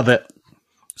 I love it.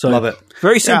 Love it.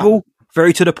 Very simple,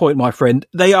 very to the point, my friend.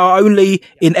 They are only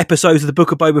in episodes of the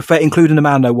Book of Boba Fett, including the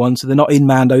Mando one, so they're not in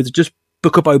Mando. They're just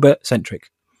Book of Boba centric.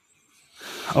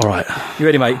 All right. You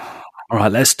ready, mate? All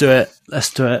right, let's do it.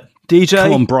 DJ,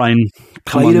 come on, brain.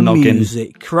 Come play on, the noggin.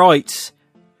 music. Right.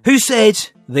 Who said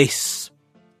this?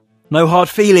 No hard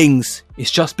feelings.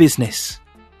 It's just business.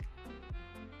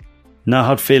 No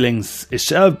hard feelings. It's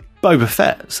Boba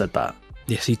Fett said that.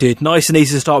 Yes, he did. Nice and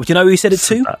easy to start with. Do you know who he said it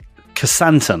to?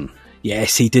 Kasantan.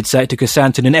 Yes, he did say it to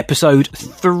Kasantan in episode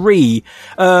 3.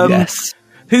 Yes.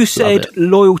 Who said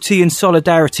loyalty and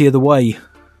solidarity are the way?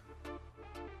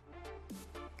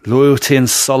 Loyalty and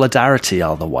solidarity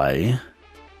are the way.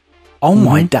 Oh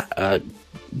my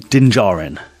Din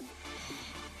Djarin.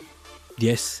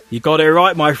 Yes, you got it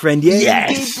right, my friend. Yeah,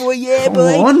 yes, boy. Yeah,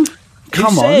 boy.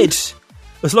 Come on. Said,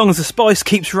 as long as the spice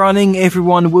keeps running,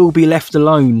 everyone will be left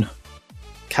alone.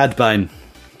 Cad Bane.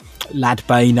 Lad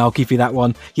Bane, I'll give you that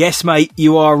one. Yes, mate,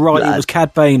 you are right. It was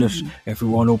Cad Bane.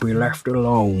 Everyone will be left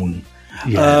alone.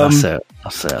 Yeah,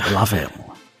 that's it. I love it.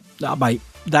 Mate,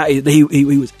 he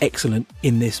was excellent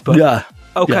in this. But yeah.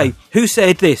 Okay, yeah. Who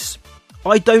said this?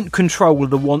 I don't control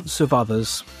the wants of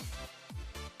others.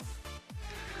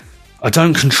 I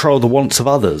don't control the wants of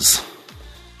others.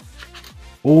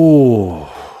 Oh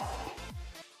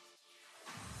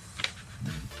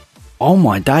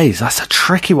my days, that's a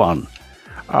tricky one.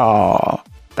 Oh,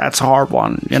 that's a hard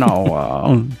one. You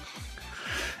know,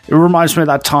 it reminds me of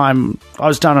that time I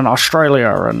was down in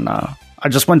Australia and I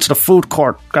just went to the food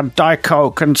court, got a Diet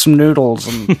Coke and some noodles,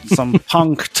 and some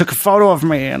punk took a photo of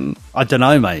me, and I don't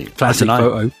know, mate. Classic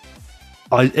photo.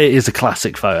 It is a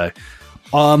classic photo.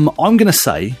 I'm going to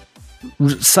say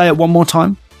it one more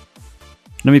time.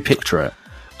 Let me picture it.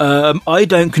 I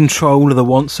don't control the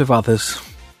wants of others.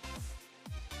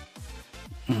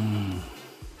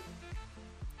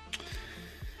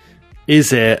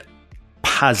 Is it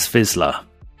Paz Vizsla?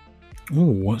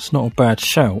 Oh, it's not a bad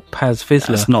shout. Paz Vizsla.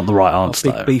 That's not the right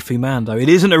answer. Big beefy man, though. It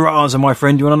isn't the right answer, my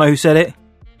friend. Do you want to know who said it?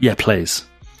 Yeah, please.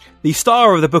 The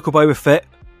star of the Book of Boba Fett,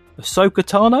 Ahsoka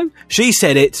Tano. She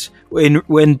said it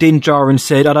when Din Djarin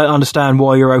said, "I don't understand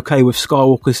why you're okay with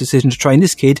Skywalker's decision to train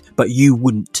this kid, but you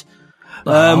wouldn't."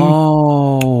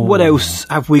 What else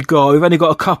have we got? We've only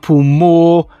got a couple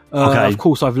more. Okay. Of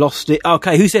course, I've lost it.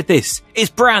 Okay, who said this? It's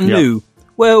brand new.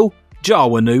 Well,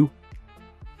 Jawa knew.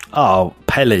 Oh,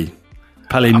 Peli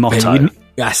Motto.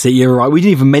 That's it, you're right. We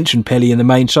didn't even mention Peli in the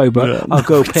main show, but our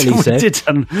girl Peli's there.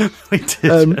 We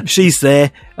did. She's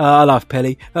there. I love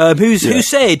Peli. Who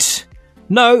said,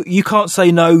 no, you can't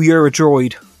say no, you're a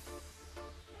droid?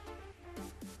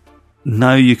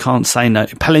 No, you can't say no.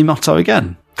 Peli Motto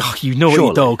again. Oh, you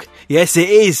naughty dog. Yes, it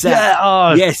is.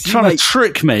 Yes, trying to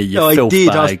trick me, you filth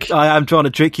bag. I am trying to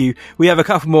trick you. We have a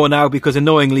couple more now because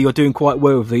annoyingly you're doing quite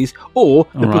well with these. Or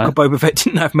the Book of Boba Fett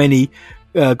didn't have many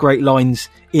great lines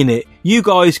in it. You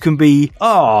guys can be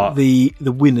the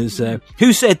winners there.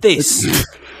 Who said this?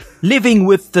 Living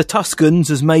with the Tuscans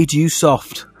has made you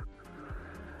soft.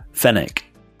 Fennec.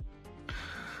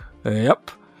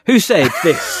 Yep. Who said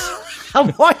this?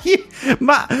 Why are you...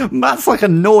 Matt's like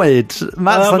annoyed.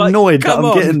 Matt's annoyed that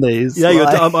I'm getting these. Yeah,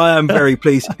 I am very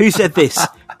pleased. Who said this?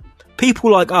 People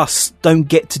like us don't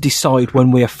get to decide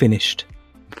when we are finished.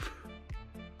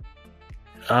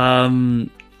 Oh,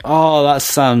 that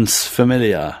sounds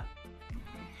familiar.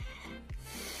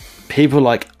 People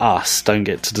like us don't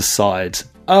get to decide.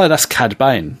 Oh, that's Cad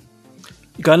Bane.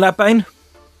 You going Lad Bane?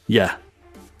 Yeah.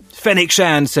 Fennec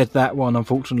Shan said that one,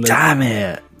 unfortunately. Damn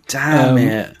it.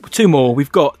 Two more.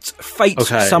 We've got Fate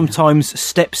sometimes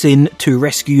steps in to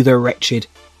rescue the wretched.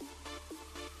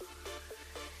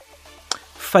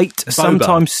 Fate Boba.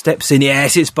 Sometimes steps in.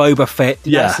 Yes, it's Boba Fett.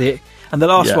 Yeah. That's it. And the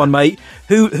last one, mate.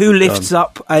 Who lifts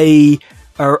up a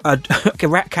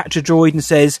rat catcher droid and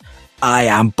says, "I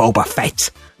am Boba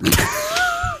Fett."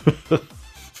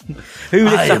 Who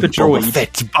lifts up a droid?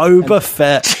 Boba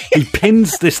Fett. He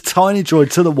pins this tiny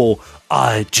droid to the wall.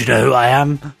 Do you know who I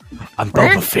am? I'm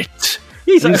Boba Fett.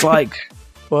 He's like,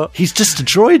 what? He's just a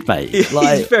droid, mate.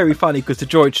 Like, he's very funny because the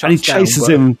droid shuts and he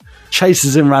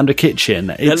chases him around a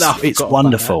kitchen. It's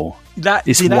wonderful.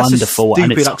 It's wonderful,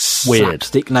 and it's weird.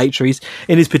 Slapstick nature. He's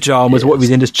in his pajamas, what he's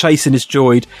in, just chasing his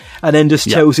droid, and then just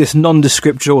tells this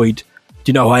nondescript droid, "Do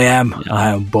you know who I am? Yeah. I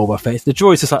am Boba Fett." The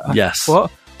droid's just like, yes.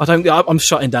 What? I'm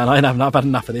shutting down. I've had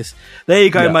enough of this. There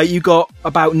you go, mate. You got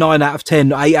about 9 out of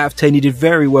 10, 8 out of 10. You did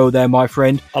very well there, my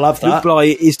friend. I love that. Luke Bly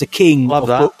is the king of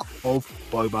Book of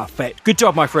Boba Fett. Good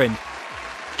job, my friend.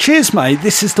 Cheers, mate.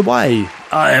 This is the way.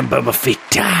 I am Boba Fett.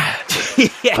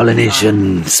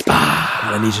 Polynesian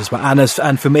Spa.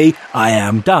 And for me, I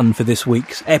am done for this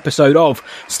week's episode of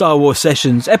Star Wars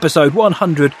Sessions, episode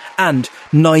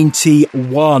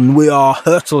 191. We are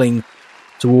hurtling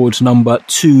towards number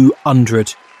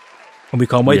 200. And we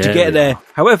can't wait to get there.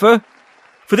 However,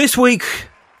 for this week,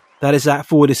 that is that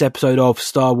for this episode of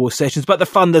Star Wars Sessions. But the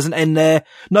fun doesn't end there.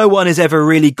 No one is ever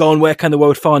really gone. Where can the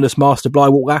world find us, Master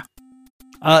Blywalker?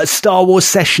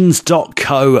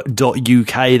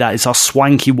 StarWarsSessions.co.uk. That is our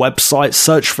swanky website.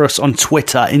 Search for us on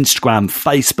Twitter, Instagram,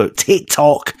 Facebook,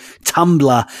 TikTok,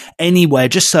 Tumblr, anywhere.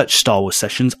 Just search Star Wars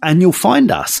Sessions and you'll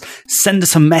find us. Send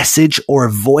us a message or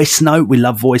a voice note. We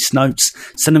love voice notes.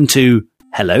 Send them to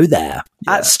hello there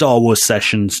at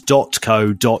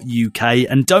StarWarsSessions.co.uk.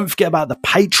 And don't forget about the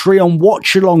Patreon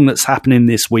watch along that's happening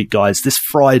this week, guys. This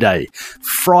Friday,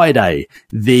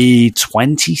 the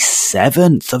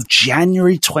 27th of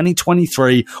January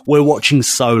 2023, we're watching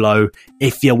Solo.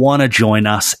 If you want to join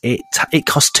us, it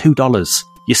costs $2.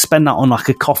 You spend that on like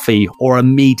a coffee or a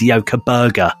mediocre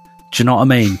burger. Do you know what I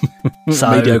mean?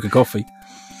 Mediocre coffee.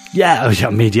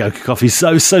 mediocre coffee.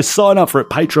 So sign up for it,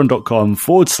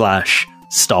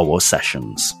 patreon.com/Star Wars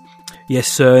Sessions. Yes,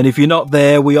 sir. And if you're not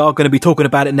there, we are going to be talking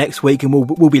about it next week and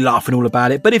we'll be laughing all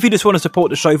about it. But if you just want to support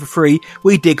the show for free,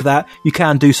 we dig that. You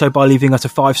can do so by leaving us a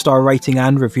 5-star rating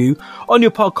and review on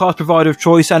your podcast provider of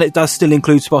choice. And it does still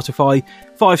include Spotify.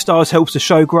 5 stars helps the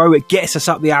show grow. It gets us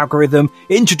up the algorithm,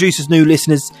 introduces new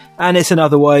listeners, and it's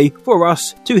another way for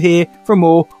us to hear from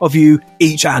more of you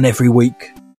each and every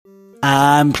week.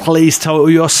 And please tell all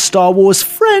your Star Wars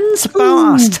friends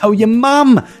about us. Tell your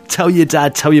mum, tell your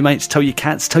dad, tell your mates, tell your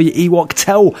cats, tell your Ewok,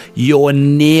 tell your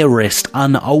nearest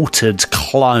unaltered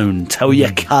clone, tell your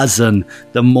cousin.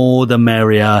 The more the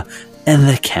merrier, and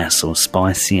the castle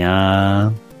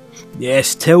spicier.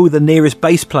 Yes, tell the nearest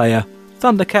bass player,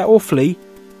 Thundercat or Flea,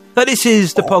 that this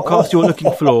is the podcast you're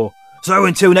looking for. So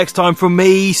until next time, from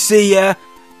me, see ya,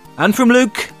 and from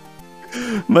Luke,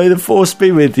 may the Force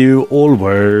be with you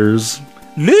always.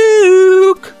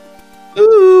 Luke!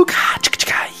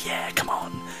 Yeah, come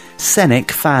on.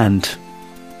 Sennick fanned.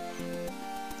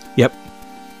 Yep.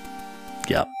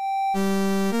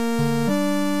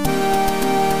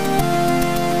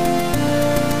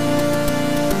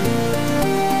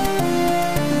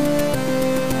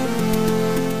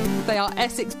 They are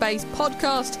Essex-based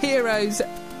podcast heroes.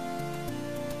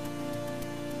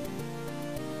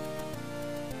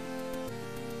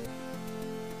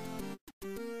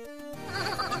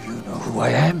 Who I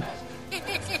am?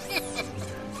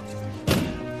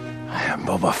 I am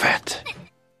Boba Fett.